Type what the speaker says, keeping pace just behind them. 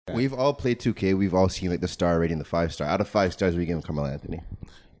we've all played 2K. We've all seen like the star rating, the 5-star. Out of 5 stars, we give him Carmelo Anthony.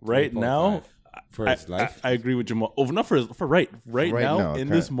 Right now, for his life. I agree with Jamal. Oh, not for right now in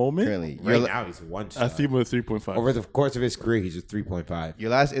this moment. Currently, Right now, he's 1 star. I see him with 3.5. Over the course of his career, he's a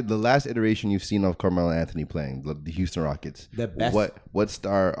 3.5. the last iteration you've seen of Carmelo Anthony playing the Houston Rockets. The best. What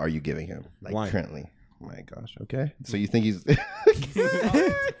star are you giving him? Like 1. currently. Oh my gosh. Okay. So you think he's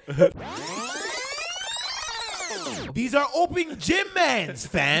These are open gym mans,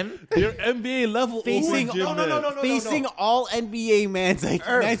 fam. They're NBA level. Facing facing all NBA mans, like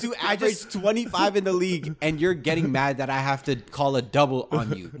mans who average 25 in the league, and you're getting mad that I have to call a double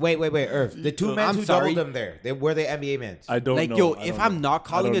on you. Wait, Earv. The two men I'm who sorry. doubled them there, were they NBA men? I don't Like, know. yo, I if don't I'm know. not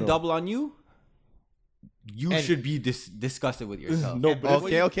calling I a don't know. double on you, you should be disgusted with yourself. No, but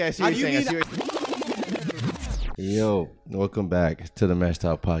okay. I see what you're saying. I see what Yo, welcome back to the Mesh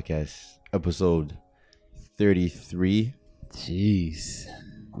Talk Podcast, episode 33. Jeez.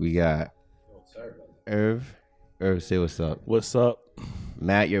 We got Earv. Earv, say what's up. What's up?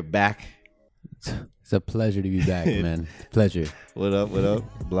 Matt, you're back. It's a pleasure to be back, man. Pleasure. What up?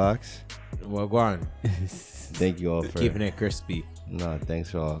 Blocks. Well, go on. Thank you all for Keeping it crispy. No,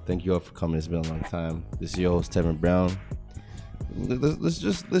 thanks all. Thank you all for coming. It's been a long time. This is your host, Tevin Brown. Let's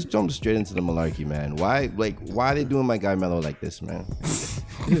jump straight into the malarkey, man. Why are they doing my guy Melo like this, man?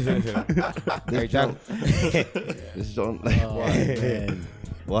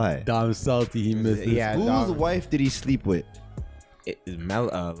 Why? Dom salty. He missed this. Yeah, Whose wife did he sleep with?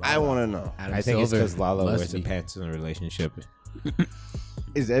 I want to know. Adam I think it's Silver because Lalo must wears the be. pants in the relationship.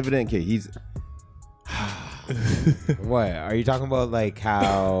 It's evident. Okay, he's What? Are you talking about like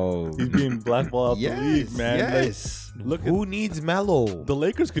how... He's being blackballed out the league, man. Yes. Like, look, Who needs Melo? the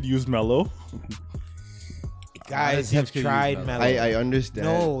Lakers could use Melo. Guys teams have could use tried Melo. Melo. I understand.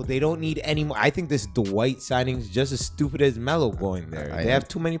 No, they don't need any more. I think this Dwight signing is just as stupid as Melo going there. I They have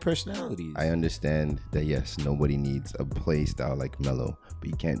too many personalities. I understand that, yes, nobody needs a play style like Melo, but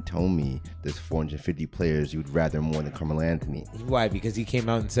you can't tell me there's 450 players you'd rather more than Carmelo Anthony. Why? Because he came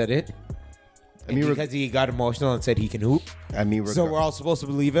out and said it? I mean, Because he got emotional and said he can hoop? So we're all supposed to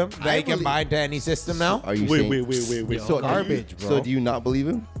believe him? That he can buy into any system now? Are you Wait, saying, wait. So Garbage, bro. So do you not believe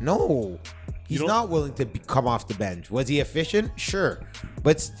him? No. He's not willing to come off the bench. Was he efficient? Sure.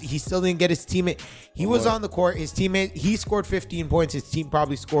 But he still didn't get his teammate. He was on the court. His teammate, he scored 15 points. His team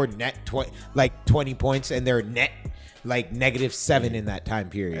probably scored net 20 points, and they're net like -7 in that time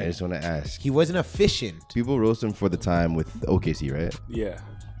period. I just want to ask. He wasn't efficient. People roast him for the time with OKC, right? Yeah.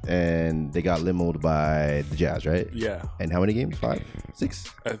 And they got limoed by the Jazz, right? Yeah. And how many games? 5? 6?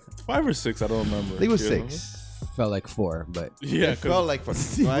 5 or 6, I don't remember. I think it was Do you 6. Felt like 4, but Yeah, It felt like for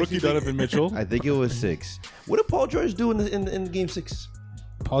rookie Donovan Mitchell. I think it was 6. What did Paul George do in game 6?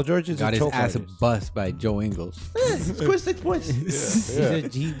 Paul George is got a his choke ass artist. bust by Joe Ingles. Scored 6 points.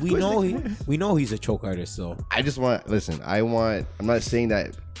 We know he's a choke artist, though. I just want I'm not saying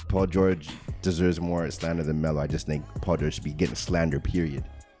that Paul George deserves more slander than Melo. I just think Paul George should be getting slander, period.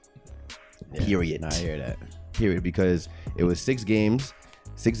 Period. I hear that. Period. Because it was 6 games,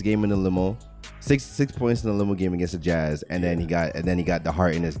 6 game in the limo, 6 points in the limo game against the Jazz, and then he got the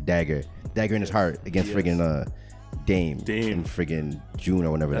heart in his dagger in his heart against friggin' Dame in friggin' June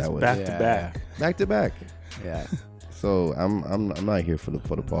or whenever That's that was. back to back. Back to back. Yeah. So I'm not here for the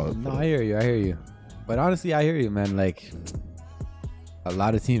Paul. No, I hear you. But honestly, I hear you, man. Like, a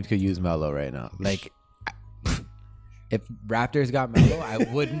lot of teams could use Melo right now. Like, if Raptors got Melo, I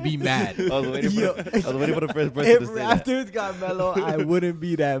wouldn't be mad. I was waiting for the first person If to say that. Raptors got Melo, I wouldn't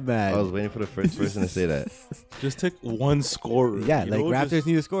be that mad. I was waiting for the first person to say that. Just take one scorer. Yeah, you like know, Raptors just-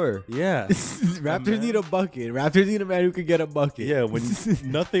 need a scorer. Yeah. Raptors need a bucket. Raptors need a man who could get a bucket. Yeah, when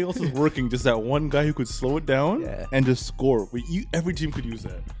nothing else is working, just that one guy who could slow it down Yeah. and just score. Every team could use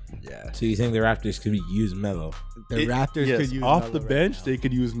that. Yeah. So you think the Raptors could use Melo The Raptors Yes, could use off Melo the right bench, now. they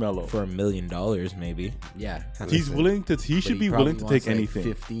could use Melo. for $1 million, maybe? Yeah. He's willing to. He But should be probably willing to wants, take like, anything.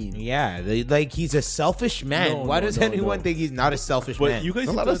 15. Yeah, like he's a selfish man. No, Why no, does no, anyone no. think he's not a selfish But man? you guys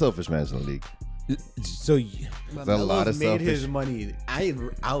There's a lot of selfish men in the league. So But There's a lot Melo's of made selfish. his money.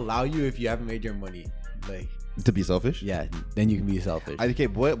 I'll allow you if you haven't made your money. Like, To be selfish? yeah, then you can be selfish. Okay,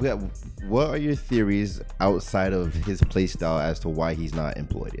 what are your theories outside of his play style as to why he's not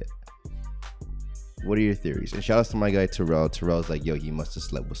employed yet? What are your theories? And shout out to my guy Terrell. Terrell's like, yo, he must have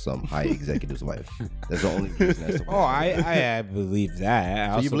slept with some high executive's wife. That's the only reason as to why. I believe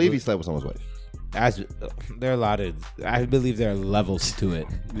that. So you believe he slept with someone's wife? There are a lot of. I believe there are levels to it.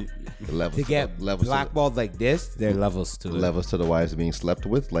 The levels To get levels blackballed like this, there are levels to it. levels to the wives being slept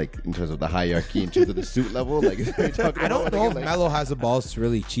with, like in terms of the hierarchy, in terms of the suit level. Like, are you talking I don't about, know if like, Melo has the balls to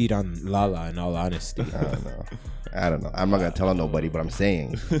really cheat on Lala. In all honesty, I don't know. I don't know. I'm not gonna tell on nobody, but I'm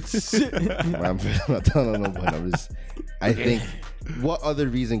saying. I'm not telling on nobody. I think. What other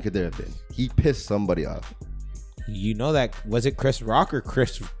reason could there have been? He pissed somebody off. You know that, was it Chris Rock or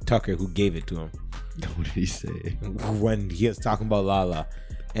Chris Tucker who gave it to him? What did he say? When he was talking about Lala.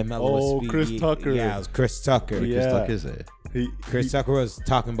 And Melo was speaking. Chris Tucker. Yeah, it was Chris Tucker. Yeah. Chris Tucker say? Chris Tucker was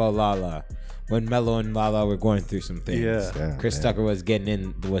talking about Lala when Melo and Lala were going through some things. Yeah. Chris Tucker was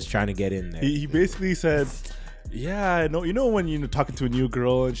trying to get in there. He basically said, yeah, I know. You know when you're talking to a new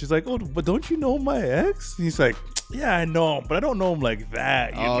girl and she's like, oh, but don't you know my ex? And he's like, yeah, I know him, but I don't know him like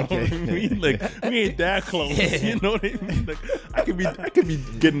that. You know what I mean? Like, we ain't that close. You know what I mean? Like, I could be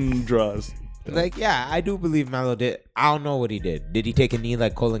getting draws. Like, yeah, I do believe Melo did. I don't know what he did. Did he take a knee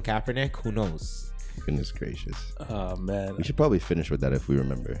like Colin Kaepernick? Who knows? Goodness gracious. Oh, man. We should probably finish with that if we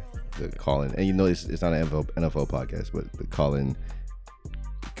remember the call-in. And it's not an NFL podcast, but the call-in.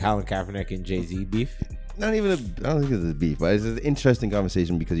 Colin Kaepernick and Jay-Z beef? I don't think it's a beef, but it's an interesting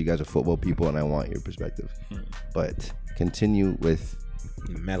conversation because you guys are football people and I want your perspective. But continue with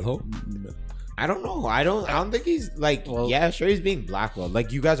Melo. I don't know. I don't think he's like. Yeah, sure, he's being blackballed.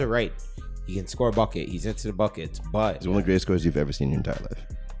 Like, you guys are right. He can score a bucket. He's into the buckets, but he's one of the greatest scorers you've ever seen in your entire life.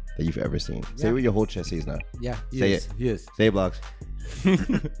 That you've ever seen. Say it with your whole chest. Say it now. Yeah, say it. Yes. Say it, Blocks.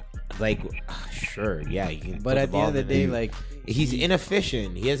 Like, sure, yeah. You can. But at the end of the day, like, he's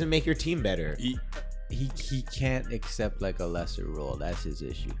inefficient. He doesn't make your team better. He can't accept like a lesser role. That's his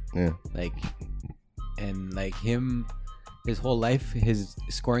issue. Yeah. Like, and like him, his whole life, his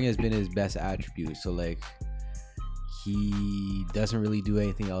scoring has been his best attribute. So like, he doesn't really do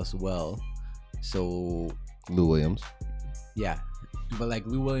anything else well. So Lou Williams. Yeah, but like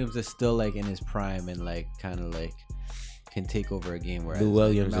Lou Williams is still like in his prime and like kind of like can take over a game. Whereas Lou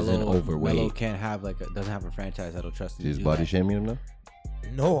Williams Melo, isn't overweight. Melo can't have doesn't have a franchise that'll trust him. He's body shaming him now.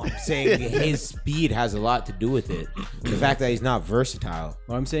 No, I'm saying his speed has a lot to do with it. The fact that he's not versatile.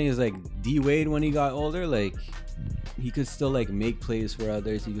 What I'm saying is like D Wade when he got older, like he could still like make plays for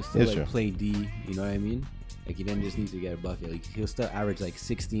others. He could still play D. You know what I mean? Like he didn't just need to get a bucket. Like, he'll still average like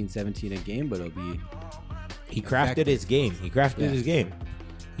 16, 17 a game, but it'll be. He crafted his game. His game.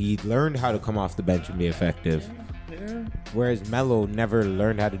 He learned how to come off the bench and be effective. Yeah. Whereas Melo never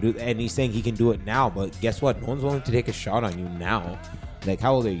learned how to do it. And he's saying he can do it now, but guess what? No one's willing to take a shot on you now. Like,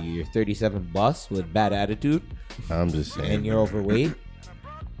 how old are you? You're 37 bus with bad attitude? I'm just saying. And you're overweight?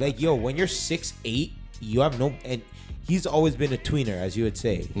 Like, yo, when you're 6'8", you have no... And he's always been a tweener, as you would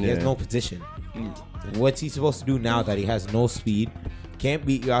say. He has no position. What's he supposed to do now that he has no speed? Can't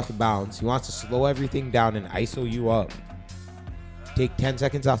beat you off the bounce. He wants to slow everything down and ISO you up. Take 10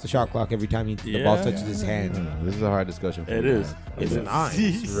 seconds off the shot clock every time the ball touches his hand. This is a hard discussion. It is. It's not.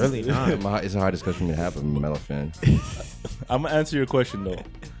 It's really not. It's a hard discussion to have. I'm a Melo fan. I'm gonna answer your question though.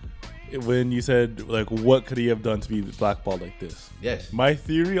 When you said like, what could he have done to be blackballed like this? Yes. My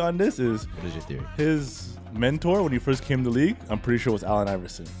theory on this is. What is your theory? His mentor when he first came to the league, I'm pretty sure was Allen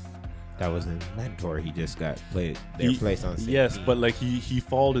Iverson. That was his mentor. He just got placed on. Yes, but like he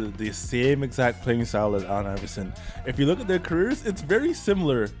followed the same exact playing style as Allen Iverson. If you look at their careers, it's very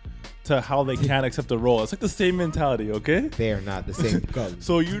similar to how they can't accept the role. It's like the same mentality, okay? They are not the same color.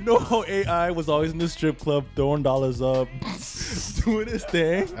 So you know how AI was always in the strip club throwing dollars up, doing his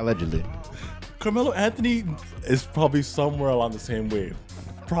thing. Allegedly. Carmelo Anthony is probably somewhere along the same wave.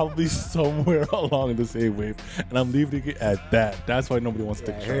 And I'm leaving it at that. That's why nobody wants to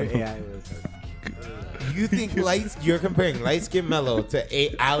take a shot. You think you're comparing light-skinned Melo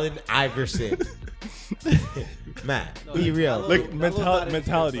to Allen Iverson? Matt, be real. Like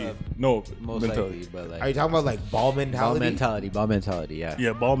mentality. No, most mentality. likely, but like. Are you talking about like ball mentality? Ball mentality, yeah.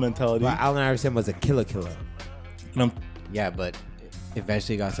 Yeah, ball mentality. But Allen Iverson was a killer. Yeah, but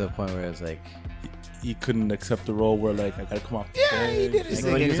eventually got to a point where it was like. He couldn't accept the role where like I gotta come off. He did his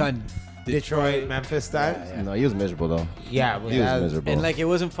thing. He was on Detroit, Memphis style. Yeah. No, he was miserable though. Yeah, he was miserable. And like it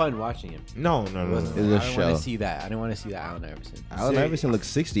wasn't fun watching him. No. It was a I didn't show. want to see that. I didn't want to see that Allen Iverson. Allen Iverson looks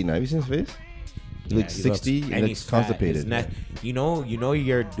 60 now. Have you seen his face? He looks 60 and he's constipated. You know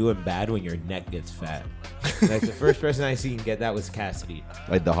you're doing bad when your neck gets fat. Like the first person I seen get that was Cassidy.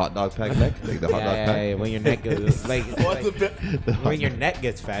 Like the hot dog pack neck? Like the hot dog pack? Yeah, when your neck goes when your neck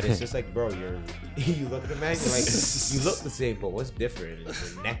gets fat, it's just like, bro, you look at the man, you're like, you look the same, but what's different?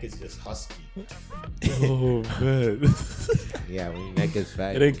 Your neck is just husky. Oh man. Yeah, when your neck gets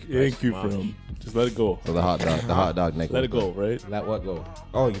fat, it ain't cute for him. Just let it go. So the hot dog neck. Let it go, right? Let what go?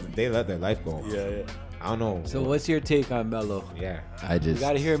 Oh, they let their life go. Yeah. I don't know. So what's your take on Melo? Yeah, you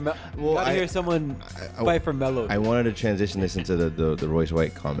gotta hear. Hear someone fight for Melo. I wanted to transition this into the Royce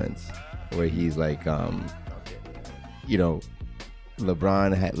White comments, where he's like, LeBron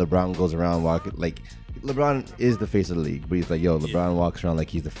goes around walking like LeBron is the face of the league, but he's like, yo, LeBron walks around like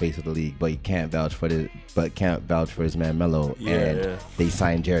he's the face of the league, but he can't vouch for his man Melo. They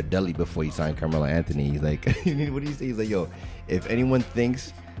signed Jared Dudley before he signed Carmelo Anthony. He's like, what do you say? He's like, yo, if anyone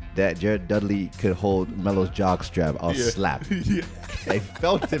thinks that Jared Dudley could hold Melo's jock strap, I'll slap. I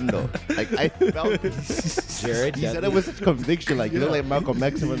felt him though. Like I felt him. Jared He said it with such conviction, like you look like Malcolm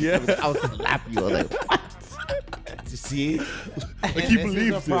X. I'll slap you. I was like, what? See, like he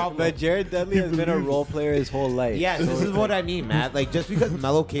believes it. But Jared Dudley has been a role player his whole life. Yeah, this is what I mean, Matt. Like just because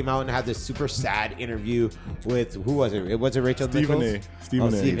Melo came out and had this super sad interview with who was it? It wasn't Rachel Nichols.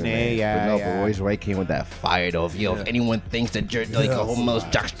 Stephen A. Yeah, but Royce Wright came with that fire though. Yo, if anyone thinks that Jared Dudley can hold Melo's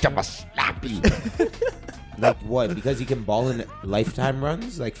jock strap, I'll slap you. Like what? Because he can ball in lifetime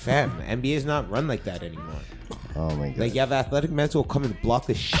runs? Like fam, NBA is not run like that anymore. Oh my god. Like you have athletic men who will come and block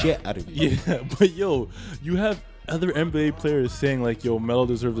the shit out of you. Yeah, but yo, you have other NBA players saying like, yo, Melo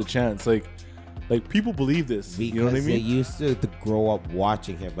deserves a chance. Like people believe this. Because you know what I mean? they used to grow up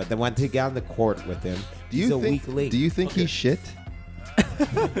watching him, but then when they get on the court with him, he's a week late. Do you think he's shit?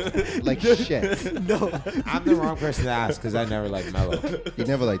 Like shit. No, I'm the wrong person to ask because I never liked Melo. You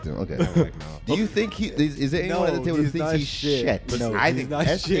never liked him. Okay. Never liked Melo. Do you think is there anyone at the table who thinks he's shit? No, I think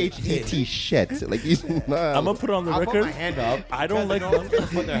SHET shit. Like he's not. I'm gonna put it on the I'll record. put my hand up. I don't like. No one's gonna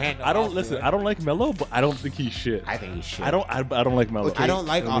put their hand up. I don't listen. I don't like Melo, but I don't think he's shit. I think he's shit. I don't like Melo. Okay. I don't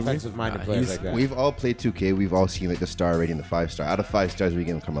like You know what I mean? offensive-minded players like that. We've all played 2K. We've all seen like the star rating, the 5-star. Out of 5 stars, we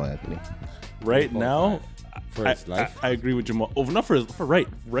give him Carmelo Anthony. Right now, for his life. I agree with Jamal. Oh, not for right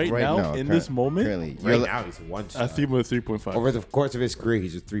now in this moment. Currently, Right now, he's 1 star. I see him with 3.5. Over the course of his career,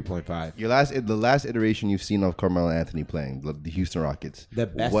 he's a 3.5. the last iteration you've seen of Carmelo Anthony playing the Houston Rockets. The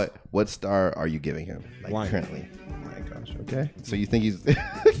best. What star are you giving him? Like 1. currently. Oh my gosh. Okay. So you think he's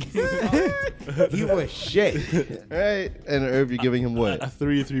He was shit. right? And Earv, you're giving him what? A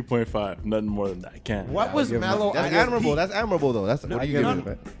 3.5. Nothing more than that. I can't. What was Melo That's at his admirable. peak? That's admirable though. That's what are you giving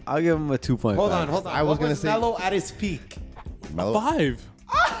him? I'll give him a 2.5. Hold on. I was What gonna say- Melo at his peak. Melo? 5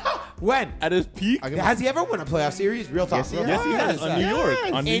 When? at his peak. Has he ever won a playoff series? Real talk. Yes, he Real has. talk. Yes, he has. On New York.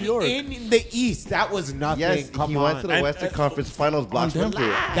 On New York. In the East, that was nothing. Yes, Come he on. went to the Western Conference Finals. Blocks Denver.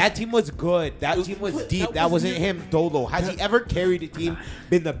 That team was good. That team was deep. That wasn't him dolo. Has he ever carried a team,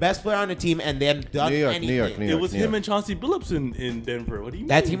 been the best player on the team, and then done New York, anything? New York, New York. It was him and Chauncey Billups in Denver. What do you mean?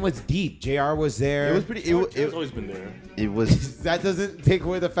 That team was deep. JR was there. It was pretty. It's always been there. It was. That doesn't take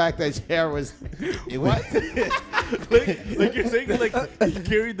away the fact that JR was. It was. like you're saying, like he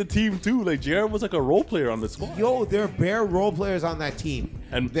carried the team too. Like Jared was like a role player on the squad. Yo, there are bare role players on that team,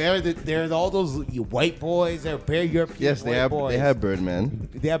 And- they're all those white boys. They're bare European. Yes, white boys. they had Birdman.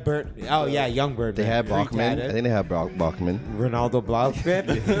 They have Bird. Oh yeah, young Bird. They had Bachman. I think they had Bachman. Ronaldo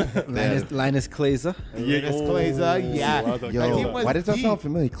Blauvin. Linus Kleiza. Linus Kleiza. Yeah. Wow, that Yo, guy- team was why does that deep. sound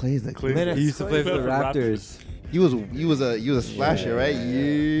familiar? Clay's like Linus He used to play for the Raptors. Raptors. he was a slasher, right?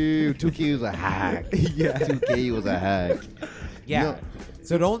 You 2K was a hack. Yeah, 2K was a hack. Yeah. No.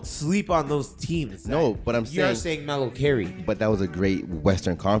 So don't sleep on those teams. No, but I'm You're saying, saying Melo carried. but that was a great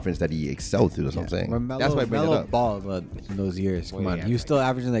Western Conference that he excelled through. That's what I'm saying. When That's why I bring it Melo up. balled in those years. Come Well, on, yeah, he was still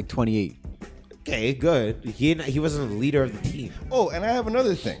averaging like 28. Okay, good. He wasn't the leader of the team. Oh, and I have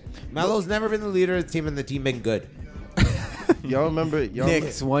another thing. Melo's never been the leader of the team, and the team been good. Y'all remember?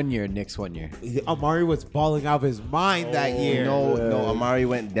 Knicks 1 year. Amari was balling out of his mind that year. No, Amari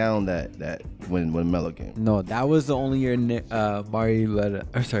went down that when Melo came. No, that was the only year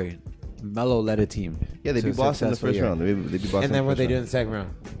Melo led a team. Yeah, they to beat a Boston in the successful first year. round. They beat Boston. And then what in they do the in the second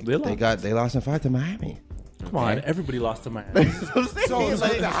round? They lost. first round. They lost in 5 to Miami. Come on, everybody lost to Miami. So it's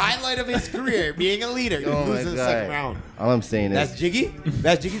like the highlight of his career, being a leader. You Oh my lose in the second God. round. All I'm saying That's is Jiggy?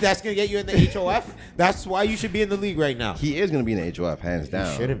 That's Jiggy? That's going to get you in the HOF? That's why you should be in the league right now. he is going to be in the HOF, hands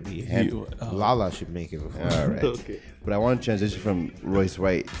down. shouldn't be. Lala should make it before. All right. Okay. But I want to transition from Royce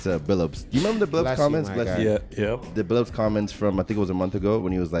White to Billups. Do you remember the Billups Bless you, comments? my Bless guy. you. Yeah. The Billups comments from, I think it was a month ago,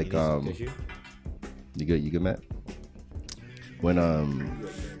 when he was like, you good, Matt? When,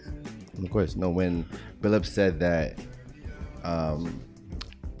 of course, no, when Billups said that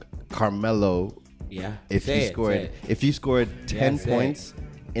Carmelo, Yeah. if Say he it, scored, say it. if he scored 10 say points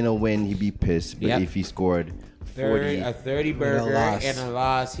in a win, he'd be pissed. But Yep. if he scored 40, A 30 burger loss. and a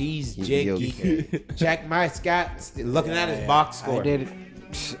loss. He's He'd be jiggy. okay. Check my scat. Looking at his box score. I did.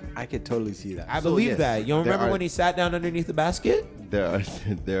 I could totally see that. I So, believe yes, that. You there remember are- when he sat down underneath the basket? there are,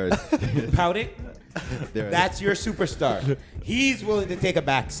 Pouting? there are, That's your superstar. He's willing to take a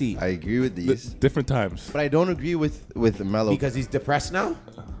back seat. I agree with these, Different times. but I don't agree with Melo. Because he's depressed now?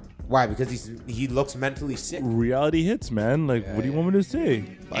 Why? Because he looks mentally sick. Reality hits, man. Like, what do you want me to say?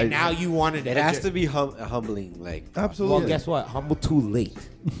 And now you wanted It has to be humbling. Like, Absolutely. Well, guess what? Humble too late.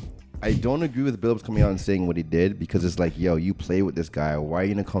 I don't agree with Billups coming out and saying what he did because it's like, yo, you play with this guy. Why are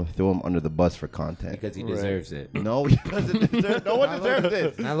you gonna come throw him under the bus for content? Because he deserves it. No, he doesn't deserve. No one deserves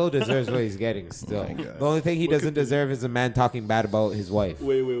this. Melo deserves what he's getting still. Oh The only thing he doesn't deserve is a man talking bad about his wife.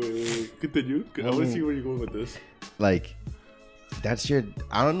 Wait. Continue. I want to see where you're going with this. Like, that's your.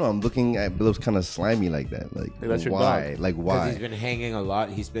 I don't know. I'm looking at Billups kind of slimy like that. Like, that's your why? dog. Like, Because why? he's been hanging a lot.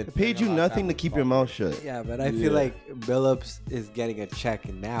 He's been Paid you nothing to keep your mouth shut. Yeah, but I feel like Billups is getting a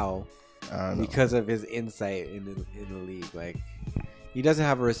check now I don't know. because of his insight in the league. Like, he doesn't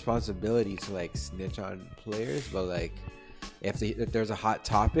have a responsibility to like snitch on players, but like if there's a hot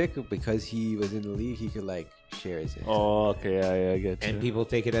topic because he was in the league, he could like share his insight. Oh, okay. Yeah, I get you. And people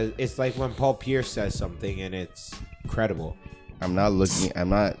take it as it's like when Paul Pierce says something and it's credible. I'm not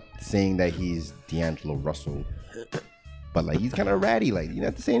saying that he's D'Angelo Russell, but like he's kind of ratty. Like, you don't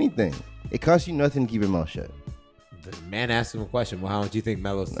have to say anything. It costs you nothing to keep your mouth shut. The man asked him a question. Well, how do you think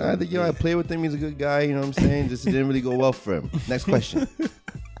Melo's? I think, I play with him. He's a good guy. You know what I'm saying? Just didn't really go well for him. Next question.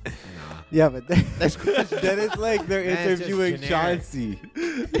 Yeah, but then, Next question. then it's like they're Man, it's just interviewing generic. Chauncey.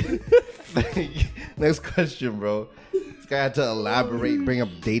 Next question, bro. This guy had to elaborate, bring up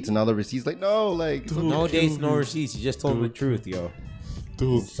dates and other receipts. Like, no, like, No dates, no receipts. You just told him the truth, yo.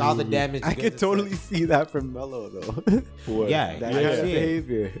 Dude, Saw the damage. I could totally see that from Melo though. what? Yeah, That you kind of see it.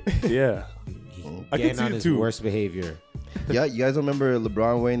 behavior. Yeah. I can Getting see on it his too. worst behavior. yeah, you guys don't remember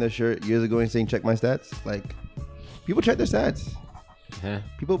LeBron wearing that shirt years ago and saying, check my stats? Like, people check their stats. Huh?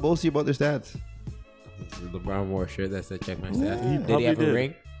 People boast about their stats. LeBron wore a shirt that said "Check my stats." Yeah. He Did he probably have a did.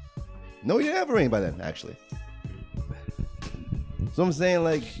 ring? No, you didn't have a ring by then, actually. So I'm saying,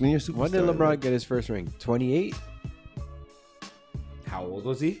 like, when you're super. When did LeBron get his first ring? 28? How old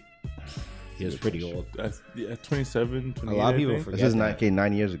was he? He was pretty old. Yeah, 27, 28. A lot of people I think. forget. This is that.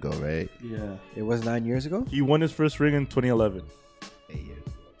 9 years ago, right? Yeah. It was 9 years ago? He won his first ring in 2011. 8 years.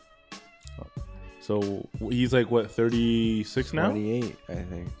 So he's like, what, 36 now? 28, I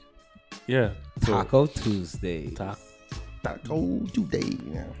think. Yeah. So, Taco Tuesday. Taco today.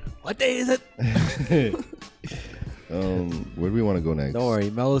 Yeah. what day is it? Where do we want to go next? Don't worry,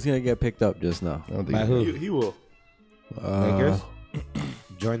 Melo's going to get picked up just now. I don't think By so. who? He will. Lakers?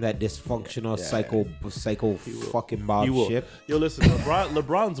 Join that dysfunctional psycho fucking Bob He will. ship. Yo, listen,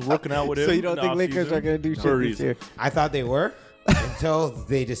 LeBron's working out with him. So you don't in think the Lakers offseason are going to do for a shit this reason. year? I thought they were until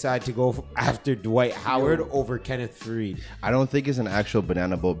they decide to go after Dwight Howard over Kenneth Faried. I don't think it's an actual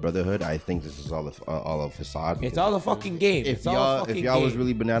banana boat brotherhood. I think this is all of facade. It's all a fucking game. If It's all a y'all fucking was game.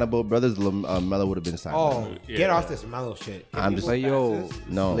 really banana boat brothers, Melo would have been signed. Oh, Yeah. get off this mellow shit. I'm just- But yo,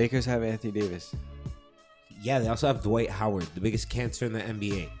 No. Lakers have Anthony Davis. Yeah, they also have Dwight Howard, the biggest cancer in the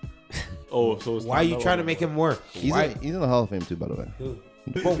NBA. Oh, so it's Why are not you Melo trying to anymore. make him work? He's Why? in the Hall of Fame too, by the way.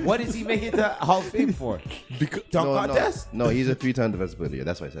 But what is he making the Hall of Fame for? Dunk contest? No, he's a 3-time defensive player of the year.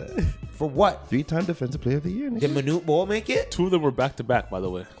 That's why I said that. For what? 3-time defensive player of the year. nigga. Did Manute Bol make it? Two of them were back to back, by the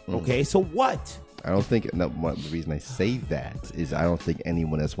way. Okay, so what? I don't think. No, the reason I say that is I don't think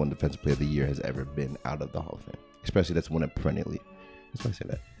anyone that's won defensive player of the year has ever been out of the Hall of Fame, especially that's won it perennially. That's why I say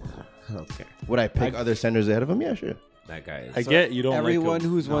that. Okay. Would I pick other centers ahead of him? Yeah, sure. That guy is. I get you don't Everyone like him,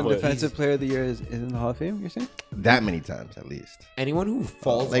 who's won but Defensive Player of the Year is in the Hall of Fame, you're saying? That many times at least. Anyone who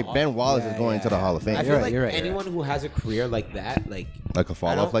falls Like off. Ben Wallace is Yeah, going yeah, to the yeah. Hall of Fame. I feel right, like you're right, anyone who has a career like that, like Like a fall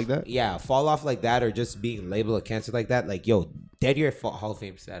I off don't- like that. Yeah, fall off like that, or just being labeled a cancer like that. Like, yo, dead year Hall of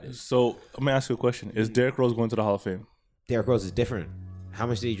Fame status. So let me ask you a question: is Derrick Rose going to the Hall of Fame? Derrick Rose is different. How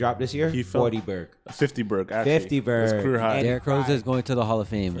much did he drop this year? He fell- 40 Berg. 50 Berg, actually. 50 Berg. That's career high. And- Derrick Rose is going to the Hall of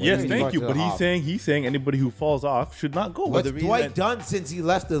Fame. Yes, He's thank going you. to But the Hall. he's saying anybody who falls off should not go. What's the reason Dwight that- done since he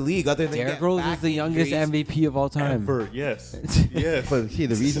left the league other than Derrick get Rose back is the youngest injuries? MVP of all time. Ever, yes, yes. But see,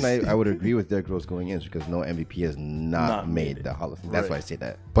 the reason I would agree with Derrick Rose going in is because no MVP has not Not made made the it. Hall of Fame. That's Right. why I say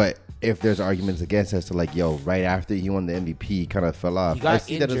that. But if there's arguments against as to like, yo, right after he won the MVP, he kind of fell off. He I got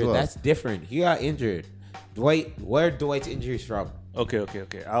see injured. that as well. That's different. He got injured. Where are Dwight's injuries from? Okay.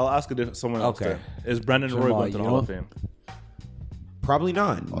 I'll ask someone else. Okay. Then. Is Brandon Roy Jamal, going to the you Hall of know? Fame? Probably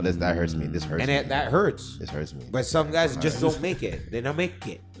not. Oh, that hurts me. This hurts And me. that hurts. This hurts me. But some guys just don't make it. They don't make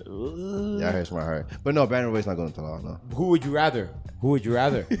it. That hurts my heart. But no, Brandon Roy's not going to the Hall. No. Who would you rather?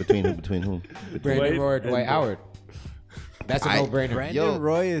 Between whom? Brandon Dwight Roy or and Dwight Howard? That's a I- no-brainer. Brandon Yo.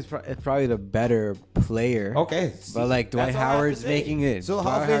 Roy is probably the better player. Okay. But like Dwight That's all I have to Howard's say. making it. So the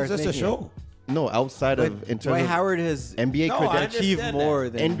Hall of Dwight Fame is Howard's just a making it. show. No, outside But of in terms Dwight of Howard has NBA No, I credentials. understand achieved more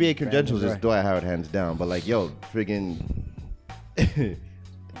than NBA credentials Brandon is Roy. Dwight Howard hands down. But like, yo, friggin' In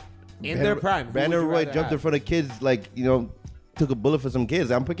their prime. who Brandon would you Roy rather jumped in have? front of kids like, you know, took a bullet for some kids.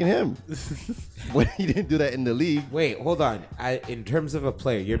 I'm picking him. When he didn't do that in the league. Wait, hold on. In terms of a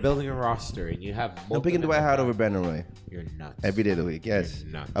player, you're building a roster and you have. I'm picking Dwight Howard over Brandon Roy. You're nuts. Every day of the week, yes.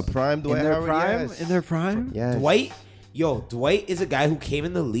 You're nuts. A prime Dwight Howard, yes. In their prime? Yes. Dwight is a guy who came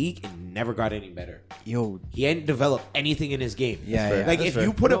in the league and never got any better. Yo, He hadn't developed anything in his game. Yeah. Like That's if fair.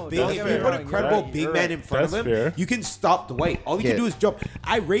 you put No, a don't get me wrong, incredible you're right, big you're man right. in front of That's him, fair. you can stop Dwight. All you can do is jump.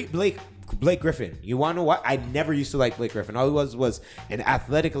 I rate Blake Griffin. You want to know what? I never used to like Blake Griffin. All he was an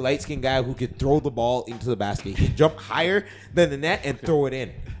athletic, light-skinned guy who could throw the ball into the basket. He could jump higher than the net and throw it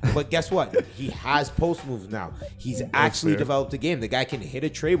in. But guess what? He has post moves now. He's actually fair. developed a game. The guy can hit a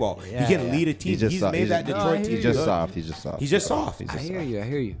tray ball. Yeah, he can lead a team. He's soft. made that Detroit team. He's just good. soft. He's just soft. He's just soft. I hear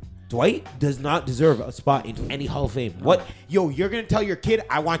you. Dwight does not deserve a spot in any Hall of Fame. What? Yo, you're going to tell your kid,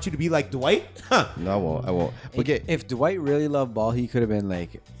 I want you to be like Dwight? Huh. No, I won't. Okay, If Dwight really loved ball, he could have been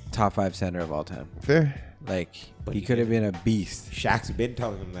like top 5 center of all time. fair. Like But he he could have been didn't. a beast. Shaq's been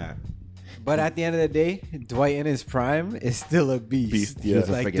telling him that. But at the end of the day, Dwight in his prime is still a beast. Beast, He was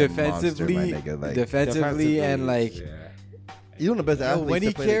a Like freaking monster, defensively, my nigga. Like, defensively, and like yeah. he's one of the best athletes when to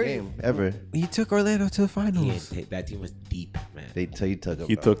he play the carried- game ever. he took Orlando to the finals. That team was deep, man. They tell you took him.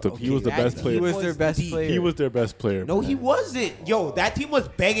 He took the. He was the that best team player. He was their best deep. player. He was their best player. No, he wasn't. Yo, that team was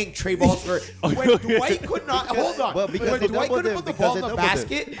banging tray balls for when Dwight could not. Hold on. Well, because when they Dwight doubled couldn't him, put the because ball they in the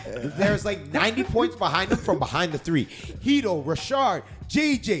doubled basket, there's like 90 points behind him from behind the three. Hito, Rashard,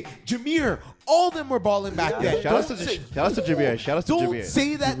 JJ, Jameer, all of them were balling back then. Shout out to Jameer. Shout out to Don't Jameer.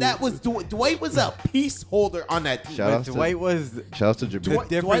 say that was Dwight was a piece holder on that team. Shout out to Dwight was, Shout out to Jameer.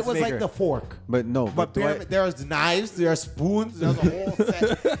 difference Dwight was maker. like the fork. but no, But Dwight. there was knives, there are spoons, there was a whole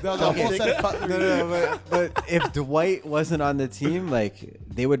set. There was a whole set of cutlery. but if Dwight wasn't on the team, like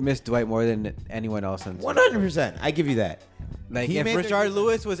they would miss Dwight more than anyone else on the team. 100%. I give you that. Like He if made their Rashard defense.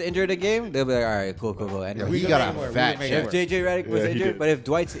 Lewis was injured a game, they'll be like, all right, cool. And Yo, We he can got make a it work. We fat can make check. it if JJ Redick was Yeah, he injured, did. but if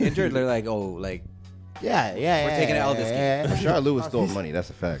Dwight's injured, they're like, oh, like Yeah. We're taking an L this game. Rashard Lewis stole money. That's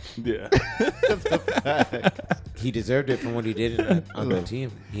a fact. Yeah. He deserved it from what he did on the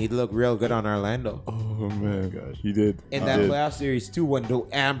team. He looked real good on Orlando. Oh man, gosh, he did. In He that did. playoff series too, when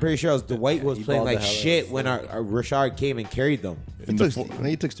and I'm pretty sure it was Dwight was he playing balled the like hell out. shit when our Rashard came and carried them, In He the, took fo-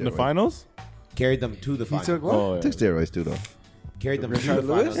 he took in the steroids. finals. carried them to the finals. took what? Oh, He took steroids too, though. Carried them to Rashard the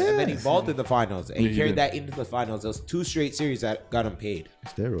finals, Lewis? and then he balled in the finals, and Yeah, he he carried did. that into the finals. It was 2 straight series that got him paid.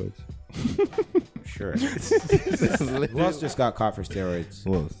 Steroids. Sure. This is Who else just got caught for steroids?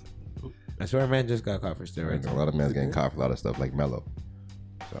 Who else? I swear, a man just got caught for steroids. A lot of men's getting caught for a lot of stuff like Mello.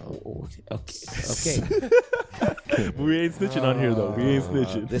 Oh, okay. We ain't snitching on here though. We ain't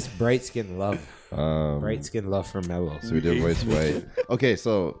snitching. This bright skin love, bright skin love for Melo. So we did Royce White. Okay,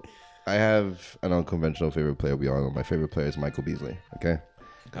 so I have an unconventional favorite player. We all know my favorite player is Michael Beasley. Okay,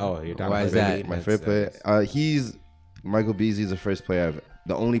 Oh, you're talking Why about is that? my favorite player. He's Michael Beasley's the first player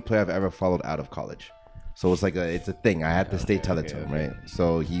the only player I've ever followed out of college. So it's like it's a thing. I had to stay tell it to him, right?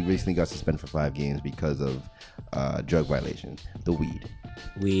 So he recently got suspended for 5 games because of drug violations, the weed.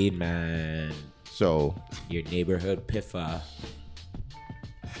 Weed man, So your neighborhood piffa.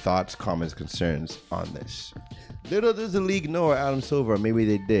 thoughts, comments, concerns on this. Little does the league know, or Adam Silver, or maybe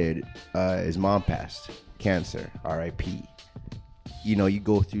they did, his mom passed. Cancer, R.I.P. You know, you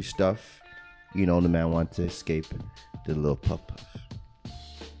go through stuff. You know, the man wants to escape the little puff puff.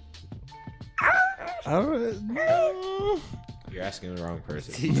 You're asking the wrong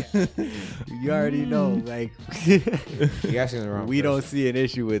person. you already know, like You're asking the wrong. we don't person. see an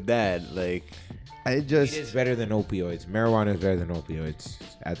issue with that. Like I Weed just, is better than opioids. Marijuana is better than opioids.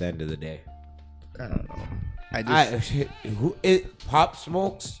 At the end of the day, I don't know. I just, Pop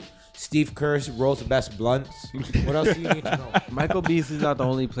smokes. Steve Kerr rolls the best blunts. What else do you need to know? Michael Beasley's not the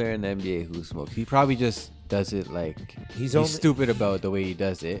only player in the NBA who smokes. He probably just does it like He's he's only- stupid about the way he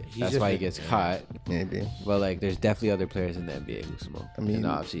does it. That's just why he a- gets yeah. caught. maybe. But like, there's definitely other players in the NBA who smoke. I mean, in the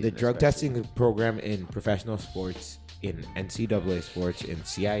offseason, The drug especially. testing program in professional sports, in NCAA sports, in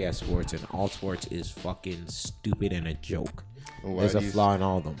CIS sports, and all sports is fucking stupid and a joke. Why There's a do you- flaw in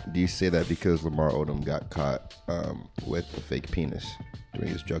all of them. Do you say that because Lamar Odom got caught with a fake penis during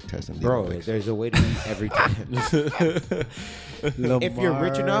his drug test in the Bro, Olympics? there's a way to eat every time. If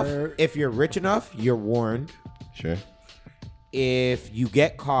you're rich enough, you're warned. Sure. If you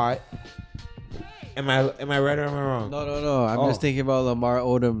get caught, am I right or am I wrong? No. I'm Oh. just thinking about Lamar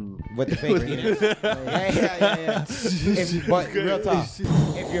Odom. With the fake penis. yeah. But real talk,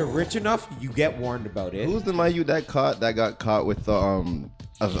 if you're rich enough, you get warned about it. Who's the Mayu that got caught with the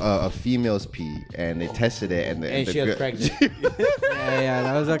a female's pee and they tested it and And the she was girl- pregnant. Yeah,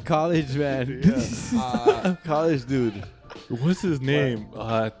 that was a college man. College dude. What's his name?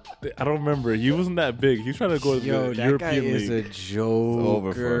 I don't remember. He wasn't that big. He's trying to go to the European guy is League. a joker.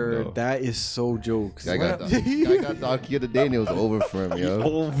 over for him, though. That is so jokes. Guy got dog here today and it was over for him, yo.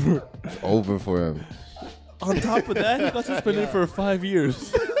 Over. Over for him. On top of that, he got suspended for 5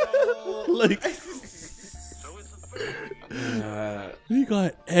 years. Like, he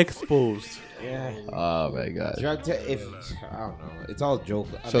got exposed. Yeah. Oh my god. If I don't know, it's all joke.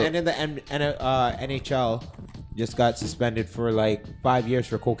 So- And then the NHL just got suspended for like 5 years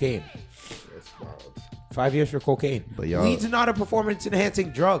for cocaine. 5 years for cocaine. But y'all- Weed's not a performance-enhancing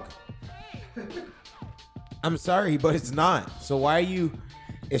drug. I'm sorry, but it's not. So why are you?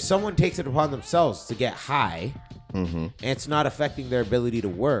 If someone takes it upon themselves to get high, and it's not affecting their ability to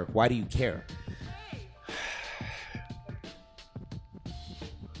work, why do you care?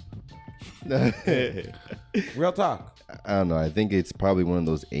 Real talk. I don't know. I think it's probably one of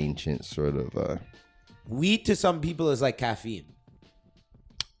those ancient sort of. Weed to some people is like caffeine.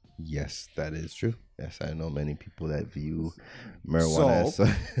 Yes, that is true. Yes, I know many people that view marijuana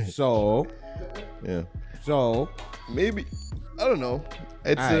as. So, Yeah. so Maybe. I don't know.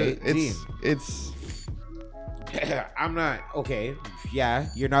 It's Alright, it's. I'm not okay. Yeah,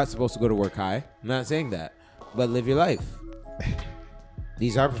 you're not supposed to go to work high. I'm not saying that, but live your life.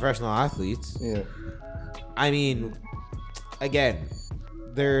 These are professional athletes. Yeah. I mean, again,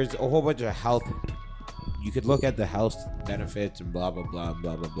 there's a whole bunch of health. You could look at the health benefits and blah blah blah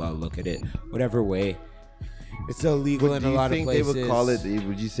blah blah blah. Look at it whatever way. It's illegal in Do a you lot of think places. they would call it?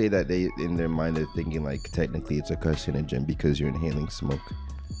 Would you say that they, in their mind, they're thinking like technically it's a carcinogen because you're inhaling smoke?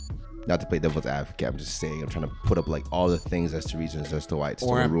 Not to play devil's advocate, I'm just saying. I'm trying to put up like all the things as to reasons as to why it's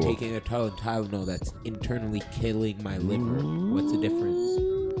still Or a I'm rule. taking a Tylenol that's internally killing my liver. What's the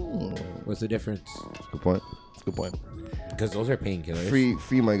difference? What's the difference? Good point. That's a good point. Because those are painkillers.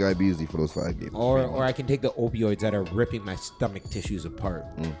 Free my guy Beasley for those 5 games. Or I can take the opioids that are ripping my stomach tissues apart.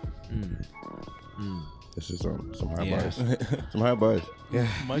 This is some high Yeah. bars. Some high bars. Yeah.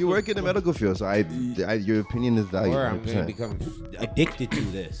 You work in the medical field, so your opinion is valued. Or I'm going 100%. to become addicted to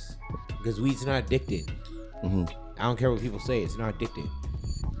this. Because weed's not addicting. I don't care what people say. It's not addicting.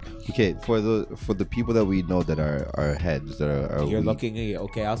 Okay, for the people that we know that are heads that are You're weed, looking at it.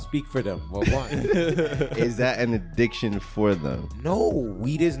 Okay, I'll speak for them. Well, one. is that an addiction for them? No,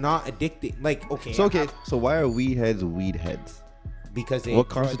 weed is not addicting. Like, okay. So so why are weed heads weed heads? Because they What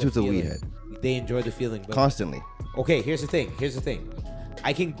enjoy the constitutes a weed feeling. head? They enjoy the feeling. But Constantly. okay, here's the thing.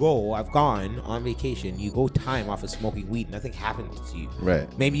 I've gone on vacation. You go time off of smoking weed. Nothing happens to you. Right.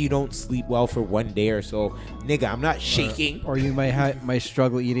 Maybe you don't sleep well for 1 day or so. Nigga, I'm not shaking. Or you might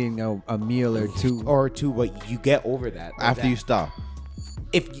struggle eating a meal or two. Or two, but you get over that. Like After that. you stop.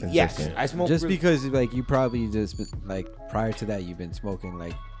 If yes, Interesting. I smoke Just really because like you probably just like prior to that you've been smoking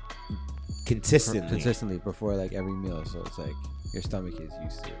like consistently. before like every meal, so it's like your stomach is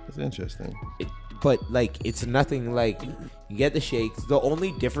used to it. That's interesting. But like it's nothing like you get the shakes. The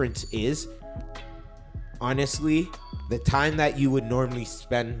only difference is honestly the time that you would normally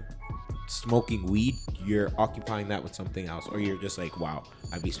spend smoking weed, you're occupying that with something else, or you're just like, wow,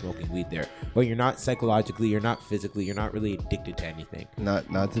 I'd be smoking weed there. But you're not psychologically, you're not physically, you're not really addicted to anything. Not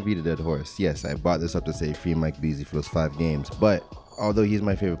to beat a dead horse. Yes, I brought this up to say free Mike Beasley for those 5 games. But although he's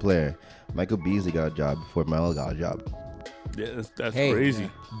my favorite player, Michael Beasley got a job before Melo got a job. Yeah, that's Hey, crazy.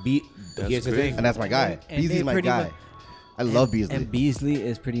 Here's the crazy. thing. And that's my guy. And Beasley's they my pretty guy. much- I love Beasley. And Beasley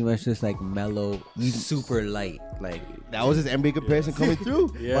is pretty much just like mellow, super light. Like That was his NBA comparison coming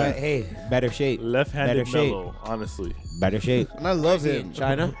through. Yeah. But hey, better shape. Left-handed better shape. mellow, honestly. Better shape. And I love Is he him. in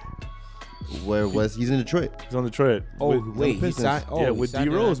China? Where was he's in Detroit? He's on Detroit. Oh With- wait, he Pistons. signed. Oh, yeah, he with signed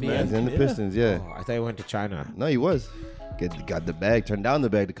D an Rose, NBA. man. He's in the Yeah. Pistons, yeah. Oh, I thought he went to China. No, he was. Got the bag, turned down the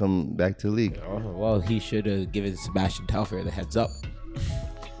bag to come back to the league. Oh, well, he should have given Sebastian Telfair the heads up.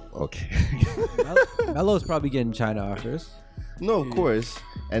 Okay. Melo's probably getting China offers. No, of course.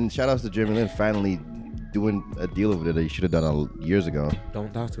 And shout outs to Jeremy Lin finally doing a deal over there that he should have done years ago.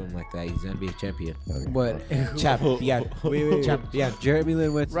 Don't talk to him like that. He's NBA champion. But Champion. wait. Champion. Jeremy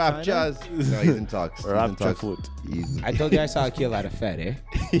Lin went to Rap China? Jazz. No, he's in talks. He's Rap in talks. Foot. I I told you I saw Akil at a Fed, eh?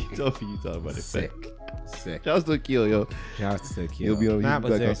 he told me you talking about it. Sick. Sick. Shout outs to Akil, yo. Shout out to Akil. He'll be on- Matt he'll be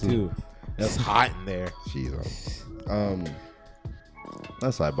was back there on soon. too. It was hot in there. Jeez.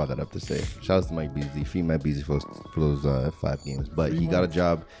 That's why I brought that up to say. Shout outs to Mike Beasley. Free Mike Beasley for those 5 games. But he got a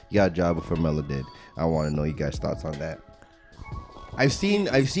job. He got a job before Melo did. I want to know you guys' thoughts on that. I've seen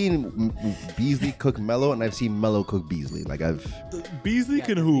Beasley cook Melo, and I've seen Melo cook Beasley. Like Beasley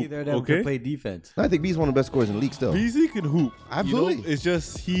can hoop. Neither of them Okay. can play defense. I think Beasley's one of the best scorers in the league still. Beasley can hoop. Absolutely. You know, it's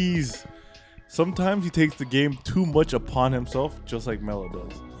just sometimes he takes the game too much upon himself, just like Melo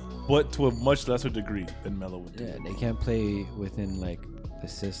does. but to a much lesser degree than Melo would do. Yeah, they can't play within like the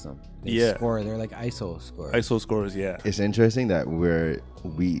system. They Yeah. score. They're like ISO scorers. ISO scorers, yeah. It's interesting that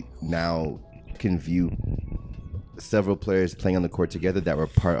we now can view several players playing on the court together that were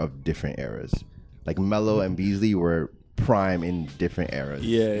part of different eras. Like Melo and Beasley were prime in different eras.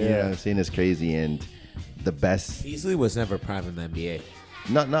 Yeah, You know what I'm saying? It's crazy. And the best, Beasley was never prime in the NBA.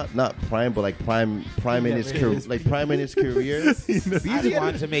 not prime, but like prime in his career, like prime in his career. I just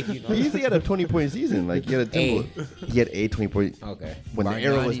wanted to make you know. Beasley had a 20-point season. Like he had a 20-point. Okay. When the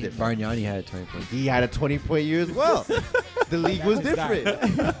era was different. Bargnani had 20 points. He had a 20-point year as well. The league was different.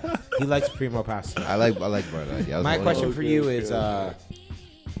 He likes primo passing. I like Bargnani. My question for you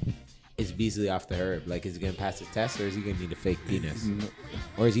is Beasley off the herb? Like, is he gonna pass his test, or is he gonna need a fake penis,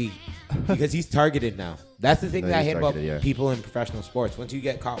 or is he? Because he's targeted now. That's the thing No, that I he's hate about targeted, yeah. people in professional sports. Once you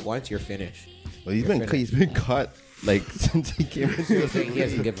get caught once, you're finished. Well, he's been caught like since he came into the He doesn't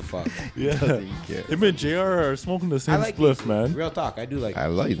league. give a fuck. Yeah. Doesn't care. Him and JR are smoking the I same like spliff, Beasley. man. Real talk, I do like.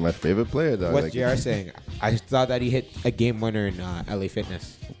 He's my favorite player, though. What's Like, JR saying? I thought that he hit a game winner in LA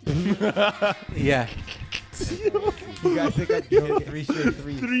Fitness. Yeah. You guys think I hit 3 straight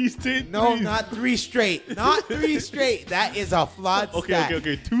threes? 3 straight. No, threes. not 3 straight. Not 3 straight. That is a flawed stat.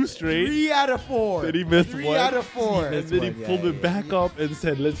 Okay. 2 straight. 3 out of 4. Then he missed 3 one. out of 4. And then he one, pulled yeah, it back up and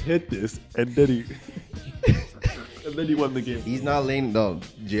said, "Let's hit this." And then he won the game. he's not laying. No,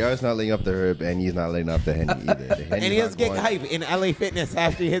 JR's not laying up the herb, and he's not laying up the Henny either. The Henny's And he was not getting going- hype in LA Fitness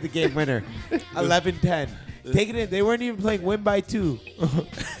after he hit the game winner. 11-10. Taking it. They weren't even playing win by 2.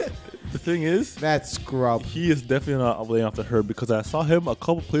 The thing is, That's scrub. he is definitely not laying off the herb because I saw him a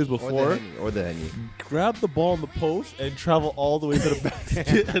couple plays before Or the Henny. grab the ball in the post and travel all the way to the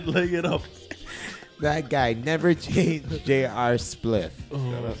basket and lay it up. That guy never changed JR spliff. Oh,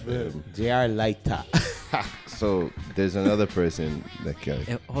 man. JR Lighta. So there's another person that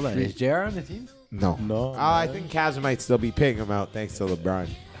can. Hold on. Is JR on the team? No. No, I man. think Cavs might still be paying him out thanks to LeBron.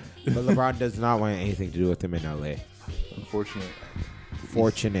 But LeBron does not want anything to do with him in LA. Unfortunately.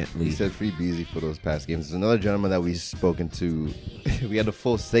 Fortunately. He said free Beasley for those past games. There's another gentleman that we've spoken to. We had a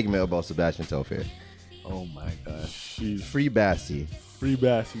full segment about Sebastian Telfair. Oh my gosh. Jeez. Free Bassy. Free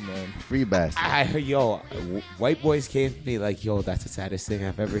Bassy, man. Free Bassy. White boys came to me like, yo, that's the saddest thing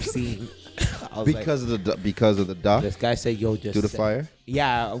I've ever seen. I was Because of the doc. this guy said, yo, just Do the say- fire.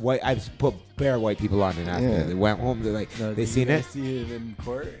 Yeah, I put bare white people on it after. Yeah. They went home. They're like, No, they did seen you it? guys see him in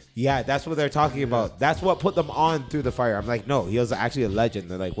court? Yeah, that's what they're talking about. That's what put them on Through the Fire. I'm like, no, he was actually a legend.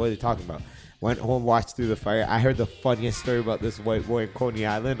 They're like, what are you talking about? Went home, watched Through the Fire. I heard the funniest story about this white boy in Coney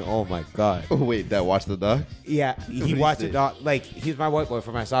Island. Oh my god. Oh wait, that watched the doc. Yeah, What he did he watched say? it. Like, he's my white boy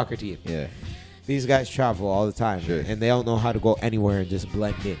for my soccer team. Yeah, These guys travel all the time, Sure. and they don't know how to go anywhere and just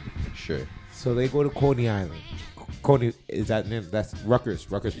blend in. sure. So they go to Coney Island. Coney, is that name? That's Rutgers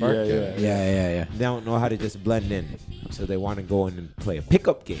Park. Yeah. Yeah. They don't know how to just blend in, so they want to go in and play a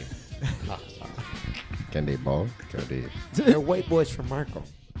pickup game. Can they ball? Can they? They're white boys from Marco.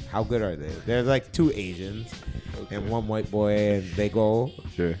 How good are they? They're like 2 Asians and 1 white boy, and they go.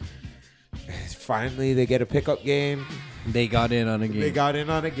 Sure. Finally, they get a pickup game. They got in on a game. They got in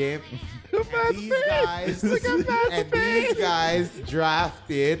on a game. And these guys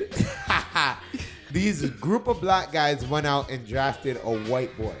drafted. These group of black guys went out and drafted a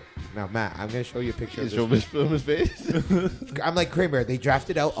white boy. Now, Matt, I'm gonna show you a picture of this. Film his face. I'm like, Kramer, they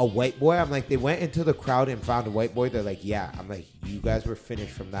drafted out a white boy. I'm like, they went into the crowd and found a white boy. They're like, yeah. I'm like, you guys were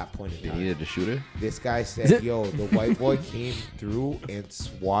finished from that point in They time. needed a shooter. This guy said, yo, the white boy came through and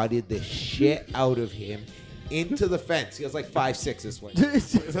swatted the shit out of him into the fence. He was like 5'6" this way.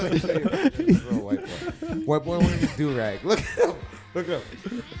 Real white boy. White boy wearing his do-rag. Look at him. Look at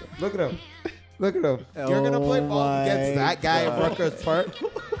him. Look at him. Look at him. You're going to play ball against that guy in Rutgers Park?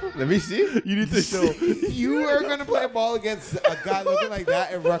 Let me see. You need to show. You are going to play ball against a guy looking like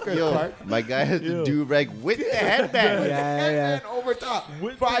that in Rutgers Park? My guy has the Yo. do-rag with the headband. Headband over top.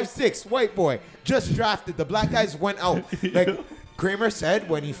 5'6", white boy. Just drafted. The black guys went out. Like Kramer said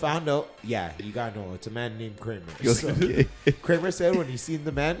when he found out, yeah, you got to know, it's a man named Kramer. So, Okay. Kramer said when he seen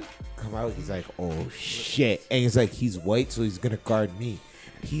the man come out, he's like, oh, shit. And he's like, he's white, so he's going to guard me.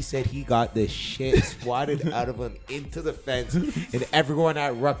 He said he got the shit swatted out of him into the fence, and everyone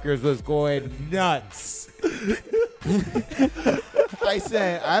at Rutgers was going nuts. I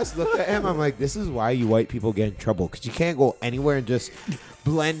just looked at him. I'm like, this is why you white people get in trouble, because you can't go anywhere and just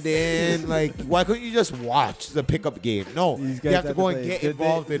blend in. Like, why couldn't you just watch the pickup game? No, These you guys have to go and play. get Did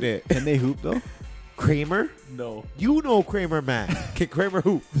involved in it. Can they hoop though? Kramer? No. You know Kramer, man. Can Kramer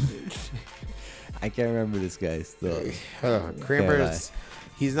hoop? I can't remember this guy still. Kramer's,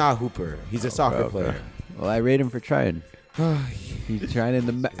 he's not a hooper. He's a soccer player. Well, I rate him for trying. He's trying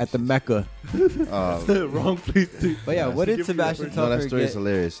at the Mecca. Wrong place. But yeah, what did Sebastian No, Telfair that story is get?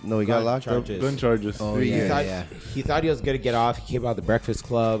 hilarious. No, he got locked up. Gun charges. Oh, He yeah. thought he was gonna get off. He came out of the Breakfast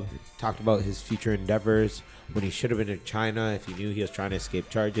Club, talked about his future endeavors when he should have been in China if he knew he was trying to escape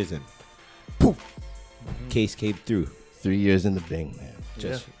charges, and poof, case came through. 3 years in the Bing, man.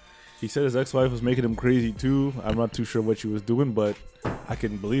 Just He said his ex-wife was making him crazy too. I'm not too sure what she was doing, but I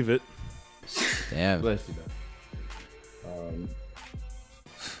can believe it. Damn. Bless you,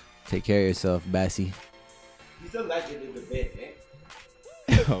 Take care of yourself, Bassie. he's a legend in the bit,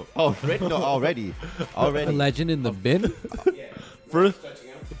 Oh, already. A legend in the bin?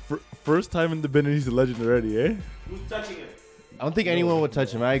 First time in the bin and he's a legend already, eh? Who's touching him? I don't think anyone would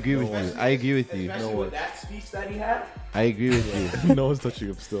touch him. I agree with you. I agree with you. Especially with that speech that he had. I agree with you. No one's touching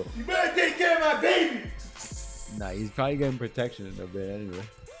him still. You better take care of my baby. Nah, he's probably getting protection in the bin anyway.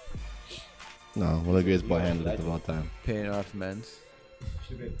 No, one of the greatest ball handlers of all time. Paying off men's.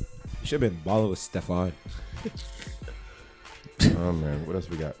 Should have been balling with Stefan. Oh man, what else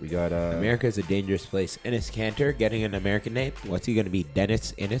we got? We got America is a dangerous place. Ennis Cantor getting an American name. What's he gonna be?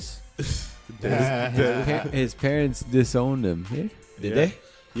 Dennis Ennis? His parents disowned him. Yeah? Did they?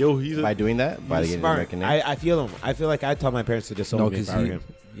 Yo, he's by doing that, by He's getting an smart. American name. I feel him. I feel like I tell my parents to disown me if I were him.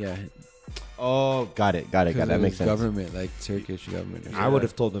 Yeah. Oh, got it. That makes sense. Government, like Turkish government. Or I would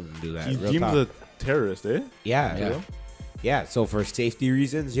have told them to do that. he's real deemed talk. a terrorist, eh? Yeah. So for safety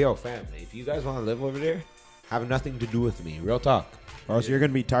reasons, yo, fam, if you guys want to live over there, have nothing to do with me. Real talk. Or else you're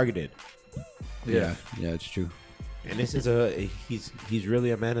gonna be targeted. Yeah, it's true. And this is he's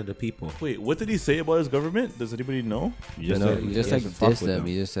really a man of the people. Wait, what did he say about his government? Does anybody know? He just like dissed them.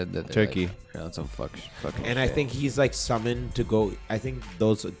 He just said that they're Turkey. Like, on some fucking And I think he's like summoned to go. I think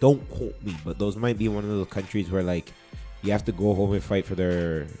those, don't quote me, but those might be one of those countries where like you have to go home and fight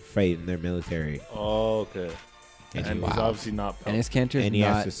in their military. Oh, okay. And he's obviously not. And his Cantor's And he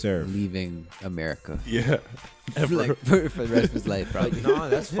has not to serve. leaving America. Yeah. Ever. Like for the rest of his life, But probably. no,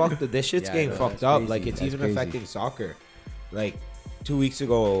 that's fucked. This shit's Yeah, getting no, fucked that's up. crazy. Like it's That's even crazy. affecting soccer. Like 2 weeks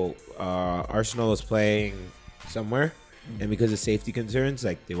ago, Arsenal was playing somewhere, and because of safety concerns,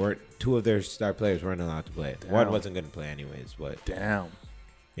 like two of their star players weren't allowed to play. One wasn't going to play anyways. But Damn.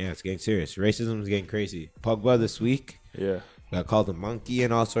 yeah, it's getting serious. Racism is getting crazy. Pogba this week Yeah. got called a monkey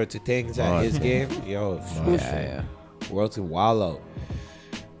and all sorts of things at his game. Yo, Yeah. world's a wallow.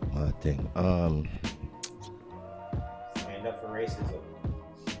 Thing. Stand up for racism.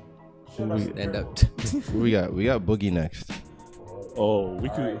 End up. We got Boogie next. Oh, we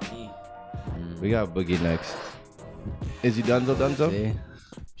could. We got Boogie next. Is he Dunzo? See?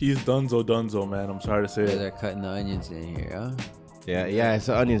 He's Dunzo, man. I'm sorry to say Guys it. are cutting the onions in here, huh? Yeah, it's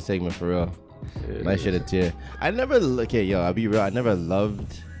an onion segment for real. Nice shit a tear. I'll be real. I never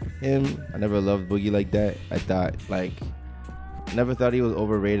loved him. I never loved Boogie like that. I thought never thought he was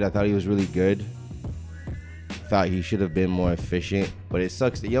overrated. I thought he was really good. Thought he should have been more efficient. But it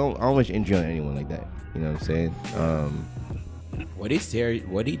sucks that you don't always injure on anyone like that. You know what I'm saying? How did he tear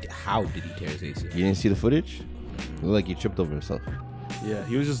his ACL? You didn't see the footage? It looked like he tripped over himself. Yeah,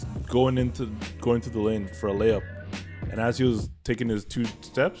 he was just going to the lane for a layup, and as he was taking his 2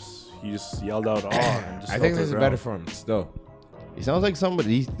 steps, he just yelled out, "Oh!" And just I fell think to this is the better ground. for him still. It sounds like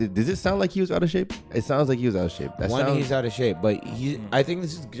somebody. Does it sound like he was out of shape? It sounds like he was out of shape. He's out of shape, but I think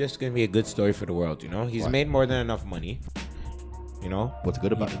this is just gonna be a good story for the world. You know, he's made more than enough money. You know, What's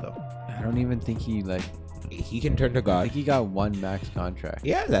good about it though? I don't even think he can turn to I God. think he got 1 max contract.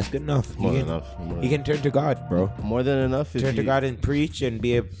 Yeah, that's good enough. More he than can, enough. He can turn to God, bro. More than enough. Turn to God and preach and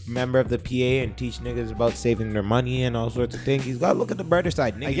be a member of the PA and teach niggas about saving their money and all sorts of things. He's got to look at the brighter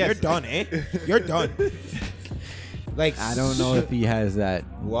side. Nigga, guess. you're done, eh? You're done. Like, I don't know if he has that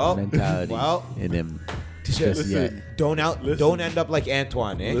mentality in him just yet. Don't end up like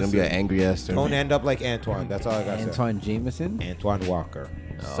Antoine, eh? He's gonna be an angry ass. Don't end up like Antoine. That's all I got to say. Antoine Jameson? Antoine Walker.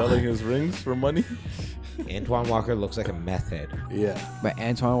 Selling his rings for money. Antoine Walker looks like a meth head. Yeah. But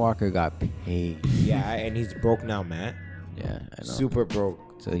Antoine Walker got paid. Yeah, and he's broke now, man. Yeah, I know. Super broke.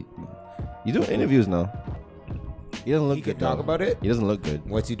 So You do interviews now. He doesn't look He good. can talk though. about it? He doesn't look good.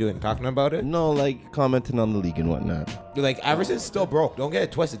 What's he doing? Talking about it? No, like commenting on the league and whatnot. Like, Iverson's still broke. Don't get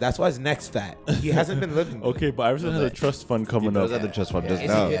it twisted. That's why his neck's fat. He hasn't been living good. Okay, but Iverson has a trust fund coming He up. does have the trust fund just Is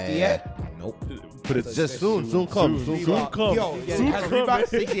now. he 50 yet? Nope. But it's Just soon come. Soon Reebok. come. Yo, Soon has come, Reebok,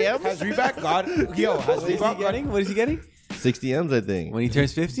 man. has Reebok got? Yo, has Reebok got? What is he getting? 60 M's, I think. When he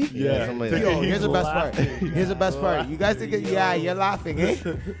turns 50? Yeah. something like Take that. it Yo, here's the easy. best part. Here's the best part. You guys think, you're laughing, eh?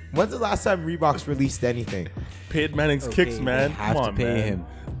 When's the last time Reebok's released anything? Peyton Manning's kicks, man. Have Come to on, pay man. him.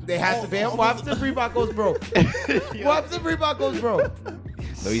 They have to pay him. What happens if Reebok goes broke? What happens if Reebok goes broke?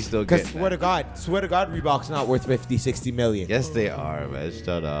 No, he's still Because getting swear to God, Reebok's not worth 50, 60 million. Yes, they are, man.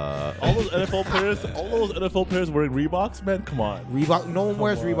 Shut up. All those NFL players wearing Reeboks, man. Come on. Reebok, no one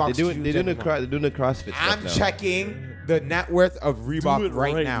wears Reebok. They're doing the CrossFit stuff I'm now. checking the net worth of Reebok Do it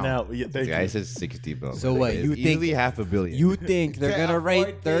right now. Yeah, The thank guy you. says 60 billion. So what, you think- easily $500 million? You think they're gonna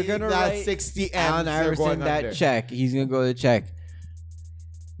write? They're gonna that write 60 Allen M's, they're going Iverson that under. check. He's gonna go to check.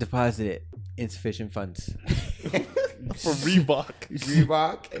 Deposit it. Insufficient funds. For Reebok.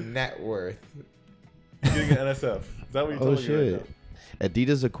 Reebok net worth. Getting an NSF. Is that what you're telling me right now?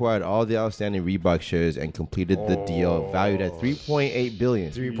 Adidas acquired all the outstanding Reebok shares and completed the deal valued at $3.8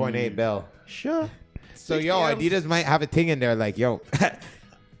 billion. 3.8 bill. Sure. So yo, Adidas might have a thing in there like, yo,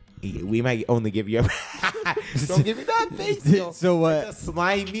 we might only give you. Don't give me that face, yo. So what? It's a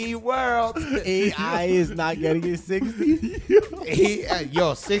slimy world. AI is not getting his 60.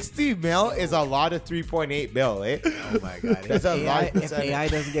 Yo, 60 mil is a lot of 3.8 bill, eh? Oh my god! That's a lot. If AI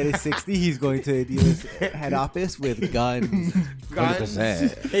doesn't get his 60, he's going to Adidas head office with guns. Guns.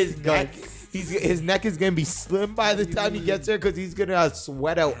 100%. His neck is gonna be slim by the time he gets there because he's gonna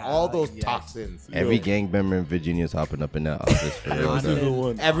sweat out all those yes. toxins. Every gang member in Virginia is hopping up in that office. For real, Honestly, though.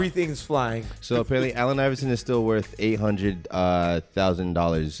 One. Everything's flying. So apparently, Allen Iverson is still worth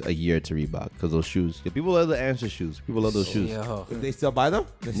 $800,000 a year to Reebok because those shoes. Yeah, people love the answer shoes. People love those shoes. Yo. They still buy them?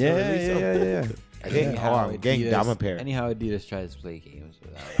 They still release them? Yeah. I think I'm getting down a pair. Anyhow, Adidas tries to play games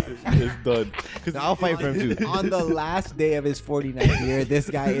without It's done. I'll fight for him too. On the last day of his 49th year, this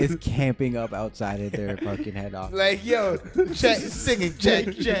guy is camping up outside of their fucking head office. Like, yo, check, singing, check.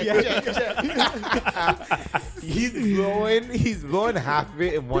 He's blowing half of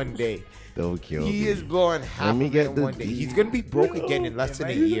it in one day. Don't kill He me. is blowing half me of get it in the one day. D. He's gonna be broke again in less than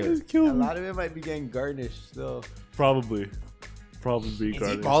a year. A lot of it might be getting garnished still. Probably being Is he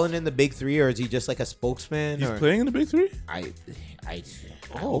guarded. balling in the big three, or is he just like a spokesman? He's or? playing in the Big Three? I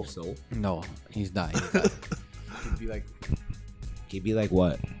hope so. No, he's not. He'd be like, He'd be like,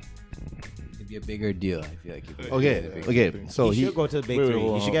 what? it'd be a bigger deal. I feel like. It'd be Okay. So he he should go to the big Wait, three.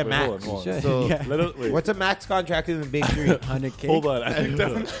 hold He on, should get wait, max. hold on, hold on. Should. So- Yeah. Let us wait. What's a max contract in the big three? 100K. Hold on. I think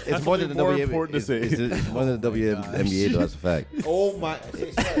it's more than the more WNBA. important to say. It's more than the WNBA. Though, that's a fact. Oh my!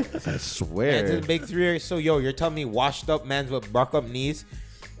 I Man's in swear. the big three. So yo, you're telling me washed up mans with buck up knees,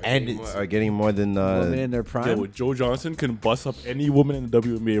 and it's, Are getting more than Women in their prime. Yo, Joe Johnson can bust up any woman in the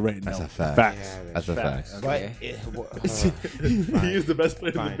WNBA right now. That's a fact. Facts. That's a fact. but Okay. He is the best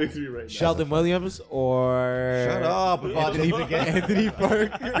player in Fine. the Big Three right now. Sheldon Williams or Shut up about Anthony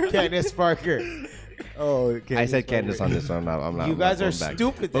Parker, Candace Parker. Oh, okay. I said Candace on this one. I'm not. You I'm guys not are going back.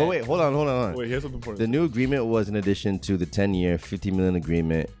 stupid. But then. wait, hold on. Wait, here's something for The new agreement was in addition to the 10-year, $50 million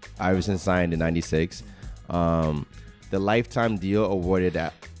agreement Iverson signed in '96. The lifetime deal awarded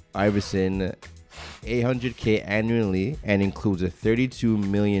at Iverson $800K annually and includes a $32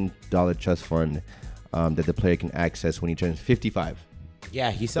 million trust fund that the player can access when he turns 55. Yeah,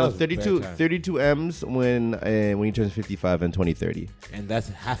 he So sells 32 M's when he turns 55 in 2030. and that's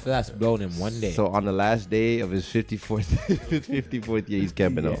half of that's blown in one day. So on the last day of his 54th year, he's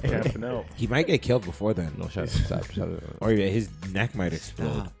camping out. Camping out. he might get killed before then. No, shut up. Or his neck might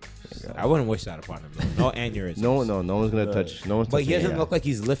explode. I wouldn't wish that upon him. Though. No aneurysms. No one's gonna touch. No one's But he touching doesn't it. look like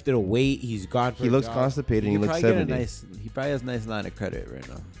he's lifted a weight. He's gone for He a looks jog. constipated. He He looks probably get a 70. he probably has a nice line of credit right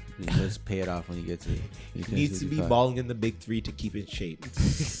now. He just pay it off when he gets it. He needs to be balling in the big three to keep in shape.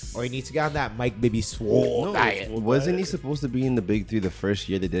 Or he needs to get on that Mike Bibby swole diet. Wasn't he supposed to be in the big three the first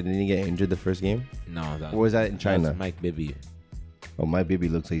year? Didn't he get injured the first game? No, that Or was that in China? that's Mike Bibby. Oh, my baby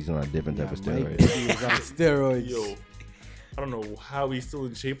looks like he's on a different type of steroid. He's on steroids. Yo, I don't know how he's still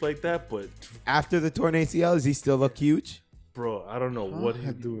in shape like that, but After the torn ACL, does he still look huge? bro, I don't know what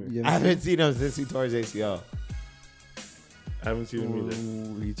he's doing. You I haven't seen him since he tore his ACL. I haven't seen him either.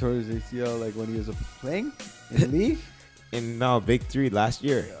 Ooh, he tore his ACL like when he was playing in the league. In big three last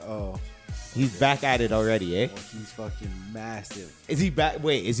year. Oh, He's back at it already, eh? well, he's fucking massive Is he back?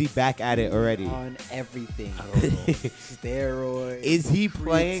 Wait, is he back at it already? on everything. I don't know. Steroids. Is he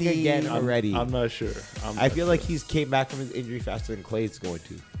playing Preteen. again already? I'm not sure. I feel like he's came back from his injury faster than Clay's going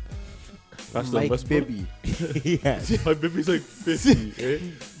to. That's the Mike best Bibby. yes. My baby's like 50. Eh?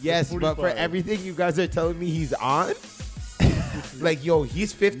 Yes, but for 45. everything you guys are telling me he's on, like, yo,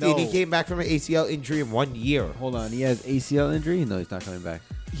 he's 50 and he No. came back from an ACL injury in 1 year. Hold on, he has ACL injury. No, he's not coming back.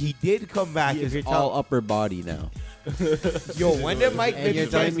 He did come back. He If is you're all telling, upper body now. yo, when did Mike And you're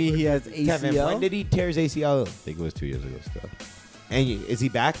Bibby telling me he has Kevin, when ACL? did he tear his ACL? I think it was 2 years ago still. And is he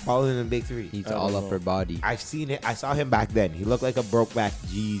back? Following in big three. He's I all don't upper know. body. I've seen it. I saw him back then. He looked like a broke back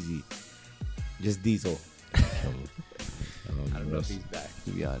Jeezy. Just Diesel. I don't know if he's back.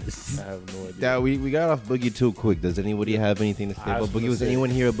 to be honest. I have no idea. Yeah, we got off Boogie too quick. Does anybody have anything to say about Boogie? Was anyone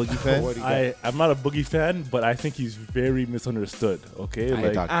here a Boogie fan? I'm not a Boogie fan, but I think he's very misunderstood. Okay,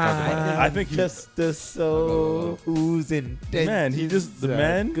 I I think he's just the soul who's in man. He just the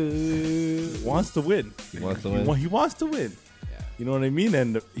man wants to win. He wants to win. He wants to win. Yeah. You know what I mean?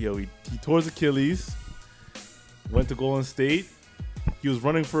 And he tore his Achilles. Went to Golden State. He was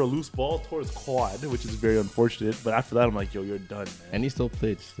running for a loose ball, tore his quad, which is very unfortunate. But after that, I'm like, yo, you're done, man. And he still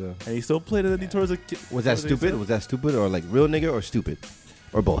played. Still. And he still played, and then he tore his Achilles. Was that stupid? Was that stupid or like real nigga or stupid,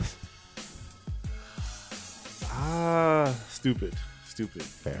 or both? Stupid.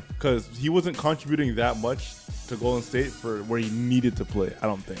 Fair. Because he wasn't contributing that much to Golden State for where he needed to play. I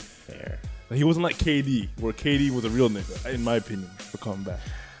don't think. Fair. He wasn't like KD, where KD was a real nigga, in my opinion, for coming back.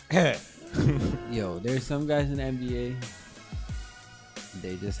 Yo, there's some guys in the NBA.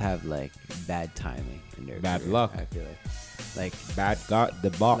 They just have like bad timing in their Bad career, luck. I feel like bad got the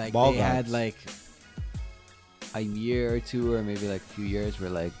ball. like ball they guards. had like a year or two, or maybe like a few years, where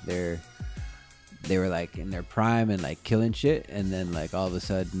like they were like in their prime and like killing shit, and then like all of a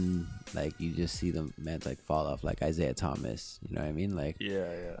sudden like you just see them man's like fall off, like Isaiah Thomas. You know what I mean? Like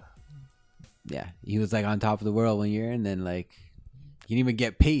yeah, he was like on top of the world 1 year, and then like he didn't even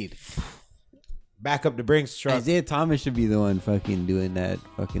get paid. Back up the Brinks truck. Isaiah Thomas should be the one fucking doing that,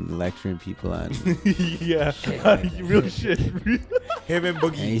 fucking lecturing people on. Yeah, real shit. Him and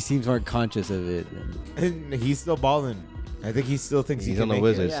Boogie. And he seems more conscious of it. And he's still balling. I think he still thinks He's he on can the make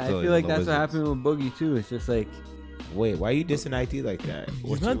Wizards. it. Yeah, I still, feel like he's on that's the what Wizards. happened with Boogie too. It's just like Wait, why are you dissing IT like that?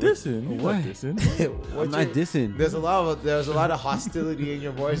 He's not dissing. He's What? not dissing. I'm not dissing. There's a lot of hostility in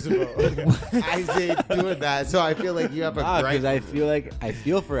your voice about Isaiah doing that. So I feel like you have a gripe. Because I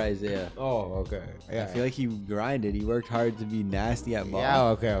feel for Isaiah. Oh, okay. Yeah. I feel like he grinded. He worked hard to be nasty at ball. Yeah,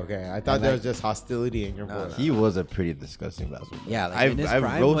 okay. I thought And there like- was just hostility in your voice. He was a pretty disgusting basketball player. Yeah, like in his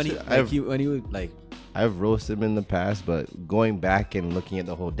prime when he was like, I've roasted him in the past, but going back and looking at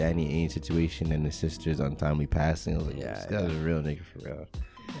the whole Danny Ainge situation and his sister's untimely passing, I was like, Yeah, this guy's a real nigga for real.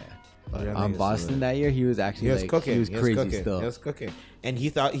 on Boston that year, he was actually He was like, cooking. he was crazy cooking. still. He was cooking. And he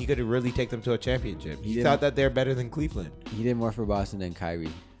thought he could really take them to a championship. He didn't- thought that they're better than Cleveland. He did more for Boston than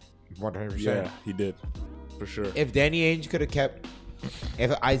Kyrie. 100%. Yeah, he did, for sure. If Danny Ainge could have kept,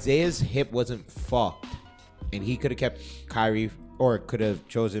 if Isaiah's hip wasn't fucked, and he could have kept Kyrie, or could have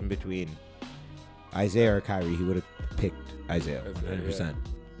chosen between Isaiah or Kyrie, he would have picked Isaiah. 100%.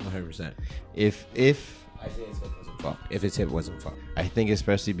 100%. If Isaiah's hip wasn't fucked. If his hip wasn't fucked. I think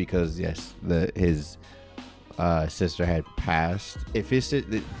especially because his sister had passed. If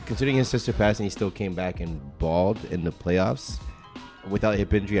considering his sister passed and he still came back and balled in the playoffs without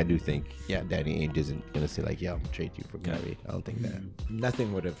hip injury, I do think Danny Ainge isn't gonna say like, yeah, I'm gonna trade you for Kyrie. I don't think that.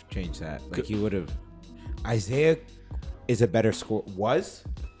 Nothing would have changed that. Like he would have. Isaiah is a better scorer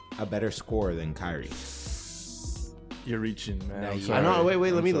than Kyrie. You're reaching, man. I'm Yeah, sorry. I know.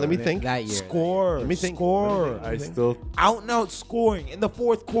 Wait. Let me think. That year. Score. Let me think. Score. I still, Out and out scoring in the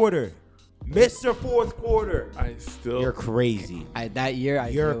fourth quarter. Mr. Fourth Quarter. You're crazy. That year,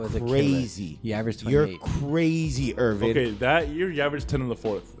 You're Isaiah was a crazy. killer. He averaged You're 28. crazy, Irvin. okay. That year, he averaged 10 in the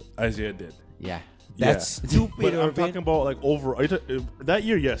fourth. Isaiah did. Yeah. That's Yeah. stupid, But I'm Irvin. talking about like overall. That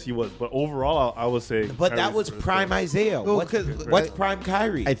year, yes, he was. But overall, I would say. But that Kyrie was first, prime though. Isaiah. Well, What's prime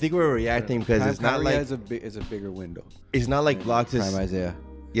Kyrie? I think we're reacting because it's not Kyrie like is a bigger window. it's not like Blocks is. Prime Isaiah.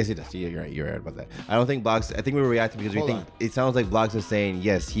 Yes, it does. You're right. You're right about that. I don't think Blocks. I think we were reacting because Hold we think on. it sounds like Blocks is saying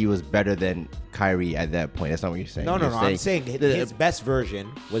yes, he was better than Kyrie at that point. That's not what you're saying. no. You're I'm saying his best version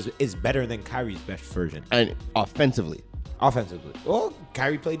is better than Kyrie's best version. and offensively Offensively. Well,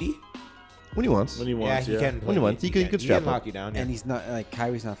 Kyrie played D. when he wants. When he wants, he can. When he wants, he could strap can up. lock you down. And he's not like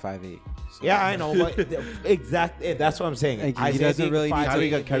Kyrie's not 5'8". So Yeah, I know, but exactly that's what I'm saying. Like, he Isaiah doesn't being really need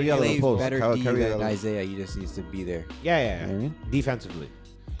 5'8" to Kyrie got a play little post. better Kyrie D got a than little- Isaiah. He just needs to be there. Yeah. You know what I mean? Defensively,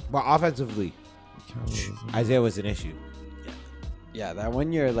 but offensively, Isaiah was an issue. Yeah, that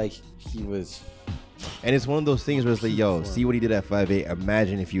 1 year, like, he was... And it's one of those things where it's like, yo, see what he did at 5'8".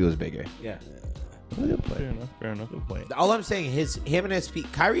 Imagine if he was bigger. Yeah. Good point. Fair enough. Good point. All I'm saying, him and his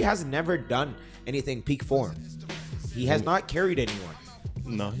peak. Kyrie has never done anything peak form. He has not carried anyone.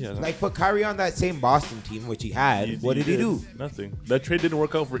 No, yeah. Like put Kyrie on that same Boston team, which he had. What did he do? Nothing. That trade didn't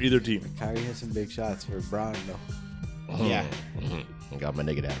work out for either team. Kyrie had some big shots for Brown, though. Yeah. Got my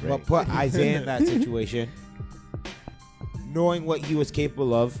nigga that right. But put Isaiah in that situation, knowing what he was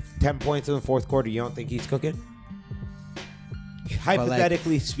capable of, 10 points in the fourth quarter, you don't think he's cooking?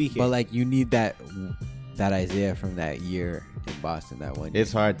 Hypothetically speaking. But, like, you need that Isaiah from that year in Boston, that 1 year.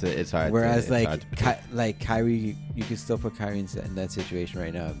 It's hard to. Whereas, it's hard to like Kyrie, you can still put Kyrie in that situation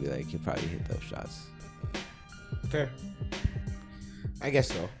right now and be like, he'll probably hit those shots. Fair. I guess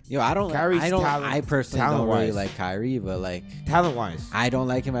so. Yo, I don't. Kyrie's I personally don't really talent-wise. like Kyrie, but like Talent-wise. I don't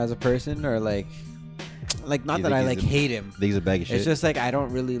like him as a person, or like not You that think I he's like a- hate him. Think he's a bag of shit. It's just like I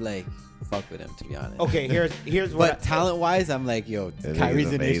don't really like fuck with him, to be honest. Okay, here's what. But talent wise, I'm like, yo, think Kyrie's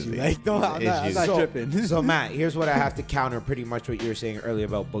he's an issue. amazing. Like, no, I'm not so, tripping. so Matt, here's what I have to counter pretty much what you were saying earlier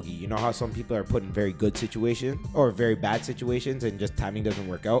about Boogie. You know how some people are put in very good situations or very bad situations and just timing doesn't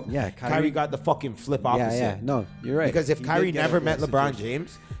work out? Yeah, Kyrie got the fucking flip opposite. Yeah, no, you're right. Because if He Kyrie did get never a met worse LeBron situation.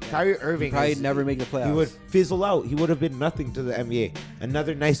 James, Kyrie Irving Probably is- never make the playoffs. he would fizzle out. He would have been nothing to the NBA.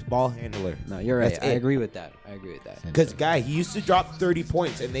 Another nice ball handler. No, you're right. That's I it. agree with that. Because, guy, he used to drop 30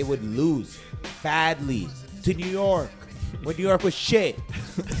 points and they would lose badly to New York when New York was shit.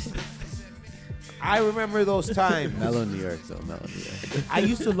 I remember those times. Mellow New York, though. Mellow New York. I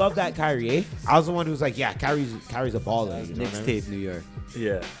used to love that Kyrie, eh? I was the one who was like, yeah, Kyrie's a baller. You know Next what I mean? tape, New York.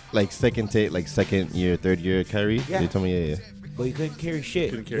 Yeah. like second year, third year Kyrie. Yeah. They told me, yeah. But he couldn't carry shit.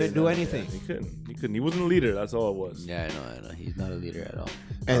 Couldn't He carry couldn't do nothing. anything. Yeah, he couldn't. He wasn't a leader. That's all it was. Yeah, I know. He's not a leader at all.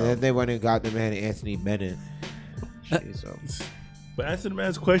 And then they went and got the man Anthony Bennett. So, But answer the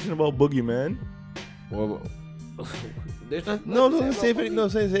man's question about Boogie, man. well, there's nothing. No, say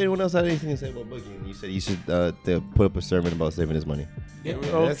anyone else had anything to say about Boogie. And you said you should to put up a sermon about saving his money. Yeah,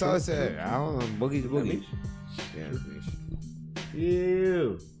 Oh, that's all I true. said. I don't know. Boogie's Boogie. Yeah.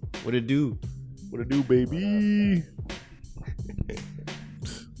 Ew. What it do? What it do, baby?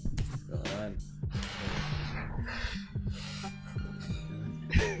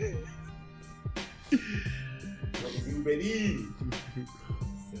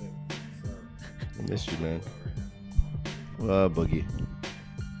 I miss you, man. Boogie.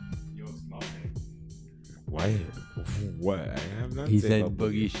 Why? What? I have not He said said about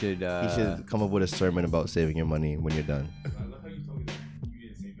Boogie should. You should come up with a sermon about saving your money when you're done.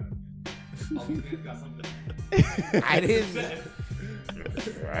 I didn't.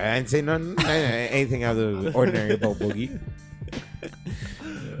 I didn't say nothing. Anything out of the ordinary about Boogie.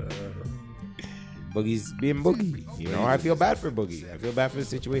 Boogie's being Boogie. You know, I feel bad for Boogie. I feel bad for the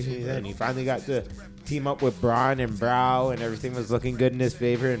situation he's in. He finally got to team up with Braun and Brow, and everything was looking good in his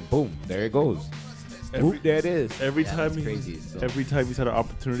favor. And boom, there it goes. Whoop, there it is. Every Yeah, time that's crazy, so. every time he's had an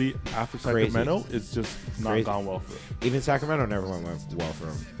opportunity after Crazy. Sacramento, it's just not Crazy. gone well for him. Even Sacramento never went well for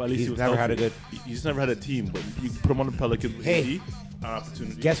him. But at least He's he was never had a healthy. good. He just never had a team. But you put him on the Pelicans with Hey. AD, an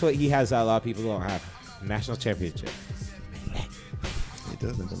opportunity. Guess what? He has that a lot of people don't have. National championship. It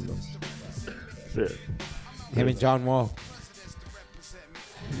doesn't. Fair. Him and John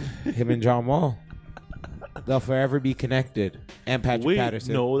Wall. They'll forever be connected. And Patrick Wait,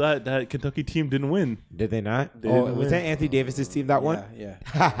 Patterson. no, that Kentucky team didn't win. Did they not? They Oh, didn't was win. that Anthony Davis's team that won? Yeah.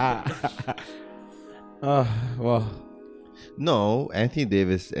 Well, No, Anthony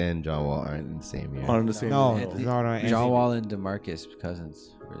Davis and John Wall aren't in the same year. On the same no, level. no. Anthony John Wall and DeMarcus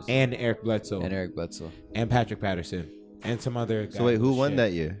Cousins. and Eric Bledsoe And Eric Bledsoe. and Patrick Patterson and some other. So wait, who guys. won Shit.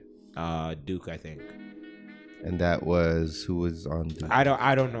 that year? Duke, I think. And that was who was on Duke? I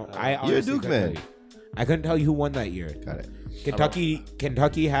don't know. I You're a honestly Duke couldn't man. tell you. I couldn't tell you who won that year. Got it.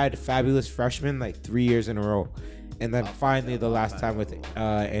 Kentucky had fabulous freshmen like 3 years in a row, and then finally the last time with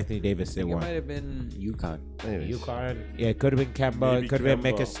Anthony Davis they I think it won. might have been UConn. Anyways. UConn, yeah, it could have been Kemba. Maybe It could have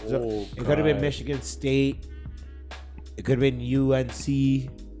been Kemba. Oh, it could have been God. Michigan State. It could have been UNC.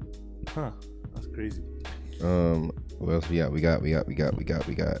 Huh. That's crazy. What else we got? We got.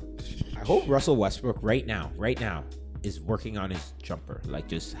 I hope Russell Westbrook right now is working on his jumper, like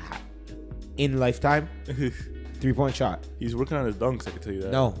just in lifetime 3-point shot. He's working on his dunks, I can tell you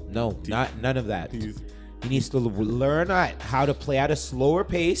that. No, none of that. He's- He needs to learn how to play at a slower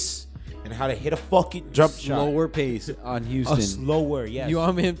pace and how to hit a fucking jump shot. Slower pace on Houston. A slower, yes. You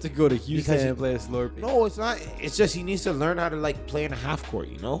want him to go to Houston Because and play a slower pace? No, it's not. It's just he needs to learn how to like play in a half court.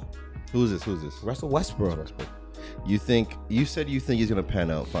 You know, Who's this? Russell Westbrook. You think he's gonna pan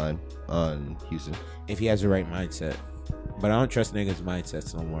out fine on Houston? If he has the right mindset, but I don't trust niggas'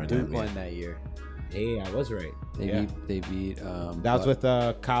 mindsets no more. Duke won that year. Hey, I was right. They beat. That was with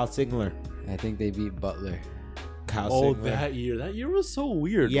Kyle Singler. I think they beat Butler. Kyle Oh, Singler. that year. That year was so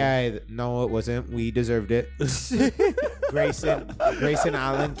weird. Yeah, no, it wasn't. We deserved it. Grayson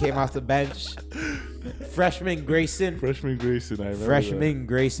Allen came off the bench. Freshman Grayson. Freshman Grayson, I remember. Freshman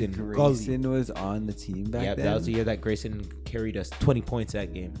Grayson. Grayson was on the team back Yep, then. that was the year that Grayson carried us 20 points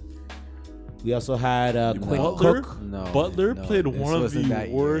that game. We also had Quinn Butler? Cook. No, Butler no, played this one of wasn't the that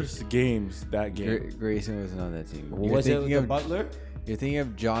year. worst games that game. Grayson wasn't on that team. Was it the Butler? You're thinking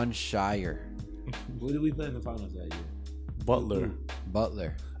of John Shire. Who did we play in the finals that year? Butler.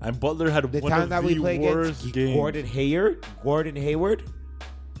 Butler. And Butler had The one time of that we the played worst against games. Gordon Hayward.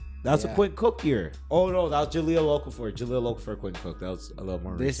 That was a Quinn Cook year. Oh no, that was Jaleel Okafor, Quinn Cook. That was a little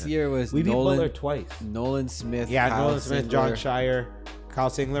more. This recent. year was we beat Nolan, Butler twice. Nolan Smith. Yeah, Kyle Nolan Smith, Singler, John Shire, Kyle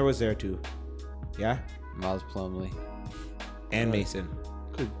Singler was there too. Yeah, Miles Plumlee, and Mason.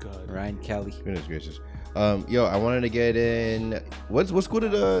 Good God. Ryan Kelly. Goodness gracious. Yo, I wanted to get in. What school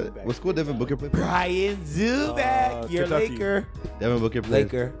Devin Booker play? Brian Zubek, your Kentucky. Laker. Devin Booker played.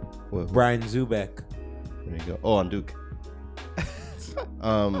 Laker. What? Brian Zubek. There you go. Oh, on Duke.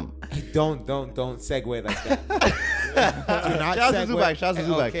 Don't segue like that. Do not Shout out to segue. Zubak. Shout out to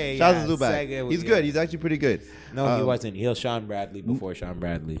Zubak. Okay, Shout out yeah, to Zubak. segue, He's yeah. good. He's actually pretty good. No, he wasn't. He was Sean Bradley before Sean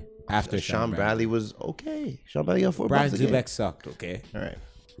Bradley. After Sean Bradley was okay. Sean Bradley got 4 Brian bucks a game. Zubek sucked. Okay. All right.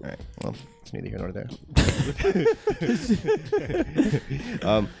 Well, it's neither here nor there.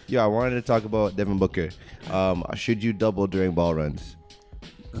 I wanted to talk about Devin Booker. Should you double during ball runs?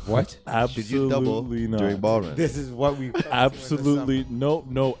 What? Should you double Absolutely not. during ball runs? This is what we Absolutely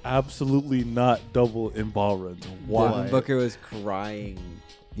no, absolutely not double in ball runs. Why? Devin Booker was crying.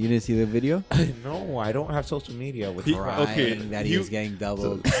 You didn't see the video? No, I don't have social media with He- Crying okay, that he you- was getting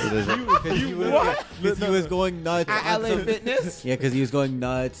doubled. What? Because he was going nuts. At on LA some- Fitness? Yeah, because he was going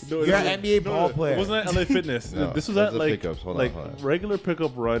nuts. No, You're it an NBA ball player. It wasn't at LA Fitness. No, This was those at are like pickups. Hold on, like hold on. regular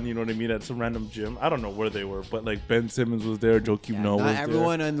pickup run. You know what I mean? At some random gym. I don't know where they were, but like Ben Simmons was there, Joakim Yeah, Noah was not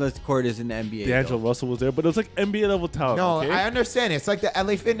everyone on the court is in the NBA. there, D'Angelo Russell was there, but it was like NBA level talent. No, okay? I understand. It's like the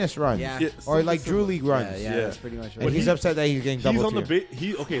LA Fitness run. Yeah. Yeah, Or like Drew similar. League Yeah, runs. yeah, Yeah. that's pretty much And right. he's upset that he's getting He's double on the tier.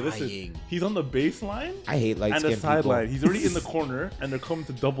 listen. Crying. He's on the baseline I hate light and the skinned people. sideline. He's already in the corner, and they're coming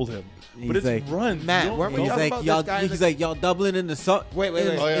to double him. He's But it's like, runs. Matt, You don't weren't we know. He's talking like, about y'all. this guy in He's the- like, y'all doubling in the Wait. Oh, yeah,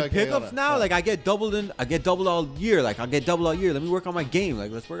 in okay, pickups hold on. now. Like I get doubled in. I get doubled all year. Like I'll get doubled all year. Let me work on my game.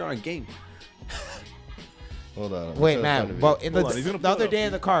 Like let's work on our game. Hold on. Wait, man. But in Hold on, he's gonna the pull other it up. day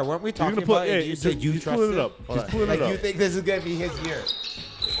in the car, weren't we He's talking gonna pull. about Yeah, it? You said you he's trust pulling it him? up. He's pulling Like it you up. think this is gonna be his year?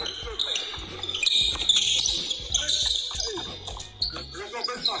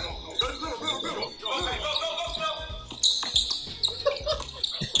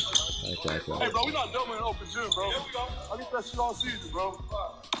 Hey, bro, we not doubling open gym, bro. I get that shit all season, bro.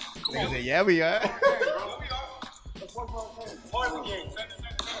 Come on. Yeah, we are. Let's work on the game.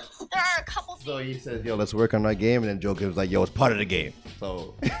 There are a couple So he says, "Yo, let's work on our game," and then Joker was like, "Yo, it's part of the game."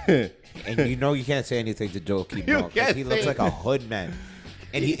 So And you know you can't say anything to Joe Keep You Noah, 'cause can't he looks say- like a hood man.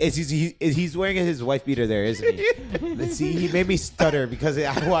 And he's wearing his wife beater there, isn't he? Let's see, he made me stutter because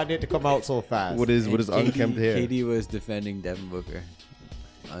I wanted it to come out so fast. what is unkempt hair? KD was defending Devin Booker.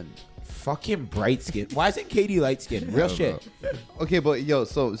 Fucking bright skin. Why isn't Katie light skin? Real I don't shit. know. Okay, but yo,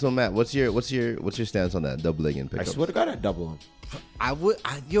 so Matt, what's your stance on that doubling in I pickups? swear to God, I'd double him.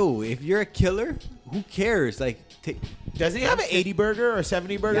 If you're a killer, who cares? Like, Doesn't he have an 80 burger or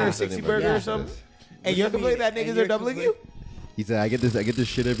 70 burger Yeah, or 60 70 burger burger, or yeah. something? And you're complaining that niggas are doubling you? He said, "I get this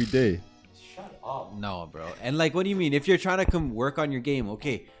shit every day." no, bro. And like, what do you mean? If you're trying to come work on your game,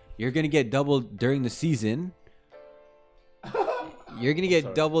 okay, you're gonna get doubled during the season. You're gonna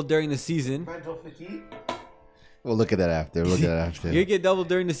get doubled during the season. Mental fatigue? Well, look at that after. Look at that after. You get doubled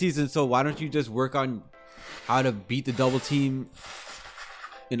during the season, so why don't you just work on how to beat the double team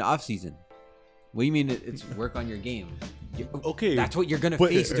in the off season? What do you mean it's work on your game? Okay, That's what you're gonna but-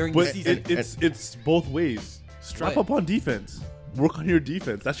 face during the but season. It's both ways. Strap What? up on defense. Work on your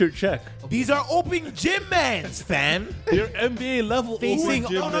defense. That's your check. These are open gym mans, fam. They're NBA level. Facing-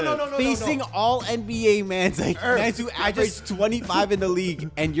 open gym men. Facing all NBA mans, like mans who average 25 in the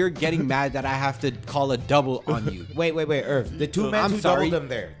league, and you're getting mad that I have to call a double on you. Wait, Earv. The two men I'm who sorry. doubled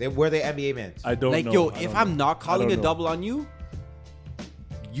them there, were they NBA men? I don't Like, know. yo, I if don't I'm know. not calling I a don't know. double on you,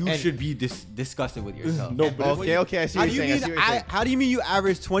 you And- should be disgusted with yourself. No, but Okay. I see How what do you're you saying. I see mean? what you're saying. How do you mean you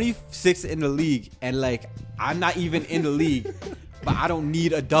average 26 in the league and like I'm not even in the league, but I don't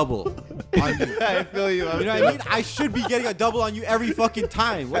need a double on you? I feel you. You know what I mean? I should be getting a double on you every fucking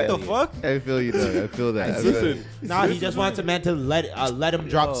time. What the fuck? I feel you, dog. I feel that. I feel Listen, Nah, he just wants a man to let him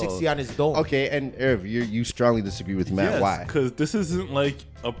drop 60 on his dome. Okay, and Earv, you strongly disagree with Matt. yes, Why? because this isn't like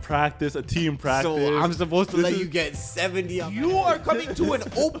a practice, a team practice. So I'm supposed to This let is- you get 70 on You are coming to an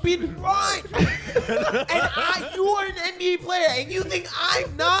open run, and you are an NBA player, and you think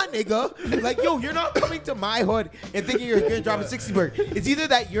I'm not, nigga. Like, yo, you're not coming to my hood and thinking you're gonna drop a 60 burger. It's either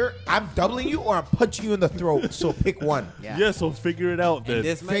that I'm doubling you or I'm punching you in the throat. So pick one. Yeah, so figure it out then.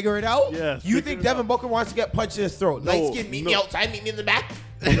 this Figure it out. Yes, You figure think it Devin out. Booker wants to get punched in his throat? No, Light skin, meet me no. outside, meet me in the back.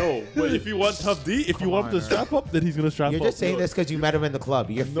 No, but if you want tough D, if you want him to strap up, then he's gonna strap up. You're just saying this because you met him in the club.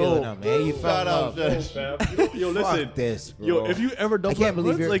 You're feeling him, man. You fell in love. Yo, listen. Fuck this, bro. Yo, if you ever double can't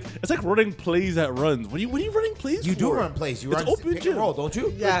believe runs, you're- like it's like running plays at runs. What are you running plays You for? do run plays. You It's run open pick gym. and roll, don't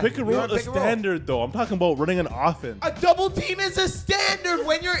you? Yeah. Pick and You roll run is pick and roll. standard though. I'm talking about running an offense. A double team is a standard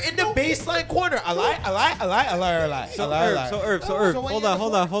when you're in the baseline corner. I lie. So Earv, So when hold you're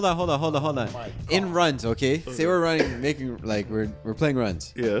on. In runs, okay? Say we're we're playing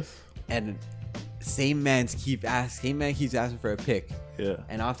runs, Yes. and same man keeps asking for a pick, Yeah.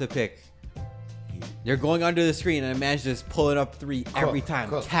 and off the pick, they're going under the screen, and a man's just pulling up three every time.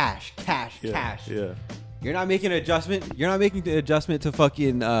 cook. Cash. Yeah. You're not making an adjustment. You're not making the adjustment to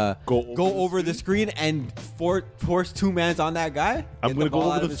fucking go over the screen and force two mans on that guy. I'm Get gonna the go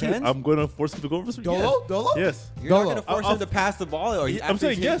ball out over of the his screen. hands? I'm gonna force him to go over the screen. Dolo? Yes. You're not Dolo. gonna force him to pass the ball, or I'm after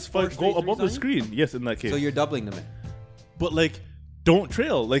saying he yes, scores but go three above the threes on you? screen. Yes, in that case. So you're doubling the man. But like, don't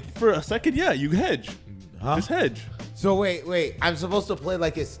trail. Like for a second, yeah, you hedge. Huh? Just hedge. So wait. I'm supposed to play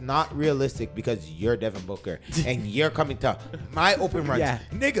like it's not realistic because you're Devin Booker and you're coming to my open runs. Yeah.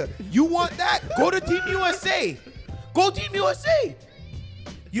 Nigga, you want that? Go to Team USA. Go Team USA.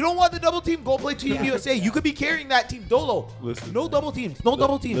 You don't want the double team? Go play Team USA. You could be carrying that team. Dolo. Listen. No double teams. No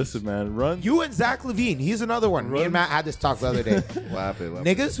double teams. Listen, man, run. You and Zach Levine. He's another one. Me Run. and Matt had this talk the other day. What happened?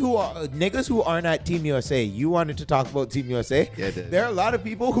 Niggas who aren't at Team USA. You wanted to talk about Team USA. Yeah, I did. There are a lot of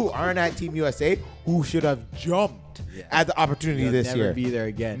people who aren't at Team USA who should have jumped at the opportunity They'll this never year. be there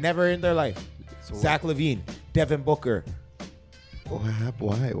again. Never in their life. Zach Levine, Devin Booker. What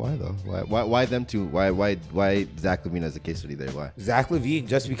happened? Why though? Why them two? Why Zach Levine as a case study there? Why? Zach Levine,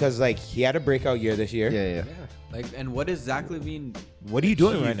 just because like he had a breakout year this year. Yeah. Like, and what is Zach Levine? What are you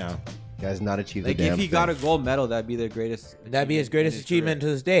doing right now? Guys, not achieved Like, the damn if he got a thing. gold medal, that'd be the greatest. That'd be his greatest achievement to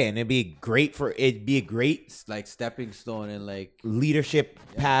this day, and it'd be a great Like stepping stone and like leadership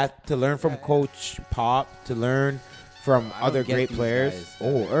path to learn from Coach Pop, to learn from I don't other get great these players. guys.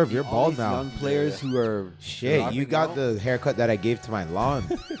 Oh, Irv, you're all bald these now. young players who are Shit, you got the haircut that I gave to my lawn.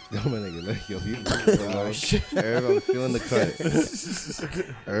 Yo, my nigga, look, yo, Irv, I'm feeling the cut.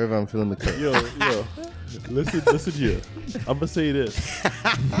 Irv, I'm feeling the cut. Yo, listen here. I'm gonna say this.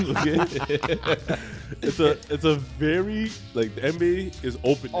 Okay, it's a very like the NBA is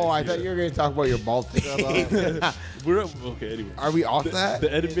open. Oh, I next thought year. you were going to talk about your bald thing. We're okay. Anyway, Are we off that? The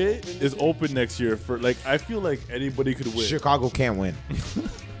NBA is open next year for like I feel like anybody could win. Chicago can't win.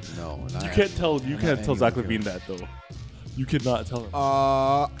 no. You can't tell Zach anyone Levine that though. You cannot tell him.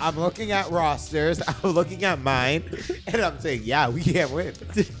 I'm looking at rosters. I'm looking at mine, and I'm saying, yeah, we can't win.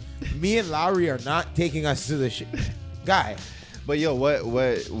 Me and Lowry are not taking us to the guy. But yo, what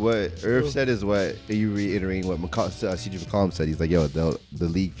Irv said is what are you reiterating what CJ McCollum said. He's like, yo, the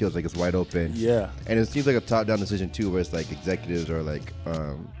league feels like it's wide open. Yeah. And it seems like a top-down decision too, where it's like executives or like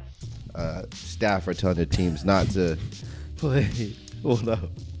staff are telling their teams not to play. Hold up.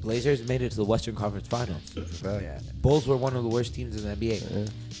 Blazers made it to the Western Conference Finals. Yeah. Bulls were one of the worst teams in the NBA.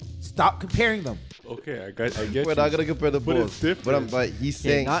 Stop comparing them. Okay, I get We're you. not gonna compare the But Bulls. it's different. But he's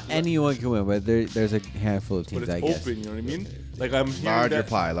Yeah, saying not anyone can win, but there's a handful of But teams. it's I guess. open, you know what I mean? Like I'm hearing Larger that-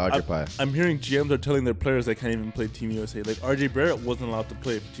 pie, larger pie. I'm hearing GMs are telling their players they can't even play Team USA. Like RJ Barrett wasn't allowed to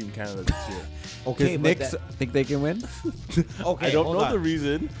play for Team Canada this year. Okay, but Knicks that- think they can win. okay, I don't hold know on. the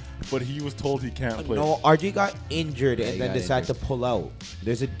reason, but he was told he can't play. No, RJ got injured he and then got decided to pull out.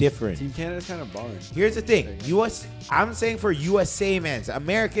 There's a difference. Team Canada's kind of boring. Here's the thing, I'm saying for USA mans,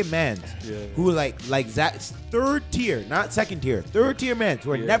 American mans, Yeah. who like Zach's third tier, not second tier, third tier mans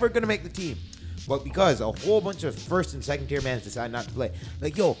who are never gonna make the team, but because a whole bunch of first and second tier mans decide not to play.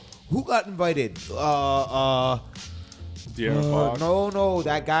 Like, yo, who got invited? De'Aaron Fox. No,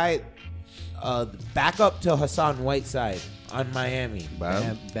 that guy, backup to Hassan Whiteside on Miami.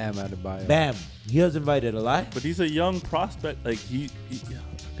 Bam. Bam Adebayo. Bam, he was invited a lot, But he's a young prospect. Like he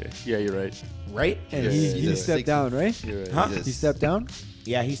okay. Yeah, you're right. right? And Yeah, he he's stepped a down, right? You're right. Huh? He stepped down.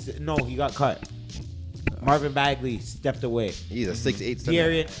 Yeah, he got cut. Marvin Bagley stepped away. He's a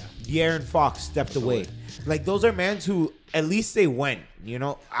 6'8". De'Aaron Fox stepped away. Like, those are men who at least they went. You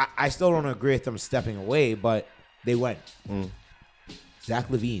know, I still don't agree with them stepping away, but they went. Zach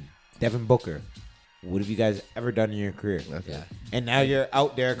Levine, Devin Booker. What have you guys ever done in your career? Yeah. And now you're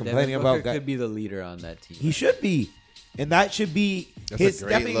out there complaining Devin about Booker could be the leader on that team. he should be, and that should be That's his a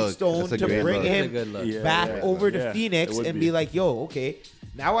great stepping look. stone That's a to great bring look. That's a him good look. Yeah. back over to Yeah, Phoenix it would and be. be like, yo, okay,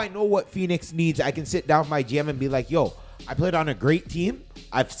 now I know what Phoenix needs. I can sit down with my GM and be like, yo, I played on a great team.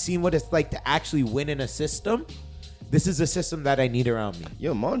 I've seen what it's like to actually win in a system. This is a system that I need around me.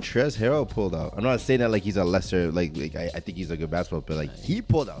 Yo, Montrezl Harrell pulled out. I'm not saying that like he's a lesser, like I think he's a good basketball player. Like he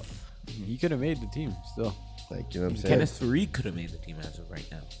pulled out. He could have made the team still. Like, you know what I'm saying? Kenneth Fareed could have made the team as of right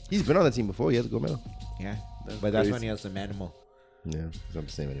now. He's been on the team before. He has a gold medal. Yeah, That's but that's crazy. when he has the manimal. Yeah, he's not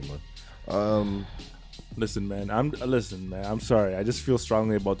the same anymore. Listen, man. I'm sorry. I just feel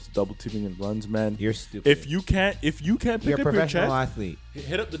strongly about this double teaming and runs, man. You're stupid. If you can't pick You're a up your professional chest, athlete.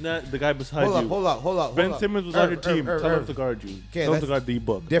 hit up the guy beside you. Hold up. Ben Simmons was on your team. Tell him to guard you. Okay, Tell him to that's guard D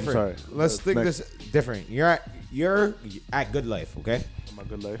Book. Different. I'm sorry. Let's think Next. this different. You're at Good Life, okay? My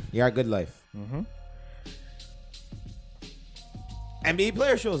good life. You're at Good Life. Mm-hmm. NBA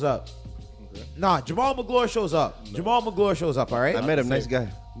player shows up. Okay. Nah, Jamal McGlure shows up. Jamal MGlure shows up, all right? I met him. Nice guy.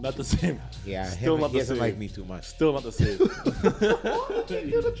 Not the same. Yeah, Still not he the doesn't same. like me too much. Still not the same.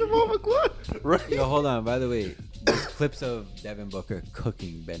 Right. Yo, hold on. By the way, there's clips of Devin Booker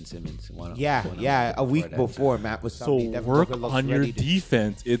cooking Ben Simmons. A week before Matt was So telling me Devin work Booker looks on your ready to-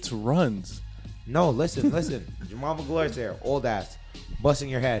 defense. It's runs. No, listen. Jamal McGlure's there, old ass, busting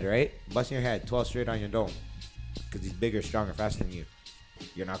your head, right? Busting your head, 12 straight on your dome, because he's bigger, stronger, faster than you.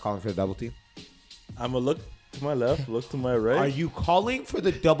 You're not calling for the double team? I'm gonna look to my left, look to my right. Are you calling for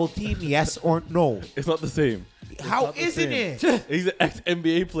the double team? Yes or no? It's not the same. How isn't it? He's an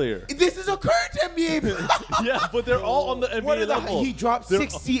ex-NBA player. This is a current NBA player. Yeah, but they're all on the NBA level. He dropped They're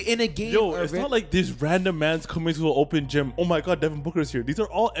 60 in a game. Yo, it's Irvin. not like this random man's coming to an open gym. Oh my God, Devin Booker's here. These are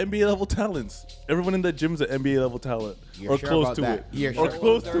all NBA level talents. Everyone in that gym is an NBA level talent, You're or sure close about to that? it, You're or sure?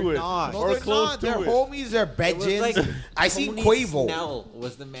 close They're to it, not. No, or they're close not. to They're it. homies. They're It was bedgins. like I seen Tony Quavo. Snell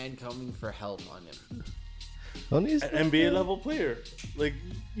was the man coming for help on him. An NBA level player. Like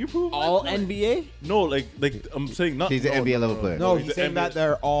you prove All my point. NBA? No, like I'm saying not. He's an NBA level player. No, he's he's an saying NBA that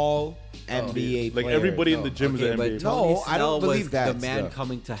they're all NBA like players. everybody in though. the gym is Okay, an but NBA. No, Tony I don't Snell believe was that the man stuff.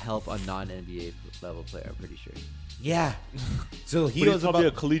 coming to help a non-NBA level player. I'm pretty sure. Yeah. So he But he's was probably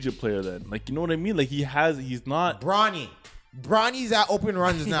about a collegiate player then. Like you know what I mean? Like he's not. Bronny. Bronny's at open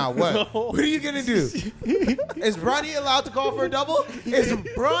runs now. What? No. What are you gonna do? Is Bronny allowed to call for a double? Is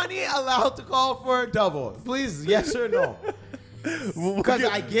Bronny allowed to call for a double? Please, yes or no? Because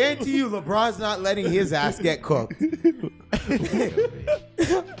I guarantee you, LeBron's not letting his ass get cooked.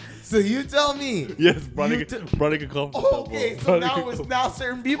 So you tell me. Yes, Bronny can call for double. Okay, so Bronny can now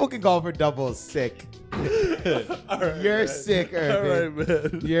certain people can call for doubles. Sick. You're sick, All Irvin.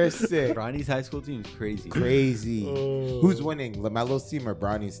 right, man. You're sick. Bronny's high school team is crazy. Crazy. Oh. Who's winning? LaMelo's team or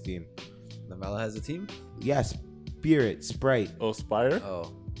Bronny's team? LaMelo has a team? Yes. Spirit, Sprite. Oh, Spire.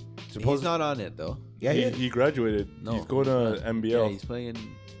 Oh. Suppose- He's not on it, though. Yeah, he, yeah. he graduated. No. He's going not. to NBL. Yeah, he's playing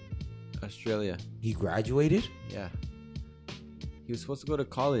in Australia. He graduated? Yeah. He was supposed to go to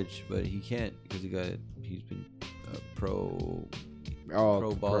college, but he can't because he's been a pro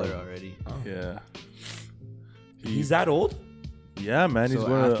baller already. Yeah. He's that old? Yeah, man. He's So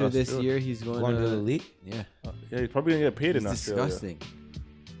going after to this Australia. year, he's going Going to the league? Yeah. Yeah, he's probably gonna get paid in It's Australia. disgusting.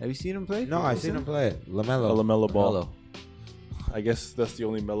 Have you seen him play? No, I seen him play. A LaMelo. LaMelo ball. LaMelo. I guess that's the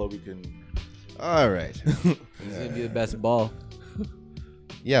only Melo we can. All right. He's gonna be the best ball.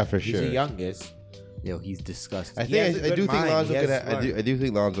 Yeah, for He's sure. the youngest. Yo, he's disgusting. I He has think a I good do think mind. Lonzo He could. has I do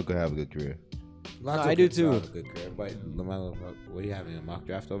think Lonzo could have a good career. Lonzo I do could still too. have a good career, but LaMelo, what are you having, a mock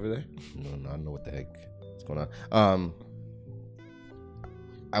draft over there? No, I don't know what the heck is going on.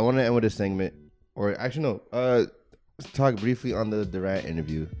 I want to end with a segment, or actually no. Let's talk briefly on the Durant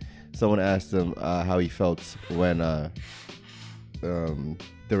interview. Someone asked him how he felt when the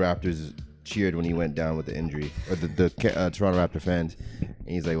Raptors cheered when he went down with the injury, or the Toronto Raptor fans, and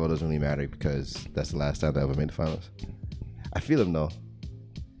he's like, "Well, it doesn't really matter because that's the last time they ever made the finals." I feel him though.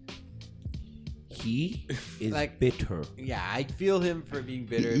 He is Like- bitter. Yeah, I feel him for being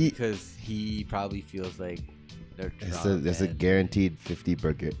bitter because he probably feels like they're It's a guaranteed 50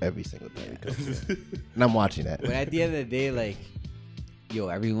 burger every single time he comes in. And I'm watching that. But at the end of the day, like, yo,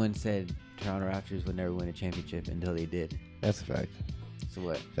 everyone said Toronto Raptors would never win a championship until they did. That's a fact. So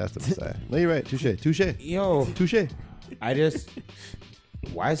what? That's the Messiah. No, you're right. Touche. Yo, Touche. I just...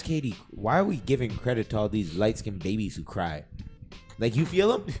 Why are we giving credit to all these light-skinned babies who cry? Like, you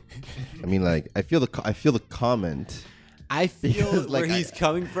feel them? I mean, like, I feel the comment. I feel Because, like, where he's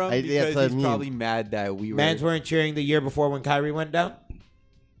coming from yeah, because that's what I he's mean. probably mad that we were. Mans weren't cheering the year before when Kyrie went down?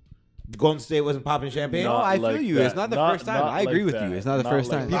 Golden State wasn't popping champagne? No, Not I feel like you. that. It's not the Not- first time. not I agree like with you. that. It's not the Not first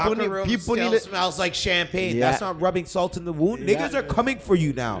like time. that. Locker room people still need to- smells like champagne. Yeah. That's not rubbing salt in the wound. Yeah. Niggas are coming for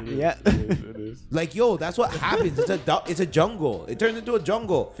you now. Yeah. It is. Like, yo, that's what happens. It's a jungle. It turns into a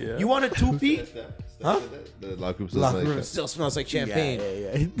jungle. Yeah. You want a 2P? Huh? The locker room Locker room still smells like champagne.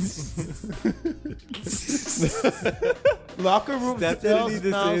 Locker room Steph still didn't need to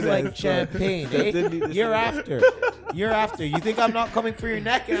smells say like that. champagne. Steph didn't need to You're say that. after. You're after. You think I'm not coming for your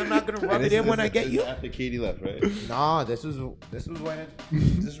neck and I'm not gonna rub it in when I get you? After Katie left, right? Nah, this was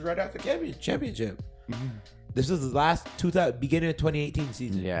right after championship. This was the last beginning of 2018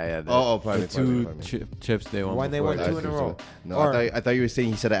 season. Yeah. Probably. Chips they won. When they won 2 in a row. No, I thought you were saying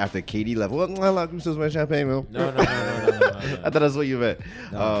he said it after KD left. Well, I like my champagne, man. No. I thought that's what you meant.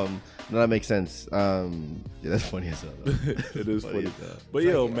 No. No, that makes sense. Yeah, that's funny as hell. It is funny. But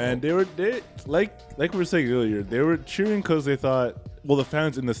yo, man, they like we were saying earlier, they were cheering because they thought, well, the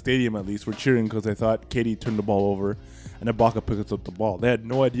fans in the stadium at least were cheering because they thought KD turned the ball over and then Blocka picked up the ball. They had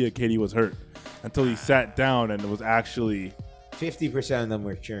no idea KD was hurt until he sat down and it was actually 50% of them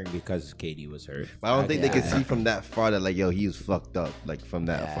were cheering because KD was hurt. But I don't think they could see from that far that like, yo, he was fucked up, like from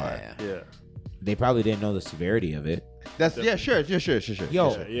that far. Yeah. They probably didn't know the severity of it. That's sure.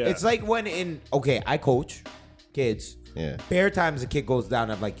 Yo, it's like when I coach kids. Yeah. Bare times a kid goes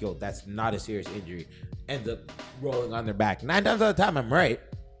down, I'm like, yo, that's not a serious injury. Ends up rolling on their back. 9 times out of the time, I'm right.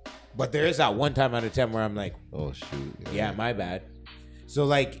 But there is that 1 time out of 10 where I'm like, oh shoot. Yeah, my bad. So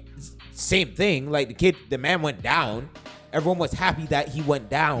like, same thing. Like the man went down. Everyone was happy that he went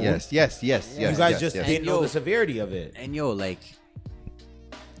down. Yes. You guys just didn't know the severity of it. And yo, like,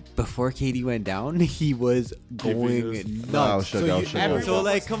 before KD went down, he was going nuts. So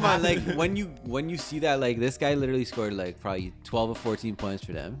like, come on, like when you see that, like this guy literally scored like probably 12 or 14 points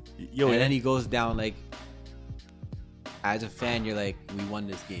for them. And then he goes down. Like, as a fan, you're like, we won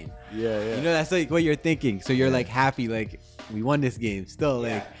this game. Yeah. You know, that's like what you're thinking. So you're like happy, like we won this game. Still,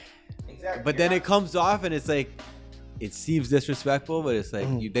 like, exactly. But then it comes off, and it's like, it seems disrespectful, but it's like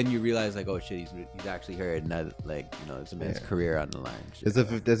then you realize like, oh shit, he's actually hurt, and that, like, you know, it's a man's career on the line.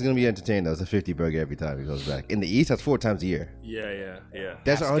 There's gonna be entertaining though. It's a 50 burger every time he goes back. In the East, that's 4 times a year. Yeah.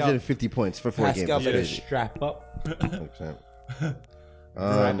 That's 150 points for 4 games. Pascal better strap up.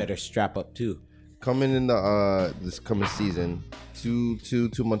 I better strap up too. Coming in the this coming season, two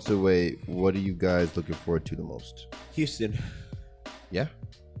months away. What are you guys looking forward to the most? Houston. Yeah,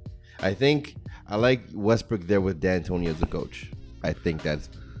 I think I like Westbrook there with D'Antoni as a coach. I think that's.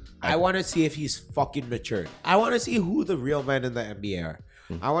 I want to see if he's fucking matured. I want to see who the real men in the NBA are.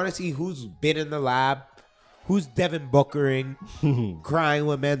 I want to see who's been in the lab, who's Devin Bookering, crying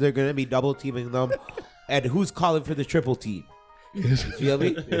when men are going to be double teaming them, and who's calling for the triple team. You feel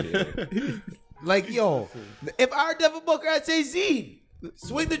me? Like, yo, if our Devin Booker, I'd say Z,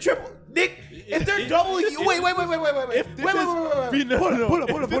 swing the triple. Nick, if they're doubling you, wait. Pull up.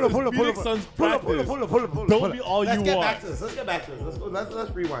 Don't be all you want. Let's get back to this.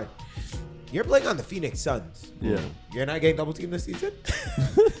 Let's rewind. You're playing on the Phoenix Suns. Yeah. You're not getting double teamed this season?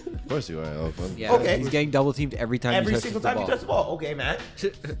 Of course you are. Yeah, okay. He's getting double teamed every time. Every single time you touch the ball. Okay, man.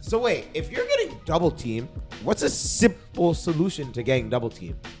 So wait, if you're getting double teamed, what's a simple solution to getting double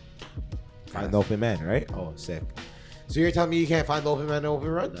teamed? Find the open man, right? Oh, sick. So you're telling me you can't find the open man in open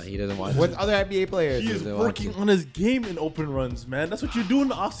runs? No, he doesn't want With to. other NBA players. He is working on his game in open runs, man. That's what you do in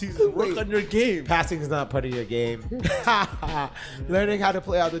the offseason. Work on your game. Passing is not part of your game. Learning how to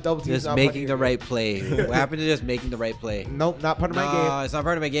play out the double team is Just not making the part of right play. What happened to just making the right play? Nope, not part of my No, game. it's not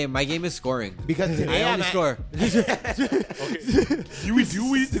part of my game. My game is scoring. Because today I only score. Okay. Do we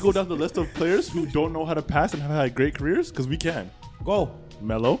need to go down the list of players who don't know how to pass and have had great careers? Because we can. Go.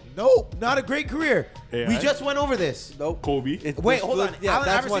 Melo. Nope, not a great career. AI? We just went over this. Nope. Kobe. Wait, hold on. Yeah, Allen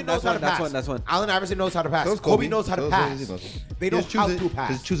that's Iverson one, knows that's how one, to pass. that's one. Allen Iverson knows how to pass. So does Kobe knows how to pass. They know how to Because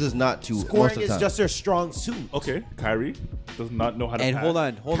pass. chooses not to. most Scoring of the is time. just their strong suit. Okay. Kyrie does not know how to And pass. hold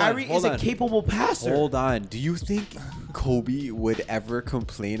on. Kyrie is a capable passer. Hold on. Do you think Kobe would ever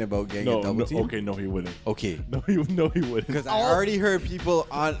complain about getting a double team? Okay, no, he wouldn't. Okay. No, he wouldn't. Because I already heard people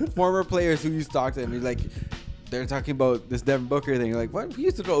on former players who used to talk to him. He's like, they're talking about this Devin Booker thing. Like, what? He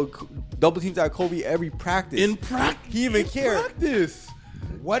used to go double teams out Kobe every practice. In practice. He even cared. Practice.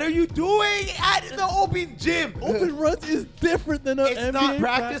 What are you doing at the open gym? Open runs is different than an It's NBA not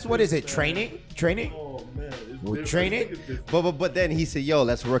practice. What is it? Training? Oh man, it's With different. training? But then he said, "Yo,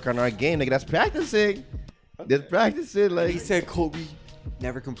 let's work on our game, nigga. That's practicing. That's practicing." Like He said Kobe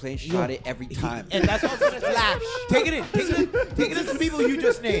never complained, shot it every time. And that's what's gonna flash. Take it in. Take it in to the people you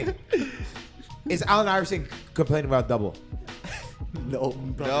just named. Is Allen Iverson complaining about double? No.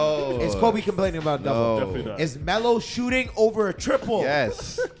 no. Is Kobe complaining about double? Definitely not. Is Melo shooting over a triple?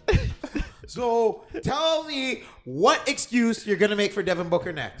 Yes. So tell me what excuse you're gonna make for Devin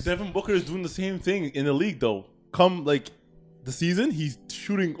Booker next. Devin Booker is doing the same thing in the league, though. Come like the season, he's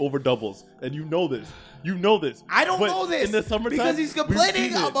shooting over doubles, and you know this. You know this. I don't But know this in the summertime because he's we've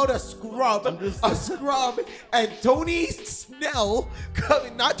complaining seen it. about a scrub, and Tony Snell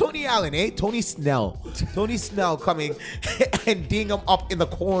coming, not Tony Allen, Tony Snell. Tony Snell coming and ding him up in the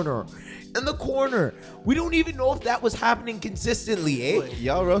corner. In the corner. We don't even know if that was happening consistently,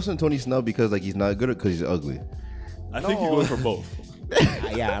 Y'all roasting Tony Snell because like he's not good at because he's ugly. I think he goes for both.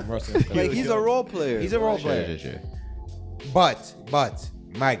 Yeah, I'm roasting him. Like he's a role player. He's a role player. Sure. But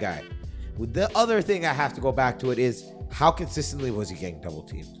my guy, with the other thing I have to go back to it is how consistently was he getting double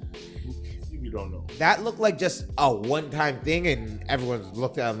teamed? You don't know. That looked like just a one-time thing, and everyone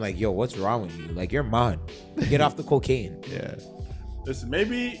looked at him like, "Yo, what's wrong with you? Like, you're mad. Get off the cocaine." Yeah. Listen,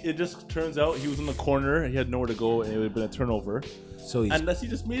 maybe it just turns out he was in the corner, he had nowhere to go, and it would have been a turnover. So he's Unless he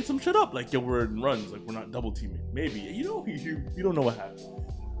just made some shit up, like, yo, we're in runs, like, we're not double teaming. Maybe. You don't know what happened.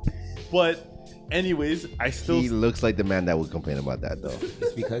 But, anyways, He looks like the man that would complain about that, though.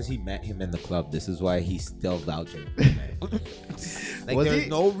 it's because he met him in the club. This is why he's still vouching. Like, Was there's he?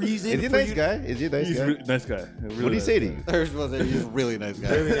 no reason. Is he a for nice you- guy? Is he a nice He's guy? a nice guy. What did he say to you? He's a really nice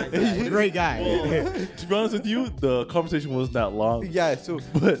guy. Great guy. To be honest with you, the conversation wasn't that long. Yeah, so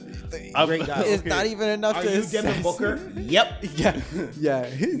But Great guy. it's not even enough Are to you Devin assess. Booker? Yep. Yeah.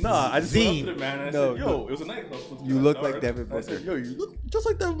 Nah, I just went Zine. up to the man and I No, said, yo, it was a nightclub. So it's You kinda look like dark. Devin I said, Booker. yo, you look just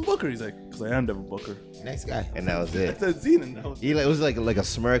like Devin Booker. He's like, because I am Devin Booker. Nice guy. And that was I it. said, Zine, and that was He, like, it was like a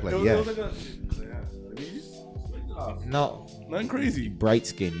smirk, like, it yeah. was like a, yeah. I mean, you just like, No. nothing crazy. Bright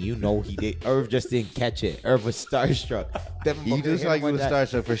skin, you know he did. Irv just didn't catch it. Irv was starstruck. Devin You Booker just hit like him you with was that-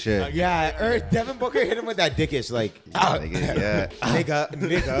 starstruck for sure. Yeah, Devin Booker hit him with that dickish, like, Yeah.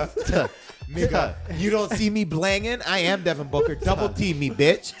 nigga, you don't see me blanging? I am Devin Booker. Double team me,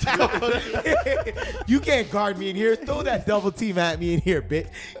 bitch. You can't guard me in here. Throw that double team at me in here, bitch.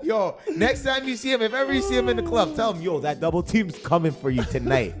 Yo, next time you see him, if ever you see him in the club, tell him, yo, that double team's coming for you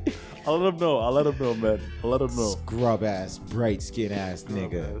tonight. I'll let him know, man. I'll let him know. Scrub ass, bright skin ass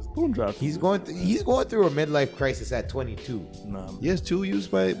nigga. Don't draft He's going through a midlife crisis at 22. Nah. He has 2 used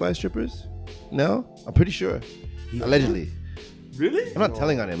by strippers? No? I'm pretty sure. Allegedly. Really? I'm not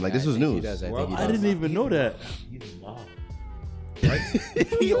telling on him. Like, this was news. I didn't even know that.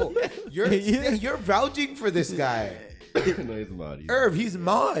 Yo, you're vouching for this guy. No, he's mad. Irv, he's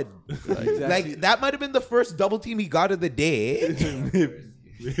mod. Like, that might have been the first double team he got of the day.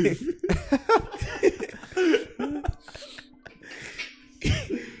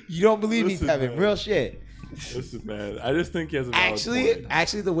 You don't believe me, Listen, Kevin. man. Real shit. Listen, man. I just think he has a valid point.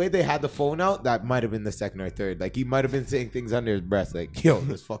 Actually, the way they had the phone out, that might have been the second or third. Like, he might have been saying things under his breath, like, yo,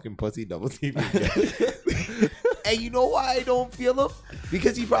 this fucking pussy double team. And you know why I don't feel him?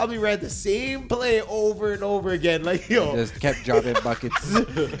 Because he probably ran the same play over and over again. Like, yo. Just kept dropping buckets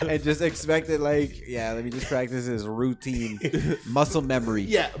and just expected, like, yeah, let me just practice this routine muscle memory.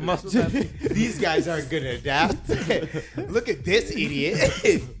 Yeah, these guys aren't going to adapt. Look at this idiot.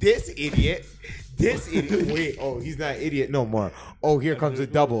 This idiot. Wait, oh, he's not idiot no more. Oh, here comes a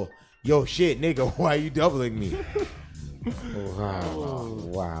double. Yo, shit, nigga, why are you doubling me?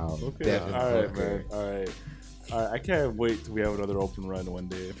 Wow. Okay. Devin All right, Booker. man. All right. I can't wait till we have another open run one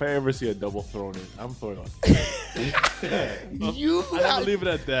day. If I ever see a double thrown in, I'm throwing on. I'll leave it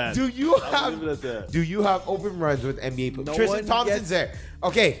at that. Do you I'll leave it at that. Do you have open runs with NBA players? No Tristan one Thompson's gets- there.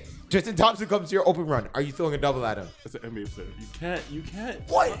 Okay, Tristan Thompson comes to your open run. Are you throwing a double at him? That's an NBA player. You can't.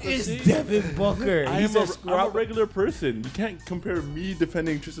 What is Devin Booker? I'm He's a a scrub. regular person. You can't compare me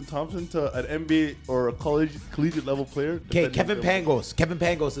defending Tristan Thompson to an NBA or a collegiate level player. Okay, defending Kevin them. Pangos. Kevin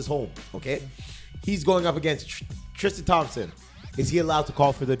Pangos is home. Okay, he's going up against Tristan Thompson. Is he allowed to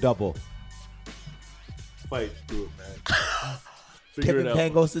call for the double? Fight, do it, man. Figure Kevin it out.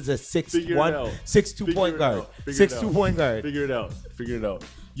 Pangos is a Figure it 6'1", out. 6'2" Figure point it guard. out. Figure it 6'2" out. point guard. Figure it out.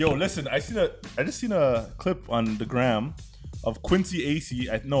 Yo, listen, I just seen a clip on the gram of Quincy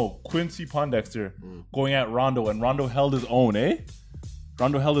Pondexter going at Rondo, and Rondo held his own, eh?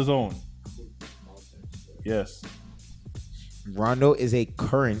 Rondo held his own. Yes. Rondo is a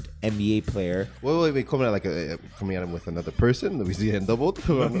current NBA player. Wait, coming at him with another person? That we see him doubled?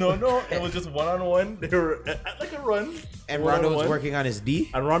 No, it was just one-on-one. They were at like a run. And Rondo was One-on-one. working on his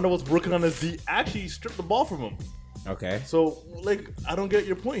D. And Rondo was working on his D. Actually, he stripped the ball from him. Okay. So, like, I don't get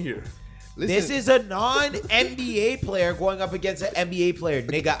your point here. Listen, This is a non-NBA player going up against an NBA player.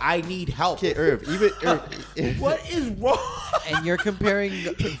 Nigga, I need help. okay, Irv. What is wrong? And you're comparing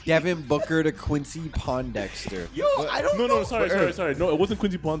Devin Booker to Quincy Pondexter. Yo, I don't know. No, sorry. No, it wasn't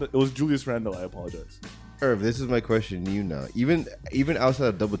Quincy Pond. It was Julius Randle. I apologize. Irv, this is my question to you now. Even outside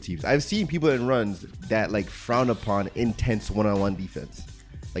of double teams, I've seen people in runs that like frown upon intense one-on-one defense.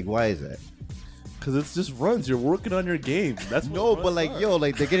 Like, why is that? Because it's just runs. You're working on your game. That's what No, runs but like, are. yo,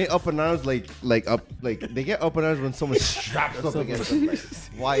 like they're getting up in arms, like they get up in arms when someone straps up against them. Like,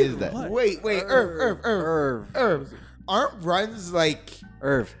 why is that? What? Wait, Irv. Aren't runs like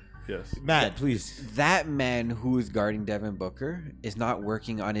Irv, Yes. Matt, please. that man who is guarding Devin Booker is not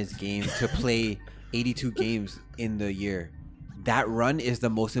working on his game to play 82 games in the year. That run is the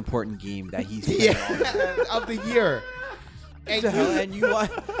most important game that he's playing. Yeah, of the year. What the hell? And you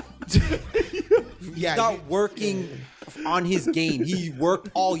want? He's not working on his game. He worked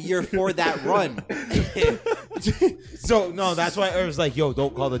all year for that run. So no, that's why Earv's like, yo,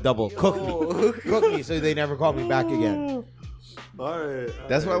 don't call the double. Cook me, so they never call me back again. All right.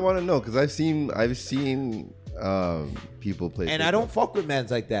 That's what I want to know because I've seen people play. And I don't fuck with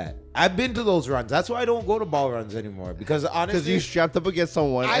mans like that. I've been to those runs. That's why I don't go to ball runs anymore. Because honestly, you strapped up against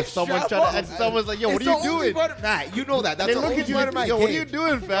someone, and someone's like, "Yo, what are you doing?" Matt, you know that. That's They the look only at you part like, of my "Yo, game. what are you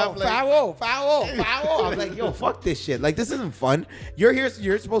doing, fam?" Yo, foul. I was like, yo, fuck this shit. Like, this isn't fun. You're here.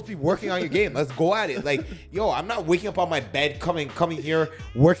 You're supposed to be working on your game. Let's go at it. Like, yo, I'm not waking up on my bed, coming here,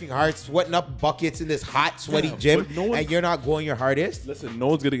 working hard, sweating up buckets in this hot, sweaty gym, and you're not going your hardest. Listen, no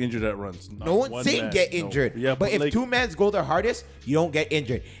one's getting injured at runs. No one's saying get injured. No. Yeah, but if like, two men go their hardest, you don't get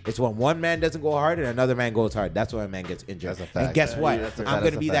injured. It's when one man doesn't go hard and another man goes hard. That's when a man gets injured. That's a fact. And guess what? Yeah, I'm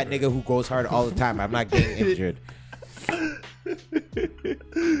going to be that nigga who goes hard all the time. I'm not getting injured.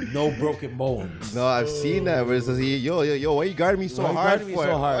 No broken bones. No, I've seen that where it says, yo, why you guarding me so hard?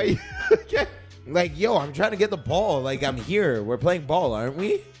 Like, yo, I'm trying to get the ball. Like, I'm here. We're playing ball, aren't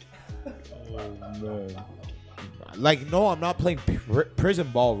we? Oh, man. Like, no, I'm not playing prison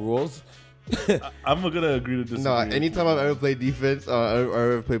ball rules. I'm gonna agree to disagree. No, anytime I've ever played defense or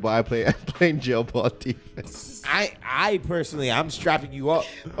ever played ball, I'm playing jail ball defense. I personally, I'm strapping you up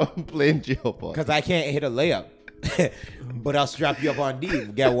I'm playing jail ball. because I can't hit a layup. But I'll strap you up on D.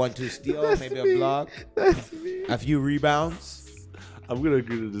 Get 1-2 steal, maybe a block, a few rebounds. I'm gonna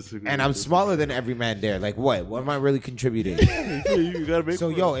agree to disagree. And I'm smaller than every man there. Like, what? What am I really contributing? You gotta make So,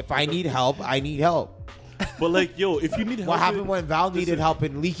 yo, if I need help, I need help. But like, yo, if you need help, What happened when Val needed help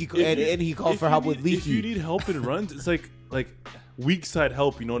in Leaky and he called for help with Leaky? If you need help in runs, it's like weak side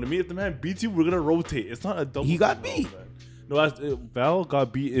help. You know what I mean? If the man beats you, we're gonna rotate. It's not a double. He got team, beat. man. No, Val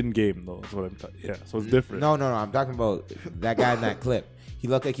got beat in game though. That's what I'm talking. Yeah, so it's different. No. I'm talking about that guy in that clip. He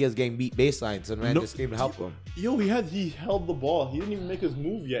looked like he was getting beat baseline, so the man No. just came to help him. Yo, he held the ball. He didn't even make his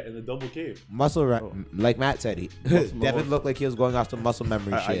move yet in the double cave. Like Matt said, Devin looked like he was going off some muscle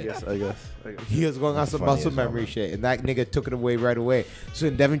memory shit. I guess. He was going on some Funny muscle as hell, memory shit, and that nigga took it away right away. So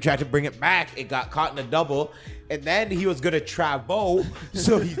when Devin tried to bring it back, it got caught in a double, and then he was gonna travel.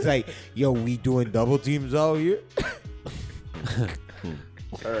 So he's like, "Yo, we doing double teams out here?"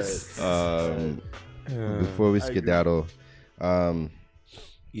 All right. Before we skedaddle,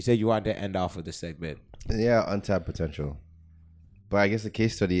 You said you wanted to end off with the segment. yeah, untapped potential. But I guess the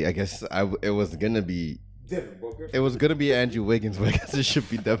case study, it was gonna be Devin Booker. It was gonna be Andrew Wiggins, but I guess it should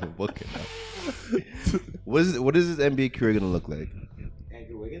be Devin Booker now. What is his NBA career gonna look like?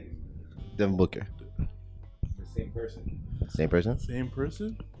 Andrew Wiggins, Devin Booker, the same person. same person. Same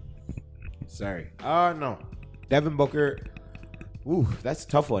person. Sorry. No. Devin Booker. Ooh, that's a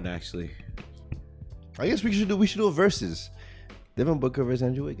tough one actually. I guess we should do a versus. Devin Booker versus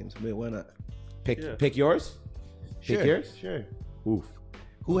Andrew Wiggins. Wait, why not? Pick yours. Pick yours. Sure. Oof.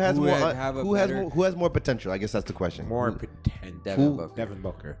 Who has Who more? would have a Who has better- more? Who has more potential? I guess that's the question. More potential. Devin Booker. Devin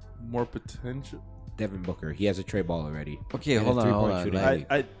Booker. More potential. Devin Booker. He has a tray ball already. Okay, And a hold on. three-point shooting league.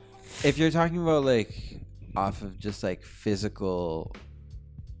 I If you're talking about like off of just like physical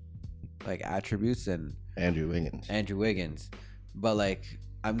like attributes, and Andrew Wiggins. Andrew Wiggins, but like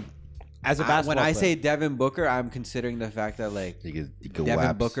As a when basketball I player. say Devin Booker, I'm considering the fact that like He could Devin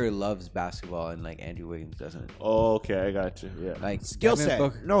waps. Booker loves basketball and like Andrew Wiggins doesn't. okay, I got you. Yeah. Like skill Devin set.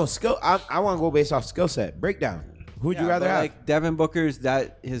 Booker- No skill. I want to go based off skill set. Breakdown. Who'd you Yeah, rather but, have? Like Devin Booker's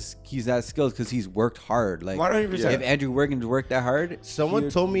he's that skilled because he's worked hard. Like 100%. if Andrew Wiggins worked that hard, Someone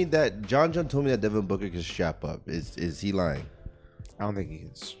told me that John told me that Devin Booker could strap up. Is he lying? I don't think he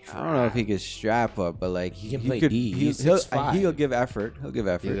can. I don't know if he could strap up, but like He can play could, D. He's he'll 6'5". give effort. He'll give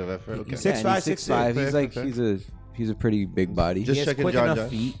effort. He'll give effort? Okay. He's Yeah, 6'5", and he's 6'5". He's like he's a pretty big body. Just He has checking quick John enough John.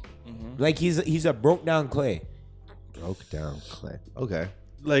 feet. Like he's a broke down Clay. Broke down Clay. Okay.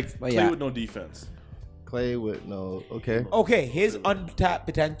 Like But play yeah. with no defense. Clay with no. Okay. Okay, his untapped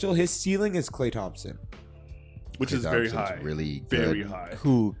potential, his ceiling is Klay Thompson. Which Klay is very Thompson's high. really very good. high.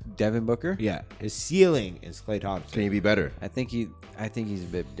 Who? Devin Booker? Yeah, his ceiling is Klay Thompson. Can he be better? I think he's a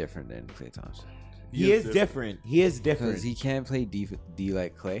bit different than Klay Thompson He is different. He is because different. he can't play D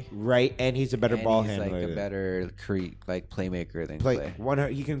like Klay. Right, and he's a better And ball he's handler. like a better playmaker than play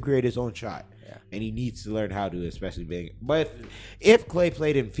Klay. he can create his own shot. Yeah. And he needs to learn how to, especially being. But if Klay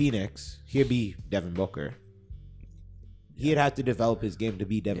played in Phoenix, he'd be Devin Booker. He'd have to develop his game to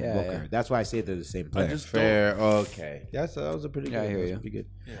be Devin Yeah, Booker. yeah. That's why I say they're the same player. just Fair. Okay. That was a pretty Yeah, good. I hear That was you. pretty good.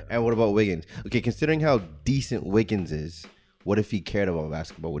 And what about Wiggins? Okay, considering how decent Wiggins is, what if he cared about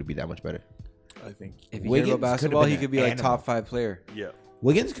basketball? Would he be that much better? I think. If he Wiggins cared could've about basketball, been he an could be like animal. top 5 player. Yeah.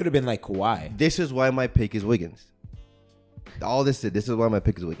 Wiggins could have been like Kawhi. This is why my pick is Wiggins. All this is why my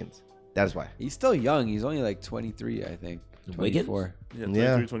pick is Wiggins. That's why. He's still young. He's only like 23, I think. Wiggins? 24. Yeah,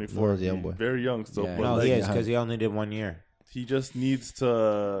 23, 24. He's a young boy. Very young still. Yeah. But No, like, he is because he only did 1 year. he just needs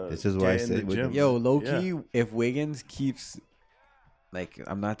to This is why I get in said the gym. Wiggins. Yo, low key, Yeah. if Wiggins keeps, like,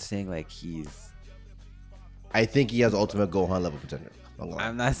 I'm not saying like he's. I think he has ultimate Gohan level potential.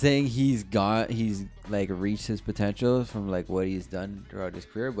 I'm not saying he's like reached his potential from like what he's done throughout his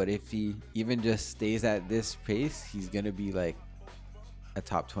career, but if he even just stays at this pace, he's gonna be like a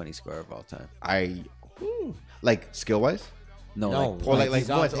top 20 scorer of all time. Like skill wise. No, like Or like he's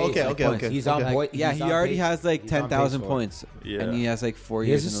on points. pace. Okay. He's on okay. point. yeah, he already has like He's on 10,000 pace for it. points, Yeah. and he has like 4 He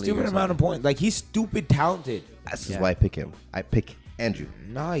years has a in the league. stupid or amount of something. points. Like he's stupid talented. This is why I pick him. I pick Andrew.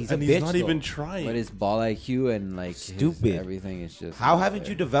 Nah, he's And a he's bitch. not though. even trying. But his ball IQ and like his Stupid. everything is just. How not haven't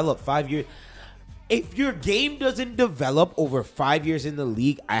there. you developed 5 years? If your game doesn't develop over 5 years in the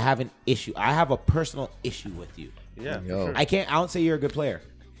league, I have an issue. I have a personal issue with you. yeah, for Yo. sure. I don't say you're a good player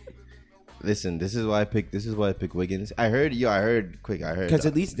Listen, this is why I pick Wiggins. I heard because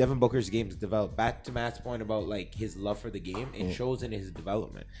at least Devin Booker's game's developed. Back to Matt's point about like his love for the game, it shows in his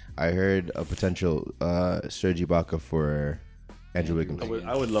development. I heard a potential Serge Ibaka for Andrew Wiggins.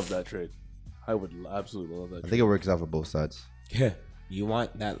 I would love that trade. I would absolutely love that I trade. think it works out for both sides. Yeah, you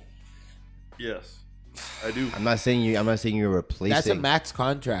want that? Yes, I do. I'm not saying you're replacing. That's a max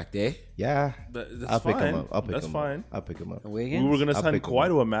contract, eh? Yeah. That's I'll pick fine. him up. I'll pick That's him fine. up. I'll pick him up. Wiggins? We were gonna I'll sign pick him Kawhi up.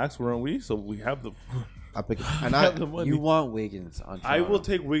 to a max, weren't we? So we have the. I'll pick him. And have the money. You want Wiggins on I Toronto. will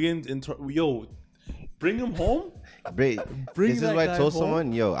take Wiggins in. Yo, bring him home. Bring this is that what I guy told home.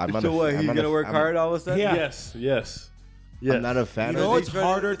 someone. Yo, I'm not. So what? He's gonna work hard all of a sudden. Yeah. Yes. I'm not a fan You know of it's it.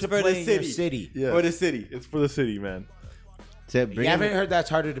 harder it's to for the play in your city. city. Yeah. For the city. It's for the city, man. To bring You haven't him- heard that's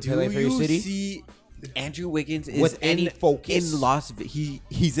harder to play for your city? See, Andrew Wiggins is With any focus? in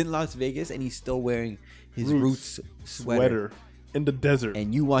he's in Las Vegas and he's still wearing his Roots sweater. in the desert.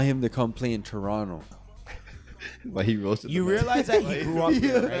 And you want him to come play in Toronto. But he roasted. You the man. realize that he grew up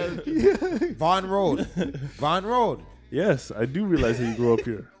here, right? Vaughn Road. Yes, I do realize that you grew up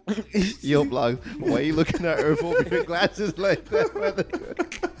here. Yo, blog. Why are you looking at Earv over your glasses like that, brother?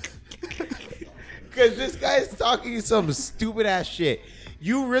 Because this guy's talking some stupid ass shit.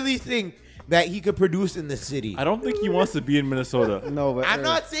 You really think that he could produce in the city? I don't think he wants to be in Minnesota. No, but I'm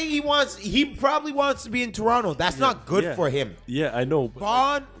not saying he probably wants to be in Toronto. That's not good Yeah. for him. Yeah, I know. But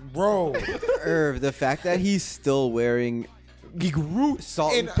Vaughn Road. Irv, the fact that he's still wearing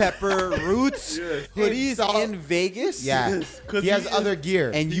salt and In- pepper Roots hoodies Salt- in Vegas. Yeah. 'Cause He has he is- other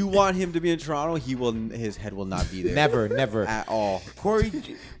gear. And you want him to be in Toronto, his head will not be there. Never. At all. Corey,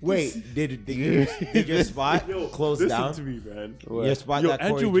 wait, did your spot close listen down? to me, man. Your spot Yo, that Corey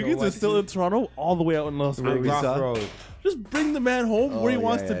Andrew Joe Wiggins went is still to? in Toronto, all the way out in Las Vegas. Rock Road. Just bring the man home where he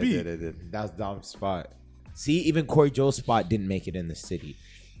wants to be. That's Dom's spot. See, even Corey Joe's spot didn't make it in the city.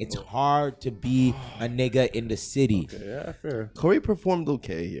 It's hard to be a nigga in the city. Yeah, fair. Corey performed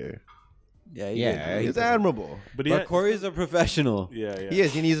okay here. Yeah, Yeah, It's admirable. But But Corey's a professional. yeah. He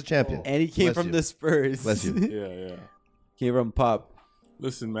is. He needs a champion. And he came Bless from you. the Spurs. Bless you. Yeah. Came from Pop.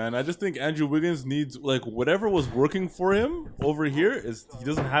 Listen, man, I just think Andrew Wiggins needs like whatever was working for him over here is he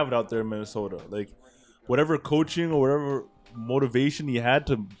doesn't have it out there in Minnesota. Like whatever coaching or whatever motivation he had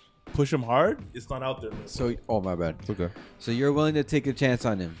to push him hard, it's not out there. So, my bad. It's okay. So you're willing to take a chance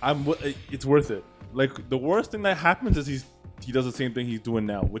on him? It's worth it. Like the worst thing that happens is he does the same thing he's doing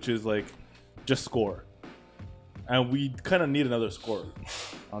now, which is like just score. And we kind of need another scorer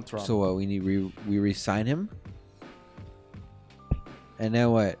on Toronto. So what? We re-sign him, and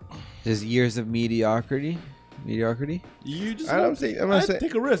then what? Just years of mediocrity. You just I'm not saying-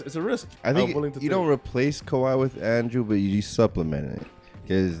 take a risk. It's a risk. I think I'm willing to you take. don't replace Kawhi with Andrew, but you supplement it.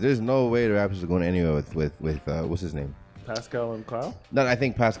 Because there's no way the Raptors are going anywhere with what's his name? Pascal and Kyle? No, I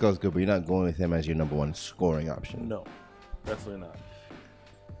think Pascal's good, but you're not going with him as your number one scoring option. No, definitely not.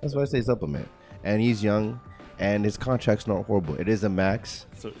 That's why I say supplement. And he's young, and his contract's not horrible. It is a max,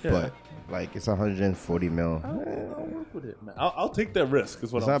 So yeah. but like it's 140 mil. I'll work with it, man. I'll take that risk.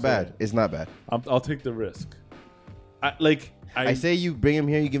 Is what It's I'm not saying. bad. It's not bad. I'll take the risk. I say you bring him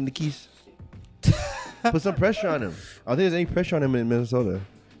here, you give him the keys. Put some pressure on him. I don't think there's any pressure on him in Minnesota.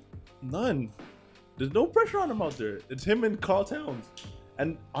 none. There's no pressure on him out there. It's him and Carl Towns,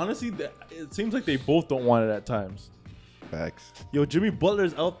 and honestly, it seems like they both don't want it at times. Facts. Yo, Jimmy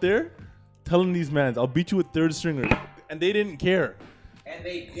Butler's out there telling these mans, "I'll beat you with third stringers," and they didn't care. And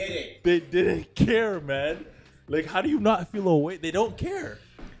they did it. They didn't care, man. Like, how do you not feel away? They don't care.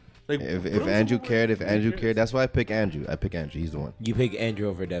 Like, If put him Andrew somewhere cared, where he cares. that's why I pick Andrew. He's the one. You pick Andrew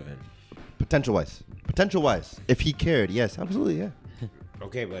over Devin. Potential wise. If he cared, yes, absolutely, yeah.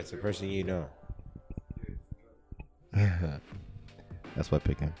 Okay, but it's a person you know. That's why I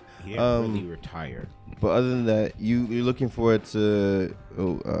pick him. He didn't really retire. But other than that, you're looking forward to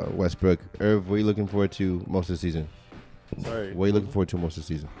Westbrook. Earv, what are you looking forward to most of the season? Sorry. What are you looking forward to most of the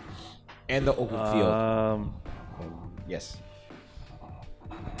season? And the open field. Yes.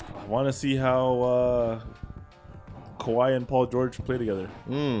 I want to see how Kawhi and Paul George play together.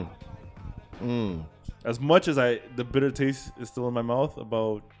 As much as the bitter taste is still in my mouth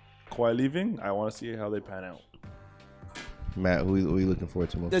about Kawhi leaving, I want to see how they pan out. Matt, who are you looking forward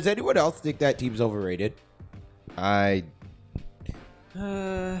to most? Does anyone else think that team's overrated?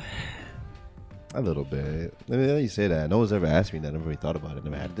 A little bit. I mean, you say that. No one's ever asked me that. I never really thought about it.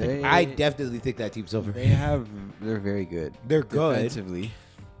 Never had to think. I definitely think that team's overrated. They're very good. They're good. Defensively.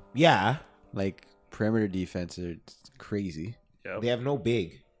 Yeah. Like, perimeter defense are crazy. Yep. They have no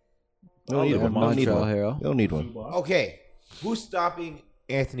big. They don't need one. They don't need one. Okay. Who's stopping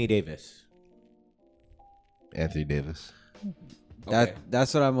Anthony Davis? Anthony Davis.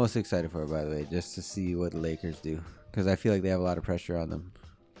 That's what I'm most excited for, by the way, just to see what the Lakers do, because I feel like they have a lot of pressure on them.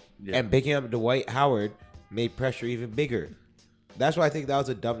 Yeah. And picking up Dwight Howard made pressure even bigger. That's why I think that was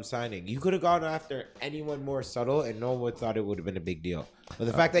a dumb signing. You could have gone after anyone more subtle, and no one would thought it would have been a big deal. But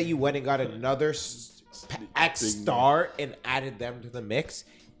the fact that you went and got another X star and added them to the mix,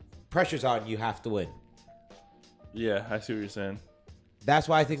 pressure's on. You have to win. Yeah, I see what you're saying. That's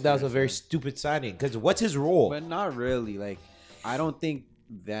why I think that was a very stupid signing. Because what's his role? But not really. Like, I don't think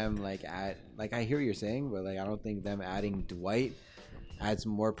them I hear what you're saying, but I don't think them adding Dwight adds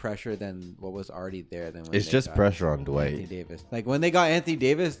more pressure than what was already there. Than when It's just pressure on Dwight. Anthony Davis. Like, when they got Anthony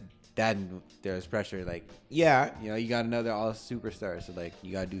Davis, then there's pressure. Like, Yeah. you got another all superstar, so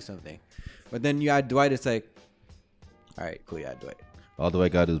you gotta do something. But then you add Dwight, it's like, all right, cool, you add Dwight. All the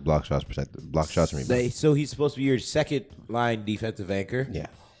Dwight got is block shots, and rebounds. So he's supposed to be your second line defensive anchor? Yeah.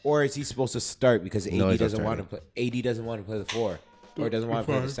 Or is he supposed to start because AD No, he's not doesn't want to starting. play? AD doesn't want to play the four, or doesn't want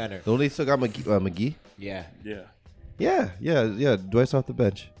to play the center. Don't they still got McGee? Yeah. Yeah. Yeah. Dwight's off the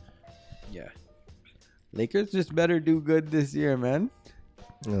bench. Yeah. Lakers just better do good this year, man.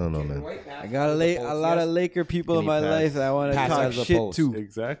 I don't know, man. I got a lot of Laker people in my life that I want to Pass out talk of the shit post. to.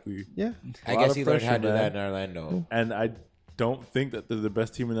 Exactly. Yeah. I A lot guess of he learned how to pressure, do that man. in Orlando. And I don't think that they're the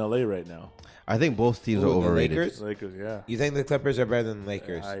best team in LA right now. I think both teams are Who, the overrated. Lakers? Lakers, yeah. You think the Clippers are better than the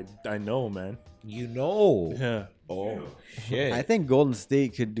Lakers? I know, man. You know. Yeah. Oh, shit. I think Golden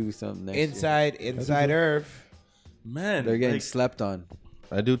State could do something next year. Inside Earth. Man. They're getting slept on.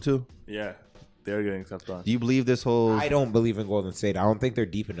 I do too. Yeah. They're getting slept on. Do you believe this whole? I don't believe in Golden State. I don't think they're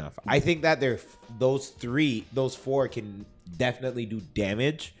deep enough. I think that those four can definitely do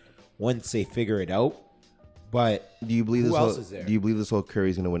damage once they figure it out. But Do you believe who this else whole? is there? Do you believe this whole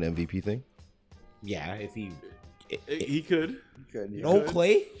Curry's gonna win MVP thing? yeah, if he He could. no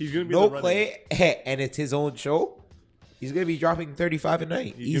Clay, He's gonna be no in the running. Clay, and it's his own show. He's gonna be dropping 35 a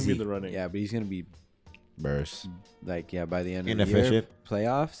night. He's gonna be Easy. in the running. Yeah, but he's going to be, Burst. by the end of the year, Inefficient.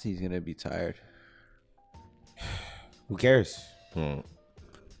 playoffs, he's going to be tired. Who cares?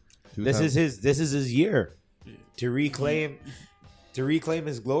 This is his year to reclaim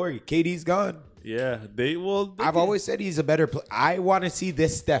his glory. KD's gone. Yeah. They will. I've always said he's a better player. I want to see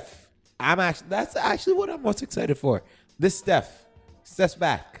this Steph. That's actually what I'm most excited for. This Steph's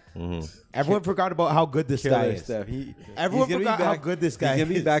back. Everyone forgot about how good this guy is. Stuff. Everyone he's gonna be forgot how back- good this guy He's going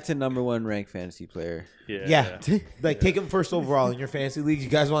to is. be back to number one ranked fantasy player. Yeah. Like take him first overall in your fantasy leagues. You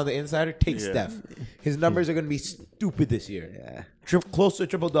guys want the insider? Take Yeah. Steph. His numbers are going to be stupid this year. Yeah. Close to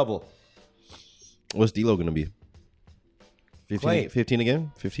triple double. What's D'Lo gonna be? 15, Clay. 15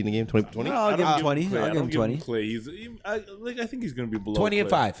 again? 15 a game? 20? No, I'll give him 20. Clay. I'll I give don't him give 20. him Clay. I think he's gonna be below 20 and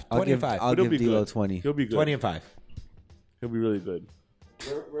Clay. 5. I'll 20 and give 5. I'll He'll give be D'Lo good. 20. He'll be good. 20 and 5. He'll be really good.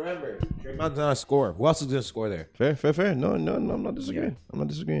 Remember, Draymond's not a scorer. Who else is going to score there? Fair. No, I'm not disagreeing. I'm not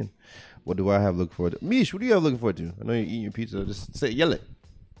disagreeing. What do I have looking forward to? Mish, what do you have looking forward to? I know you're eating your pizza. Just say, yell it.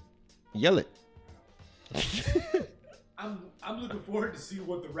 I'm looking forward to see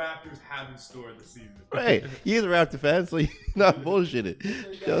what the Raptors have in store this season. Right. He's a Raptor fan, so he's not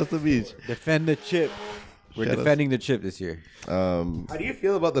bullshitting. Shout out to Mish. Defend the chip. We're Shout out. defending the chip this year. How do you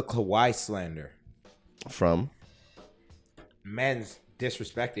feel about the Kawhi slander? From? Men's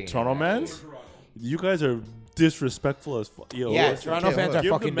disrespecting. Toronto mans, you guys are disrespectful as fuck. Yo, Yeah, listen, Toronto fans are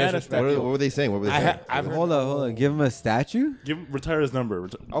give the fucking man a What disrespectful. were they saying? What were they saying? I've heard. Hold on. Give him a statue? retire his number.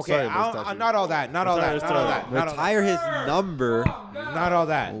 Okay, Sorry about statue. not all that. Not all that. Retire Not all his that. Not all that. Retire his number. Not all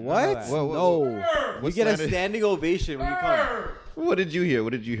that. What? What- No. We get a slander? standing ovation when you come. What did you hear?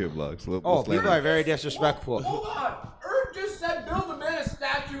 Blocks? What Oh, slander? people are very disrespectful. Hold on. Earv just said build a man a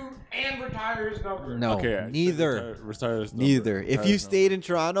statue and retire his number. No, Okay, neither. Retire his number. Neither. If Retire you his stayed in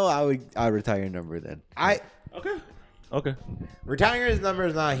Toronto, I'd retire your number then. I number. Okay. Okay. Retiring his number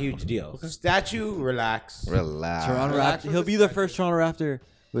is not a huge deal. Statue, relax. Toronto Relax Raptor. with He'll the be the statue. first Toronto Raptor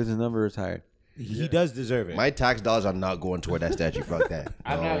with his number retired. He does deserve it. My tax dollars are not going toward that statue. Fuck that.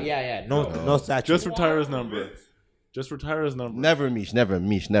 I'm not. Yeah. No statue. Just retire his number. Just retire his number. Never Mish. Never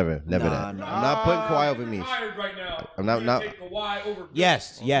that. Nah. I'm not putting Kawhi over Mish. Right now. I'm not. Take Kawhi over.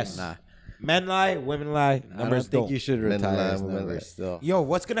 Yes. Nah. Men lie, women lie, I numbers don't think don't. you should Men retire lie, his women number lie. still. Yo,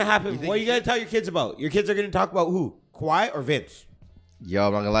 what's gonna happen? What are you gonna tell your kids about? Your kids are gonna talk about who? Kawhi or Vince? Yo,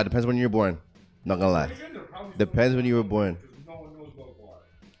 I'm not gonna lie. Depends when you were born. Not gonna lie. Depends when you were born.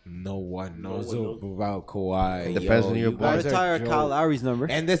 No one knows about Kawhi. Depends when you were born. guys are Retire jokes. Kyle Lowry's number.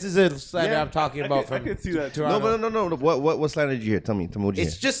 And this is a slander Yeah, I'm talking about from I could see that. Toronto. No. What slander did you hear? Tell me what you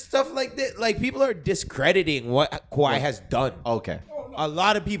It's hear. just stuff like that. Like people are discrediting what Kawhi has done. Okay. A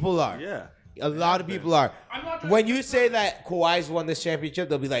lot of people are. Yeah. A lot of people are. When you say that Kawhi's won this championship,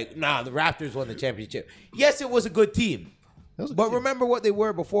 they'll be like, nah, the Raptors won the championship. Yes, it was a good team. But remember what they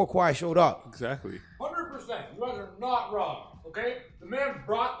were before Kawhi showed up. Exactly. 100%. You guys are not wrong. Okay? The man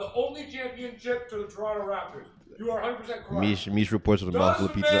brought the only championship to the Toronto Raptors. You are 100% correct. Mish reports with a Does mouthful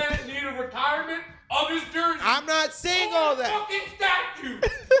the of pizza. man need a retirement of his jersey? I'm not saying all that. Fucking statue.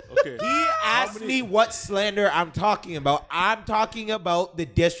 Okay. He asked me what slander I'm talking about. I'm talking about the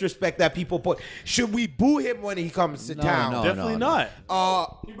disrespect that people put. Should we boo him when he comes to town? no. Definitely not.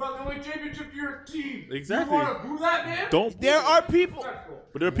 He brought the only championship to your team. Exactly. You want to boo that man? Don't. There are people.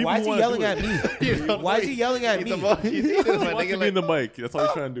 But there are people Why is who he wanna yelling do at it. me? Why is he yelling at me? He wants to be in the mic. That's all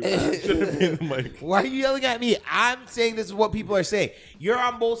he's trying to do. Shouldn't be in the mic. Why are you yelling at me? I'm saying this is what people are saying. You're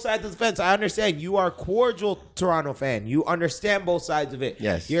on both sides of the fence. I understand. You are a cordial Toronto fan. You understand both sides of it.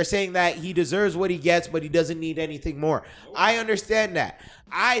 Yes. You're saying that he deserves what he gets, but he doesn't need anything more. I understand that.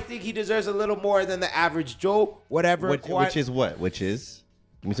 I think he deserves a little more than the average Joe. Whatever. Which is what? Which is?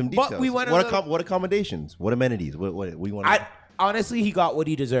 Give me some But details. we went a what, little- what accommodations? What amenities? What we want? Honestly, he got what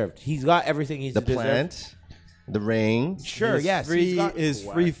he deserved. He's got everything he's The deserved. plant, the ring. Sure, yes.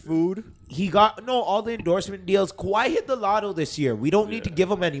 Free food. He got all the endorsement deals. Kawhi hit the lotto this year. We don't need to give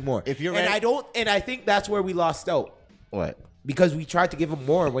him anymore. If you're and right- I think that's where we lost out What? because we tried to give him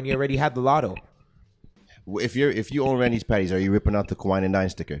more when he already had the lotto. If you own Randy's Patties, are you ripping out the Kawhi and Dine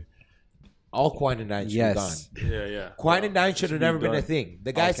sticker? All Quine and Dine should have gone. Yes. Yeah. Quine and Dine should have never been a done. thing.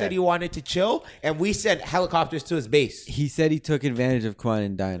 The guy Okay. said he wanted to chill, and we sent helicopters to his base. He said he took advantage of Quan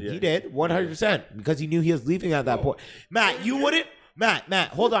and Dine. Yeah. He did 100% because he knew he was leaving at that point. Matt, you wouldn't. Matt,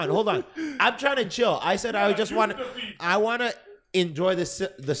 hold on. I'm trying to chill. I said I want to enjoy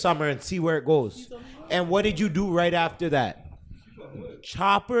the summer and see where it goes. And what did you do right after that?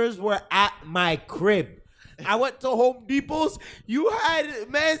 Choppers were at my crib. I went to Home Depot's. You had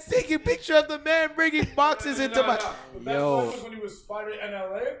man taking picture of the man bringing boxes into my. The best one was when he was spotted in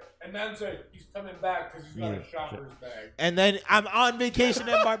LA, and then said he's coming back because he's got a shopper's bag. And then I'm on vacation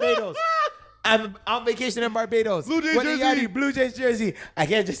in Barbados. Blue Jays What do you jersey. got? Blue Jays jersey. I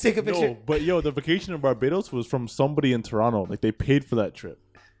can't just take a picture. No, but the vacation in Barbados was from somebody in Toronto. Like they paid for that trip.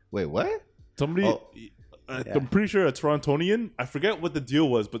 Wait, what? Somebody. Oh. I'm pretty sure a Torontonian. I forget what the deal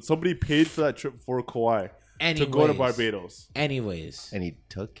was, but somebody paid for that trip for Kawhi to go to Anyways. Barbados, Anyways. And he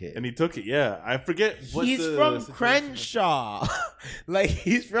took it. and he took it. Yeah, I forget. What He's the from situation- Crenshaw. Like,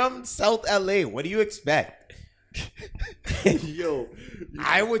 he's from South LA. What do you expect? Yo,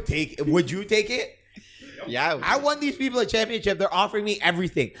 I would take it. Would you take it? Yeah. I won these people a championship. They're offering me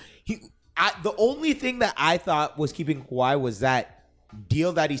everything. The only thing that I thought was keeping Kawhi was that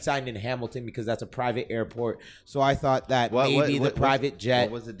deal that he signed in Hamilton because that's a private airport. So I thought that maybe the private jet.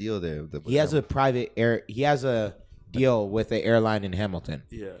 What was the deal there? He has a private air. He has a deal with the airline in Hamilton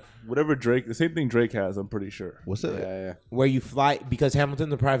yeah, whatever Drake. The same thing Drake has. I'm pretty sure. What's it? Yeah. where you fly because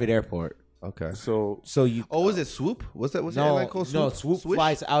Hamilton's a private airport. Okay. So So you. Oh, was it Swoop? What's that? What's the airline called? No, Swoop Swish?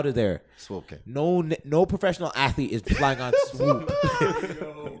 flies out of there. Swoop. Okay. No professional athlete is flying on Swoop.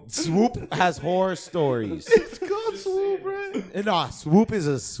 Swoop has horror stories. It's called Swoop, right? No, Swoop is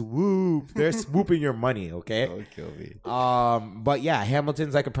a swoop. They're swooping your money, okay? Don't kill me. But yeah,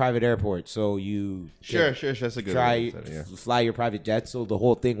 Hamilton's like a private airport, so you Sure. That's a good try one. Yeah. fly your private jet. So the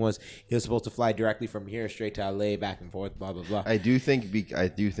whole thing was he was supposed to fly directly from here straight to LA, back and forth, blah blah blah. I do think he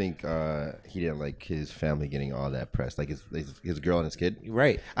didn't like his family getting all that press, like his girl and his kid.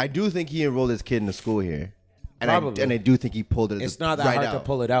 Right. I do think he enrolled his kid in the school here, and Probably. I do think he pulled it. It's not that right hard out. to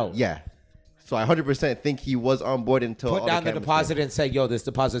pull it out. Yeah. So I 100% think he was on board until Put all down the cameras deposit came. and say, yo, this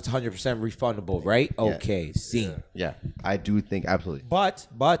deposit's 100% refundable, right? Okay, see. Yeah, I do think absolutely. But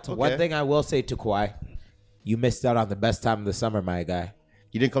one Okay. thing I will say to Kawhi, you missed out on the best time of the summer, my guy.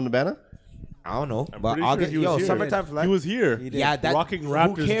 You didn't come to Banner? I don't know, I'm but pretty sure August, he was here. summertime for He was here. Yeah, that rocking who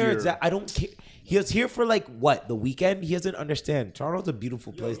Raptors cares? gear. That I don't care. He was here for like what, the weekend? He doesn't understand. Toronto's a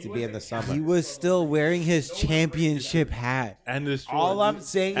beautiful place to be in the summer. He was still wearing his championship hat. And this All I'm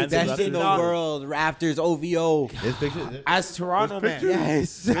saying is Best that in the world, Raptors, OVO. His picture. as Toronto man.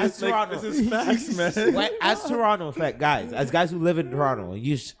 Yes. As Toronto. This is facts, man. As Toronto guys, as guys who live in Toronto,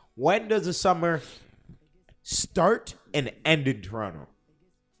 when does the summer start and end in Toronto?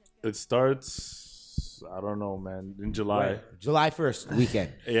 It starts, I don't know, man, in July. July 1st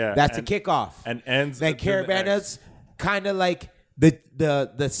weekend. Yeah, That's and- the kickoff. And ends. Then at the end. Carabana's kind of like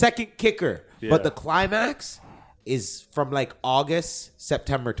the second kicker, Yeah. but the climax is from like August,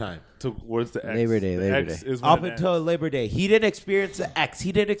 September time. Towards the X. Labor Day, The Labor X Day. is when Up it until ends. Labor Day. He didn't experience the X.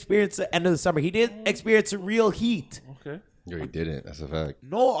 He didn't experience the end of the summer. He didn't experience the real heat. Okay. No, he didn't. That's a fact.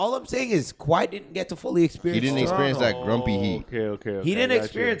 No, all I'm saying is Kawhi didn't get to fully experience He didn't experience Toronto. that grumpy heat. Okay. He I didn't got you.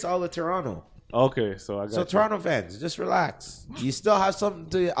 experience all of Toronto. Okay, so I got So you. Toronto fans, just relax. You still have something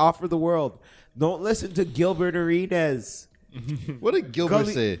to offer the world. Don't listen to Gilbert Arenas. What did Gilbert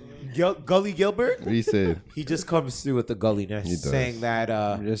Gully- say? Gully Gilbert? What he said? He just comes through with the gulliness, He does. saying that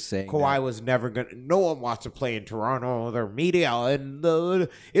I'm just saying Kawhi that. was never gonna. No one wants to play in Toronto. Their media and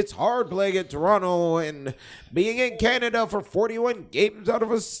it's hard playing in Toronto and being in Canada for 41 games out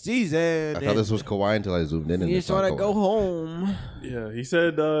of a season. I thought this was Kawhi until I zoomed in. And You it's just want not to go Kawhi. home. Yeah, he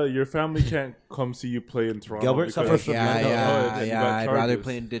said your family can't come see you play in Toronto. Gilbert because- suffers from No, no, you got I'd rather charges.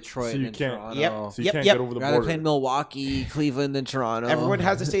 play in Detroit So you than can't- Toronto. Yep. So you Yep, can't yep. get over the Rather border. play in Milwaukee, Cleveland than Toronto. Everyone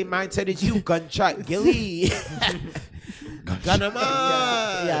has the same mindset as you, gunshot Gilly. Gun 'em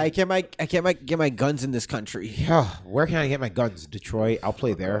up. Yeah, I can't get my guns in this country. Yeah, where can I get my guns? Detroit. I'll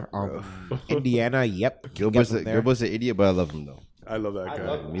play there. Indiana. Yep. can Gilbert's get them there. Gilbert's an idiot, but I love him though. I love that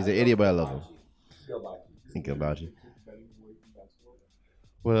guy. He's an idiot, but I love him. Think about you.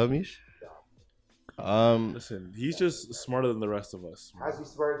 What up, Mish? Listen, he's just smarter than the rest of us. How's he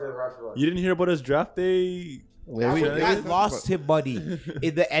smarter than the rest of us? You didn't hear about his draft day? I lost him, buddy.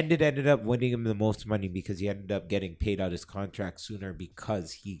 In the end, it ended up winning him the most money because he ended up getting paid out his contract sooner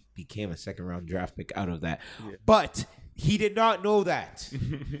because he became a second-round draft pick out of that. Yeah. But he did not know that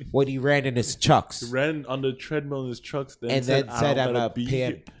when he ran in his chucks. He ran on the treadmill in his trucks, And then said, "I'm I'm gonna a be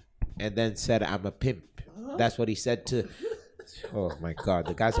pimp. And then said, I'm a pimp. That's what he said to... Oh, my God.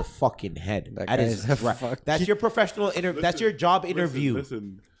 The guy's a fucking head. That That guy is is a right. fuck- That's your professional interview. That's your job interview.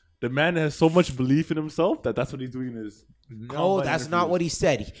 Listen, the man has so much belief in himself that's what he's doing in his. No, that's not what he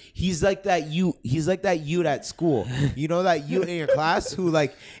said. He's like that you. He's like that you at school. You know that you in your class who,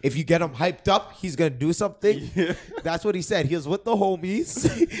 like, if you get him hyped up, he's gonna do something. Yeah. That's what he said. He was with the homies.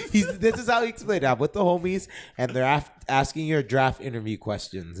 This is how he explained it. I'm with the homies, and they're asking your draft interview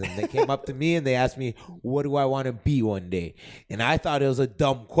questions. And they came up to me and they asked me, "What do I want to be one day?" And I thought it was a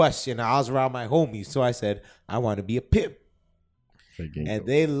dumb question. I was around my homies, so I said, "I want to be a pimp." And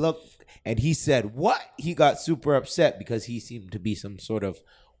they looked, and he said, "What?" He got super upset because he seemed to be some sort of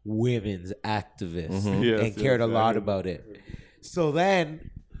women's activist and cared a lot about it. So then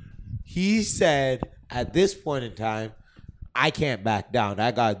he said, at this point in time, I can't back down.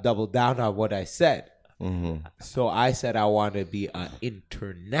 I got to double down on what I said. So I said I want to be an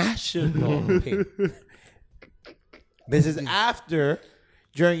international pimp. This is after,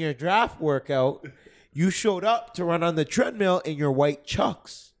 during your draft workout, you showed up to run on the treadmill in your white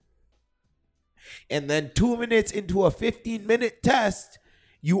chucks. And then 2 minutes into a 15-minute test,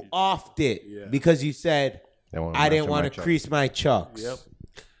 you offed it because you said, I didn't want to crease my chucks. Yep.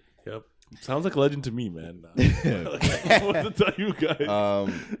 Sounds like a legend to me, man. I want to tell you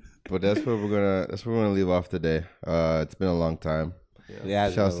guys. But that's where we're gonna leave off today. It's been a long time. Yeah.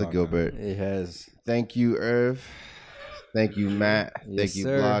 Shouts to Gilbert. It has. Thank you, Earv. Thank you, Matt. Thank you,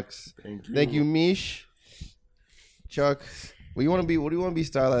 sir. Blocks. Thank you, Mish. Chuck. What do you want to be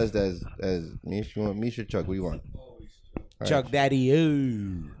stylized as Mish? You want Mish or Chuck? What do you want? Chuck Daddy.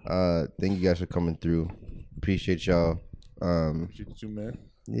 Ooh. Thank you guys for coming through. Appreciate y'all. Appreciate you, man.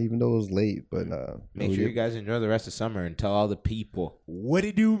 Even though it was late, but Make sure you guys enjoy the rest of summer and tell all the people what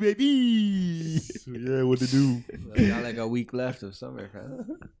it do, baby. Yeah, what to do? We got like a week left of summer,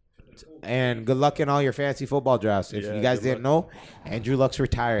 fam. And good luck in all your fantasy football drafts. If Yeah, you guys good didn't know, Andrew Luck's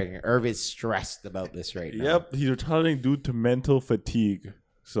retiring. Irv is stressed about this right now. Yep, he's retiring due to mental fatigue.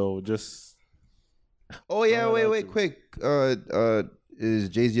 So just Oh yeah, wait, quick. Is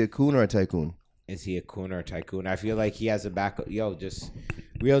Jay-Z a coon or a tycoon? Is he a coon or a tycoon? I feel like he has a backup. Yo, just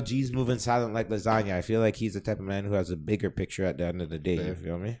real G's moving silent like lasagna. I feel like he's the type of man who has a bigger picture at the end of the day. You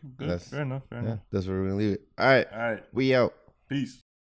feel me? fair enough. Yeah, that's where we're gonna leave it. All right, All right, we out. peace.